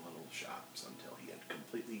one little shops until he had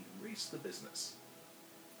completely erased the business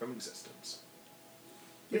from existence.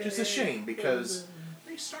 Which is a shame, because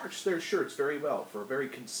they starched their shirts very well for a very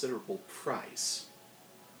considerable price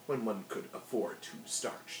when one could afford to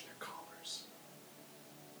starch their collars.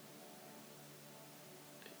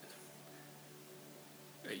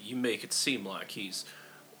 You make it seem like he's...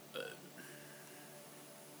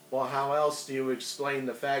 Well, how else do you explain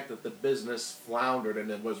the fact that the business floundered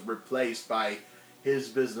and it was replaced by his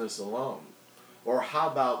business alone? Or how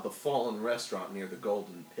about the fallen restaurant near the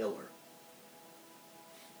Golden Pillar?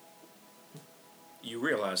 You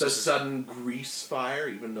realize The this is... sudden grease fire,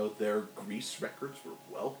 even though their grease records were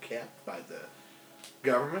well kept by the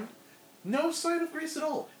government? No sign of grease at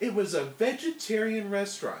all. It was a vegetarian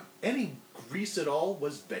restaurant. Any grease at all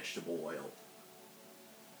was vegetable oil.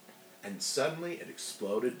 And suddenly it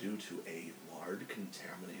exploded due to a lard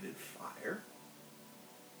contaminated fire.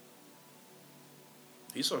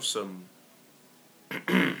 These are some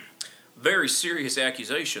very serious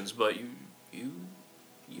accusations, but you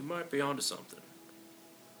might be onto something.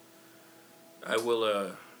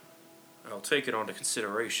 I'll take it onto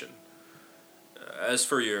consideration. As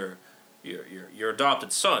for your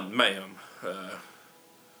adopted son, ma'am,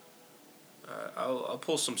 I'll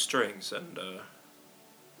pull some strings, and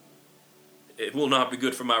it will not be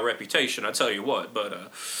good for my reputation, I tell you what.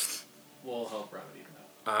 But We'll help remedy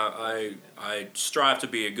that. I strive to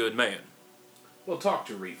be a good man. Well, talk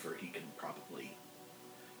to Reefer. He can probably...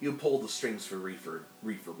 You pull the strings for Reefer.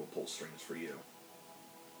 Reefer will pull strings for you.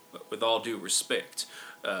 But with all due respect,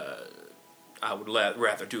 I would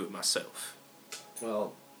rather do it myself.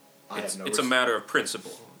 Well, It's a matter of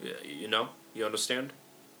principle, you know? You understand?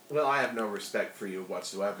 Well, I have no respect for you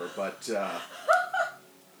whatsoever, but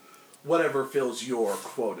whatever fills your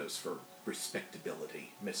quotas for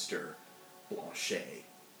respectability, Mr. Blanchet.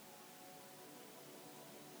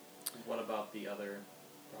 What about the other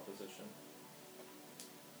proposition?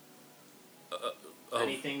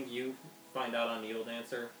 Anything you find out on Needle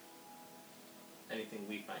Dancer? Anything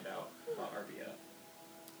we find out about RBF?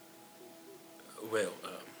 Well,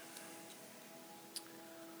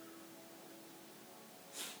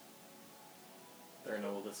 There are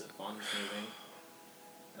no illicit funds moving,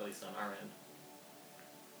 at least on our end.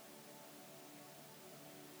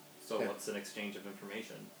 So Yeah. what's an exchange of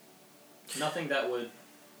information? Nothing that would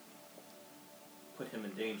put him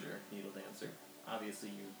in danger, Needle Dancer. Obviously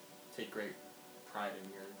you take great pride in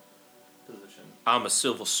your position. I'm a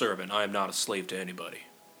civil servant. I am not a slave to anybody.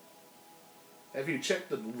 Have you checked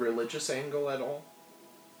the religious angle at all?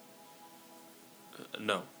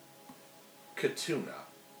 No. Katuna.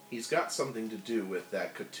 He's got something to do with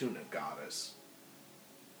that Katuna goddess.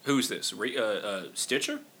 Who's this?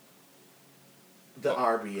 Stitcher? The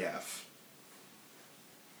RBF.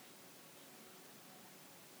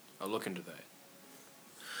 I'll look into that.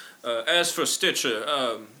 As for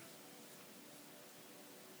Stitcher,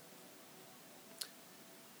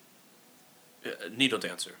 Needle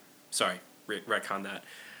Dancer. Sorry, retcon that.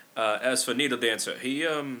 As for Needle Dancer, he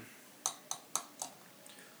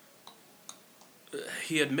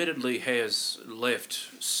admittedly has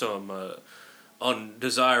left some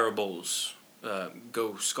undesirables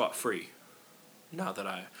go scot-free. Now that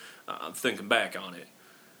I'm thinking back on it.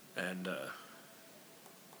 And,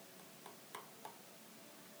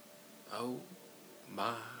 oh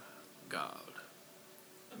my God.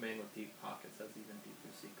 A man with deep pockets has even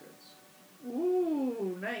deeper secrets.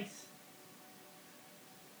 Ooh, nice.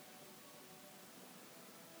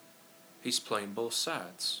 He's playing both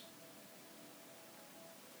sides.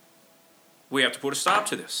 We have to put a stop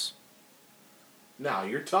to this. Now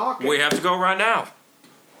you're talking. We have to go right now.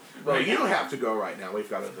 Well, you have to go right now. We've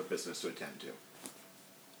got other business to attend to.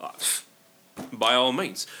 By all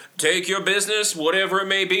means. Take your business, whatever it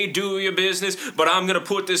may be, do your business, but I'm going to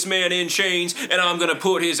put this man in chains, and I'm going to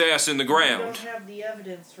put his ass in the We ground. don't have the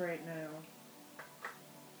evidence right now.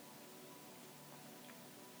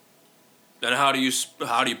 And how do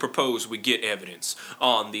you propose we get evidence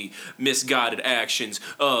on the misguided actions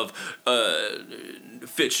of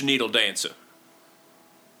Fitch Needle Dancer?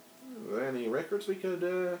 Are there any records we could,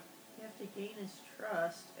 You have to gain his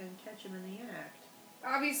trust and catch him in the act.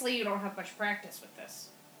 Obviously, you don't have much practice with this.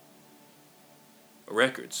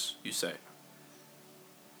 Records, you say?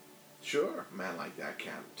 Sure, a man like that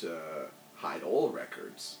can't hide all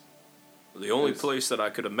records. The only place that I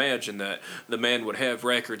could imagine that the man would have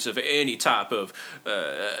records of any type of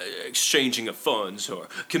exchanging of funds or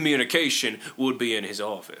communication would be in his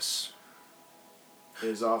office.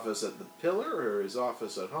 His office at the Pillar or his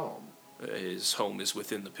office at home? His home is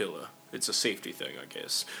within the pillar. It's a safety thing, I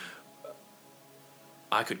guess.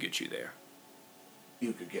 I could get you there.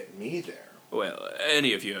 You could get me there. Well,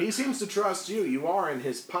 any of you. He seems to trust you. You are in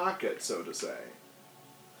his pocket, so to say.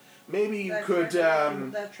 Maybe you could,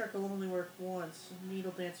 That trick will only work once.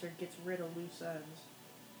 Needle Dancer gets rid of loose ends.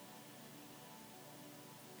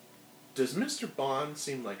 Does Mr. Bond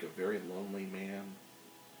seem like a very lonely man?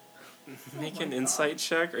 Make Oh an my insight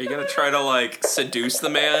check? Are you gonna try to, like, seduce the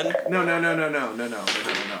man?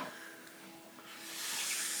 No.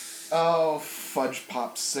 Oh, fudge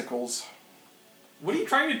popsicles. What are you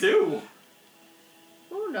trying to do?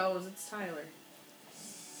 Who knows? It's Tyler.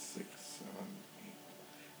 6, 7, 8.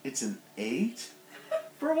 It's an 8?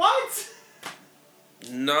 For what?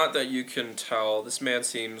 Not that you can tell. This man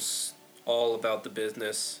seems all about the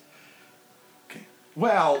business. Okay.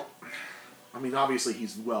 Well, I mean, obviously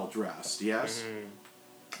he's well dressed, yes?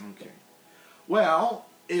 Okay. Well,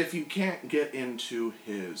 if you can't get into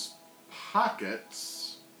his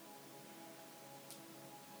pockets,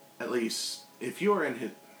 at least if you're in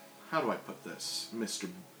his... How do I put this, Mr.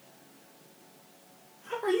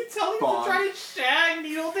 Are you telling me Bond. to try to shag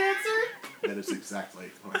Needle Dancer? That is exactly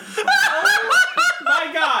what I'm My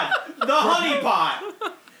God, the honey pot.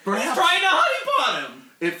 He's Perhaps trying to honey pot him.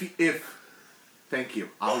 if thank you,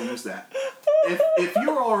 I'll use that. If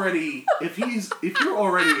you're already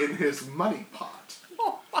in his money pot,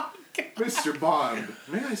 Mr. Bond,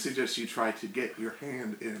 may I suggest you try to get your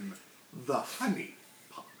hand in the honey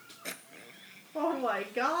pot? Oh my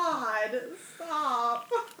god. Stop.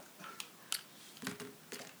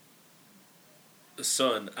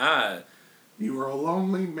 Son, You are a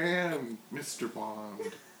lonely man, Mr.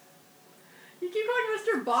 Bond. You keep calling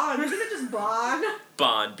Mr. Bond. Isn't it just Bond?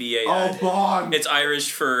 Bond, B-A-N. Oh, Bond! It's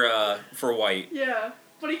Irish for white. Yeah.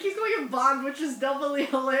 But he keeps calling him Bond, which is doubly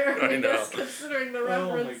hilarious I know. considering the Oh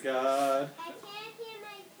my reference. God. I can't hear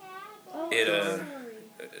my tablet. Oh, It,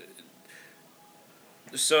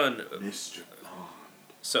 sorry. Son, Mr. Bond,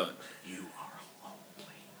 son, you are a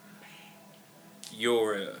lonely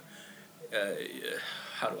you're,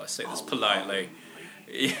 how do I say this politely?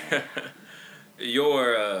 Yeah,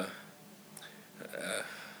 your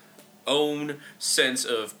own sense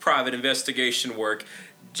of private investigation work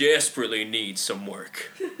desperately needs some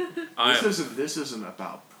work. This isn't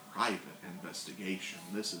about private investigation.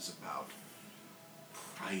 This is about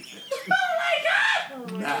private Oh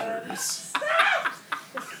my matters.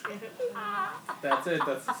 That's it.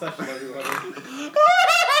 That's the session, everybody.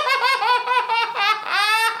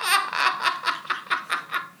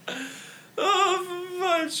 Oh,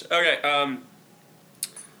 fudge. Okay,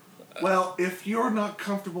 Well, if you're not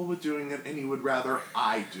comfortable with doing it and you would rather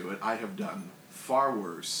I do it, I have done far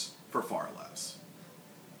worse for far less.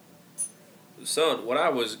 son, what I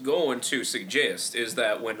was going to suggest is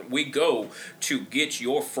that when we go to get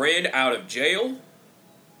your friend out of jail,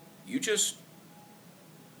 you just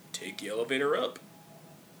take the elevator up.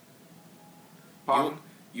 Pardon?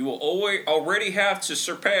 You will already have to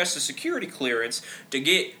surpass the security clearance to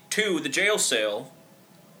get to the jail cell.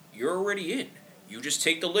 You're already in. You just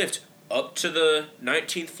take the lift up to the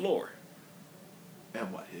 19th floor.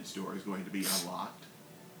 And what, his door is going to be unlocked?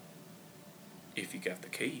 If you got the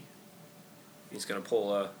key. He's going to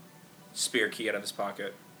pull a spare key out of his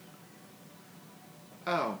pocket.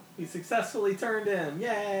 Oh, He successfully turned him.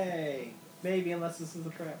 Yay! Maybe, unless this is a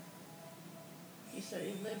trap. He said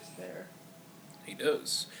he lives there. He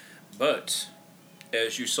does. But,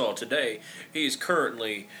 as you saw today, he is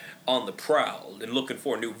currently on the prowl and looking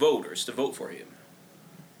for new voters to vote for him.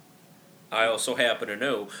 I also happen to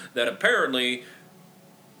know that apparently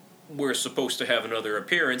we're supposed to have another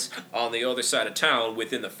appearance on the other side of town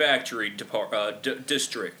within the factory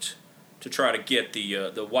district to try to get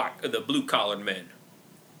the blue-collared men.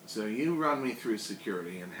 so you run me through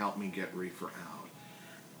security and help me get Reefer out.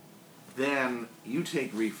 Then you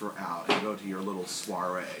take Reefer out and go to your little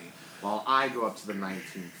soiree, while I go up to the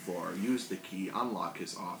 19th floor, use the key, unlock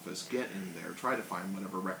his office, get in there, try to find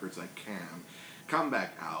whatever records I can, come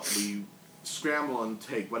back out. We scramble and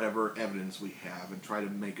take whatever evidence we have and try to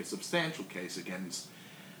make a substantial case against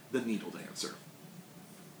the Needle Dancer.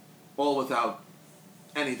 All without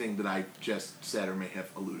anything that I just said or may have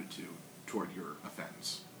alluded to toward your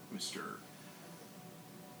offense, Mr.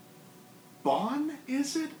 Bond,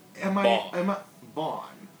 is it?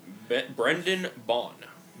 Bond. Brendan Bond.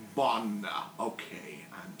 Bond. Okay,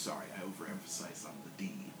 I'm sorry, I overemphasized on the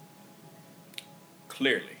D.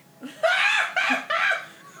 Clearly.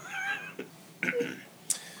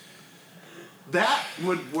 That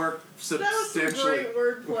would work That was some substantially. great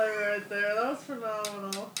wordplay right there. That was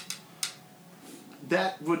phenomenal.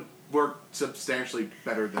 That would work substantially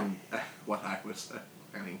better than what I was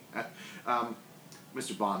planning.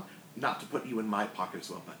 Mr. Bond, not to put you in my pocket as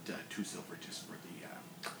well, but 2 silver just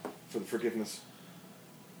for the forgiveness.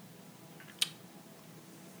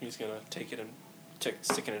 He's gonna take it and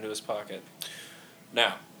stick it into his pocket.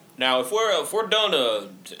 Now, if we're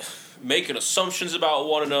done making assumptions about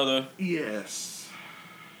one another, Yes,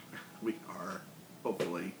 we are.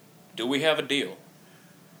 Hopefully. do we have a deal?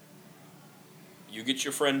 You get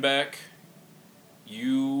your friend back.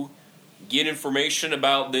 You get information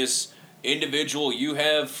about this individual you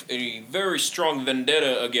have a very strong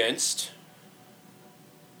vendetta against.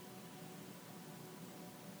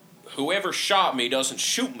 Whoever shot me doesn't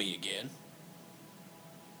shoot me again.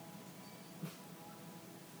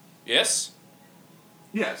 Yes?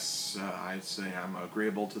 Yes, I'd say I'm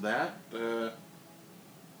agreeable to that.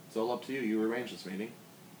 It's all up to you. You arrange this meeting.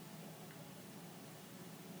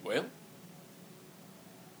 Well,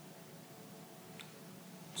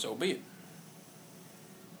 so be it.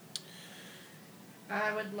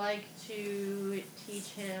 I would like to teach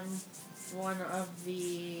him one of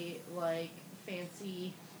the,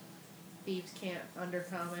 fancy thieves can't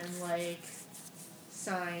undercommon, like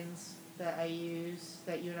signs that I use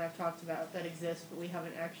that you and I've talked about that exist, but we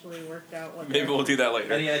haven't actually worked out what. Maybe we'll do that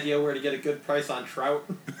later. Any idea where to get a good price on trout?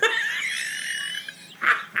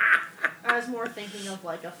 I was more thinking of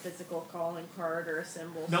like a physical calling card or a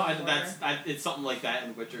symbol. No, somewhere. it's something like that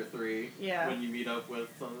in Witcher 3. Yeah. When you meet up with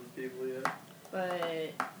some of the people, yeah.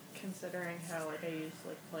 But considering how like I use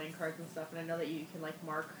like playing cards and stuff, and I know that you can like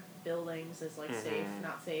mark buildings as like safe,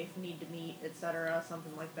 not safe, need to meet, etc.,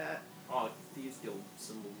 something like that. Oh, these guild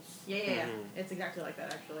symbols. Yeah. It's exactly like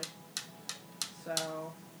that actually.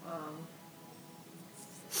 So,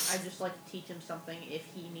 I just like to teach him something if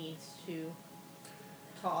he needs to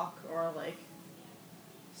talk or like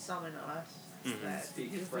summon us. That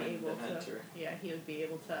Speak he would friend be able and to. enter. Yeah, he would be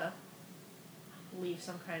able to leave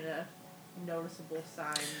some kind of noticeable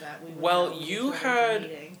sign that we would Well, know you which one had- we're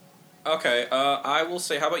meeting. Okay, I will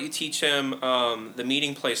say, how about you teach him the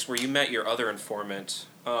meeting place where you met your other informant?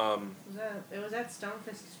 It was at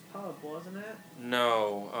Stonefist's pub, wasn't it?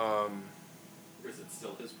 No, Or is it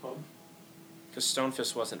still his pub? because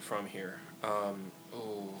Stonefist wasn't from here.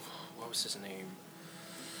 What was his name?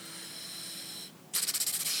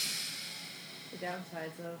 The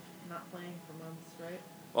downsides of not playing for months, right?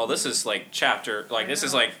 Well, this is like chapter, like this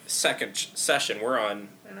is like second session. We're on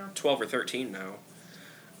I know. 12 or 13 now.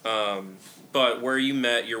 But where you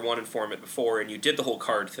met your one informant before and you did the whole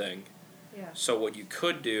card thing. Yeah. So what you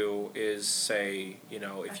could do is say, I if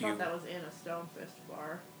thought you... that was in a Stonefist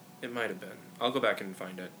bar. It might have been. I'll go back and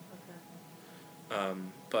find it. Okay.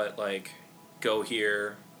 But like, go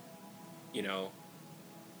here,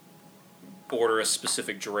 order a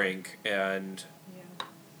specific drink and Yeah.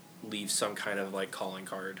 leave some kind of like calling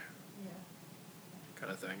card Yeah.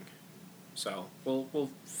 kind of thing. So we'll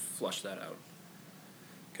flush that out.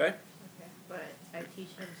 Okay? Okay. But I teach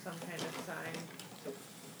him some kind of sign.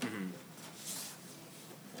 Mm-hmm.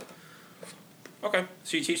 Okay.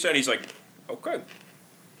 So you teach that and he's like, okay.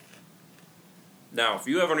 Now, if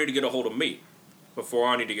you ever need to get a hold of me, before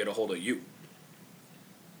I need to get a hold of you,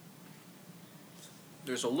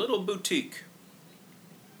 there's a little boutique.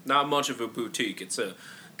 Not much of a boutique. It's a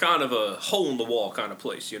kind of a hole-in-the-wall kind of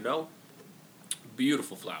place,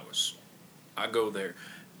 Beautiful flowers. I go there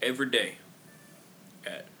every day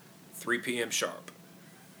at 3 p.m. sharp.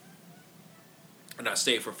 And I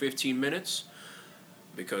stay for 15 minutes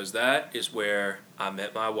because that is where I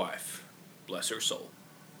met my wife. Bless her soul.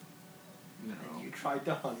 No. You tried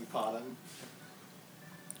to honeypot him.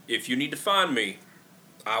 If you need to find me,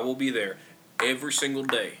 I will be there every single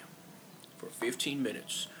day for 15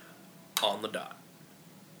 minutes on the dot.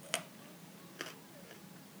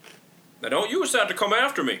 Now don't use that to come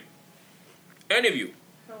after me. Any of you.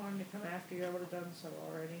 If I wanted to come after you, I would have done so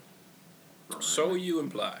already. So you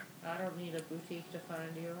imply. I don't need a boutique to find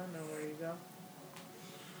you. I know where you go.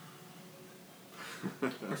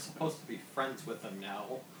 We're supposed to be friends with him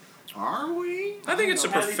now. Are we? I think it's a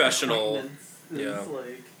Having professional... acquaintance is yeah.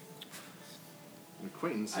 like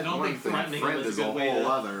Acquaintance I is don't one think thing, threatening friend him is is a a good way whole to-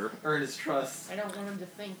 other. earn his trust. I don't want him to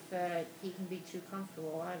think that he can be too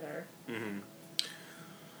comfortable either. Mm-hmm.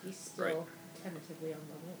 He's still Right. tentatively on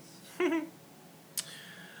the list.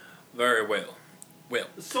 Very well. Well,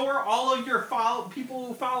 So are all of your people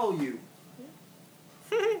who follow you.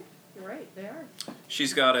 You're right, they are.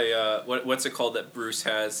 she's got a, what's it called that Bruce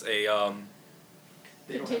has? A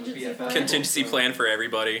They don't have a Contingency BFF. plan? contingency plan for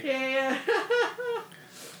everybody. Yeah.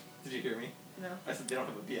 Did you hear me? No. I said they don't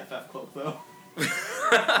have a BFF cloak though.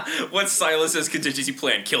 What's Silas's contingency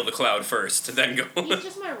plan? Kill the cloud first, and then go. He's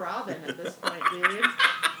just my Robin at this point, dude.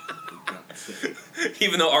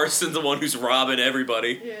 Even though Arson's the one who's robbing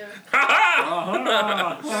everybody. Yeah.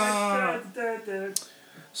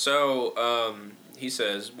 So, he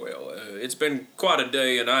says, well, it's been quite a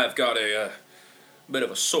day, and I've got a bit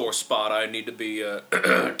of a sore spot I need to be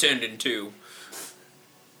tending to.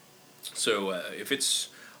 So, if it's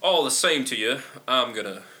all the same to you, I'm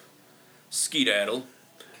gonna skedaddle,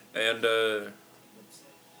 and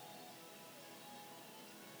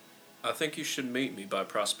I think you should meet me by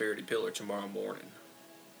Prosperity Pillar tomorrow morning.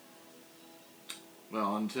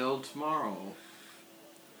 Well, until tomorrow.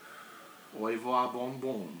 Au revoir, bon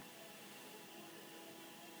bon.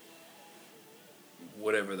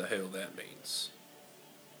 Whatever the hell that means.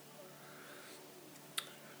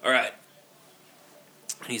 Alright.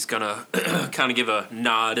 He's gonna kind of give a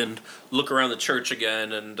nod and look around the church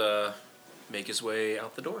again and make his way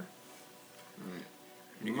out the door. Right.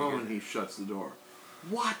 The moment he shuts the door.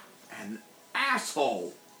 What an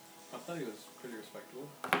asshole! I thought he was pretty respectable.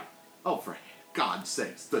 Oh, for God's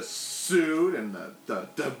sakes. The suit and the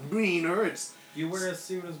demeanor. It's You wear a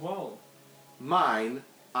suit as well. mine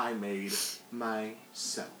I made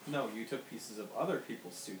myself. No, you took pieces of other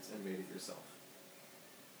people's suits and made it yourself.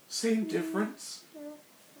 Same difference.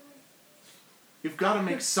 You've got to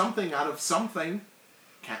make something out of something.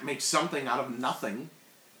 Can't make something out of nothing.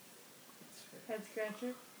 Head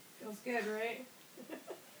scratcher. Feels good, right?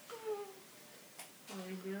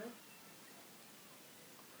 Always good.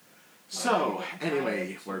 So,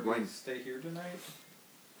 anyway, we're Should going... we stay here tonight?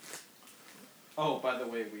 Oh, by the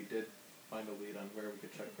way, we did find a lead on where we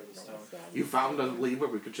could check for the stone. You found a lead where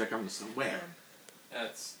we could check on the stone. Where?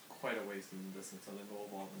 That's quite a ways in the distance, and it will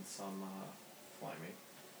involve in some climbing.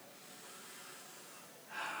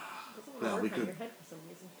 Doesn't Well, work we on could- your head for some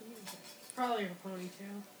reason. Probably your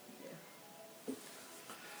ponytail.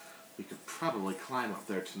 We could probably climb up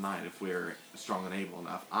there tonight if we're strong and able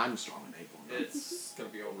enough. I'm strong and able enough. It's gonna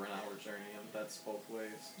be over an hour journey, and that's both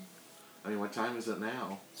ways. I mean, what time is it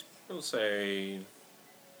now? We'll say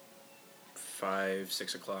 5,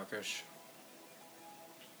 6 o'clock-ish.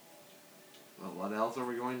 Well, what else are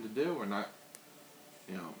we going to do? We're not,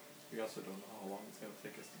 you know... We also don't know how long it's gonna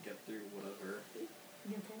take us to get through whatever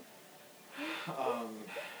You okay?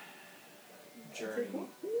 journey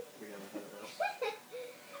we have ahead of us.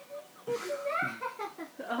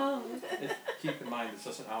 Oh. Keep in mind, it's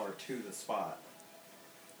just an hour to the spot.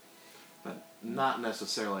 But not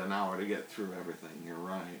necessarily an hour to get through everything, you're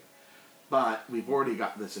right. But we've already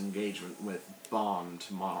got this engagement with Bond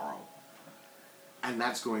tomorrow. And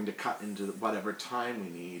that's going to cut into whatever time we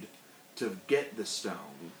need to get the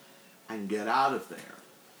stone and get out of there.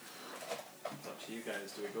 It's up to you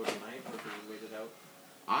guys. Do we go tonight, or do we wait it out?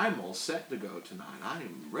 I'm all set to go tonight.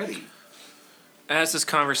 I'm ready. As this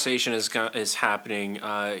conversation is happening,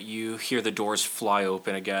 you hear the doors fly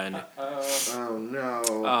open again. Oh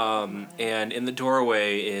no. And in the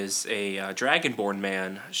doorway is a dragonborn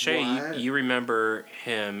man. Shay, What? you remember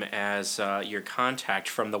him as your contact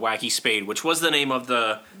from the Wacky Spade, which was the name of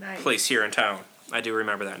the Nice. place here in town. I do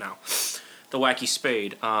remember that now. The Wacky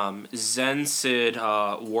Spade. Zen Sid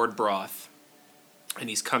Wardbroth. And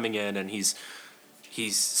he's coming in and he's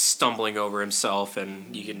stumbling over himself,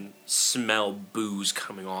 and you can smell booze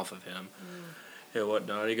coming off of him and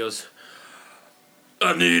whatnot. He goes,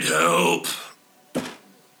 "I need help,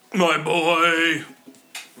 my boy.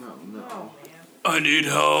 Oh no. Oh, man. I need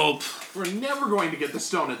help." We're never going to get the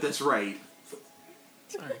stone at this rate.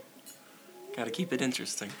 Sorry. Gotta keep it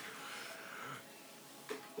interesting.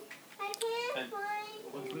 I can't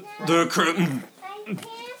find. The curtain. I can't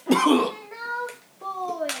find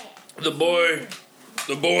no boy.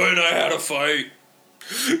 The boy and I had a fight.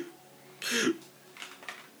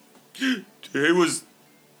 He was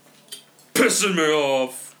pissing me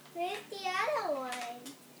off. Where's the other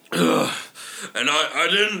one? And I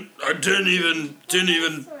didn't even This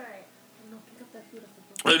one. No, pick up that food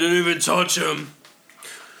off the I didn't even touch him.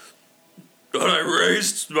 But I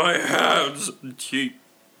raised my hands and he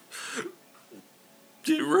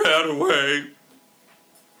ran away.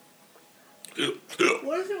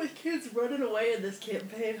 What is it with kids running away in this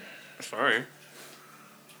campaign? Sorry.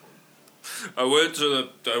 I went to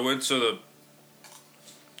the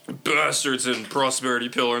bastards in Prosperity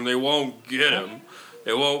Pillar and they won't get him.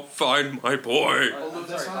 They won't find my boy. I'm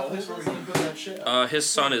sorry, how old is where we he? can put that shit. His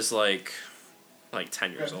son is like 10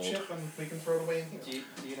 Grab years the old. chip and we can throw it away in here.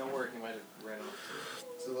 Do you know where he might have ran off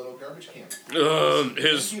It's a little garbage can.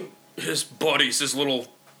 His Thank you. his buddies, his little,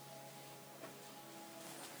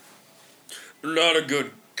 not a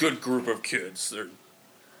good group of kids. They're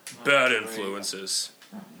bad influences.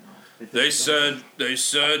 They said he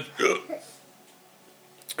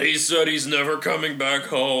said he's never coming back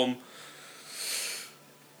home.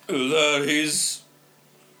 That he's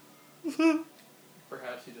to?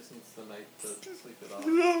 Perhaps he just needs the night to sleep it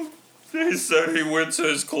off. he said he went to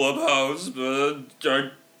his clubhouse, but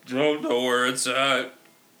I don't know where it's at.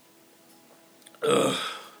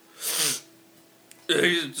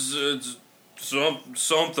 It's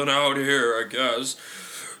something out here, I guess.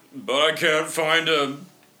 But I can't find him.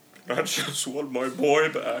 I just want my boy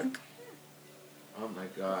back. Oh my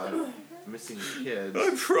god. Missing kids.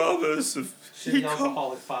 I promise. If Should an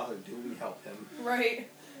alcoholic father, do we help him? Right.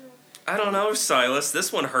 I don't know, Silas.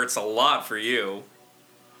 This one hurts a lot for you.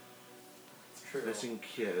 It's true. Missing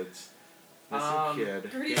kids. Missing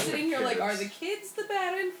kid. Gertie's Gang sitting of here like, kids. are the kids the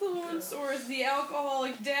bad influence, or is the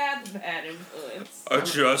alcoholic dad the bad influence? I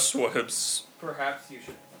just want him. Perhaps you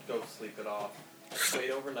should go sleep it off.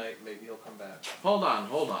 Wait overnight, maybe he'll come back. Hold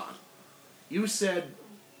on. You said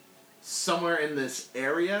somewhere in this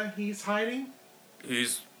area he's hiding? He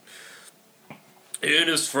and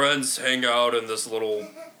his friends hang out in this little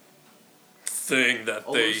thing that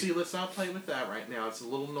Oh, they. Lucy, let's not play with that right now. It's a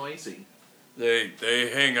little noisy. They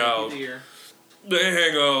hang out. Dear. They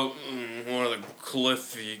hang out in one of the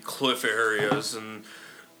cliff areas, and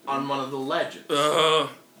On one of the ledges. I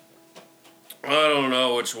don't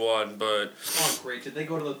know which one, but Oh, great. Did they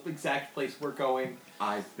go to the exact place we're going?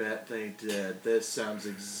 I bet they did. This sounds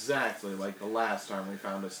exactly like the last time we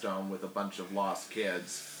found a stone with a bunch of lost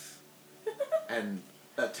kids. And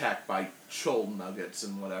attacked by chol nuggets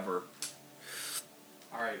and whatever.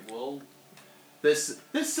 Alright, well, This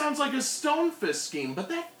sounds like a Stonefist scheme, but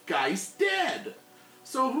that guy's dead.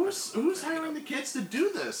 So who's hiring the kids to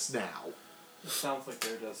do this now? it sounds like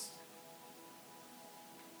they're just...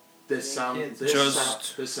 This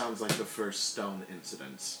Kids. sounds like the first stone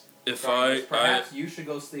incident. if Perhaps you should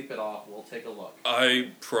go sleep it off. We'll take a look.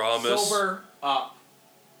 I promise, Sober up.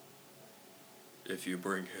 if you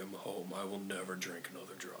bring him home, I will never drink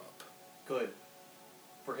another drop. Good.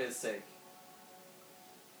 For his sake.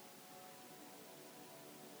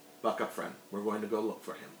 Buck up, friend. We're going to go look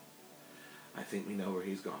for him. I think we know where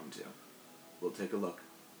he's gone to. We'll take a look.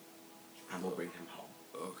 And we'll bring him home.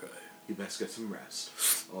 Okay. You best get some rest.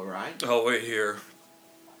 Alright? I'll wait here.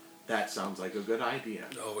 That sounds like a good idea.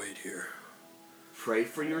 I'll wait here. Pray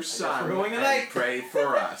for your son. we're going tonight. And pray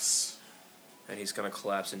for us. And he's gonna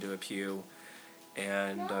collapse into a pew.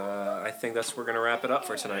 And I think that's we're gonna wrap it up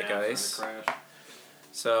for tonight, guys. Crash.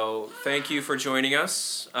 So thank you for joining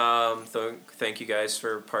us. Thank you guys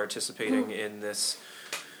for participating in this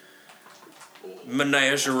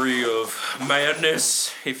menagerie of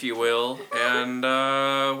madness, if you will. And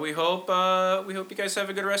we hope you guys have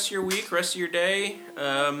a good rest of your week, rest of your day.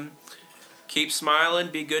 Keep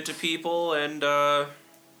smiling, be good to people, and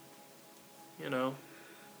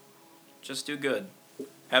just do good.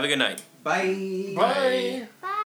 Have a good night. Bye. Bye.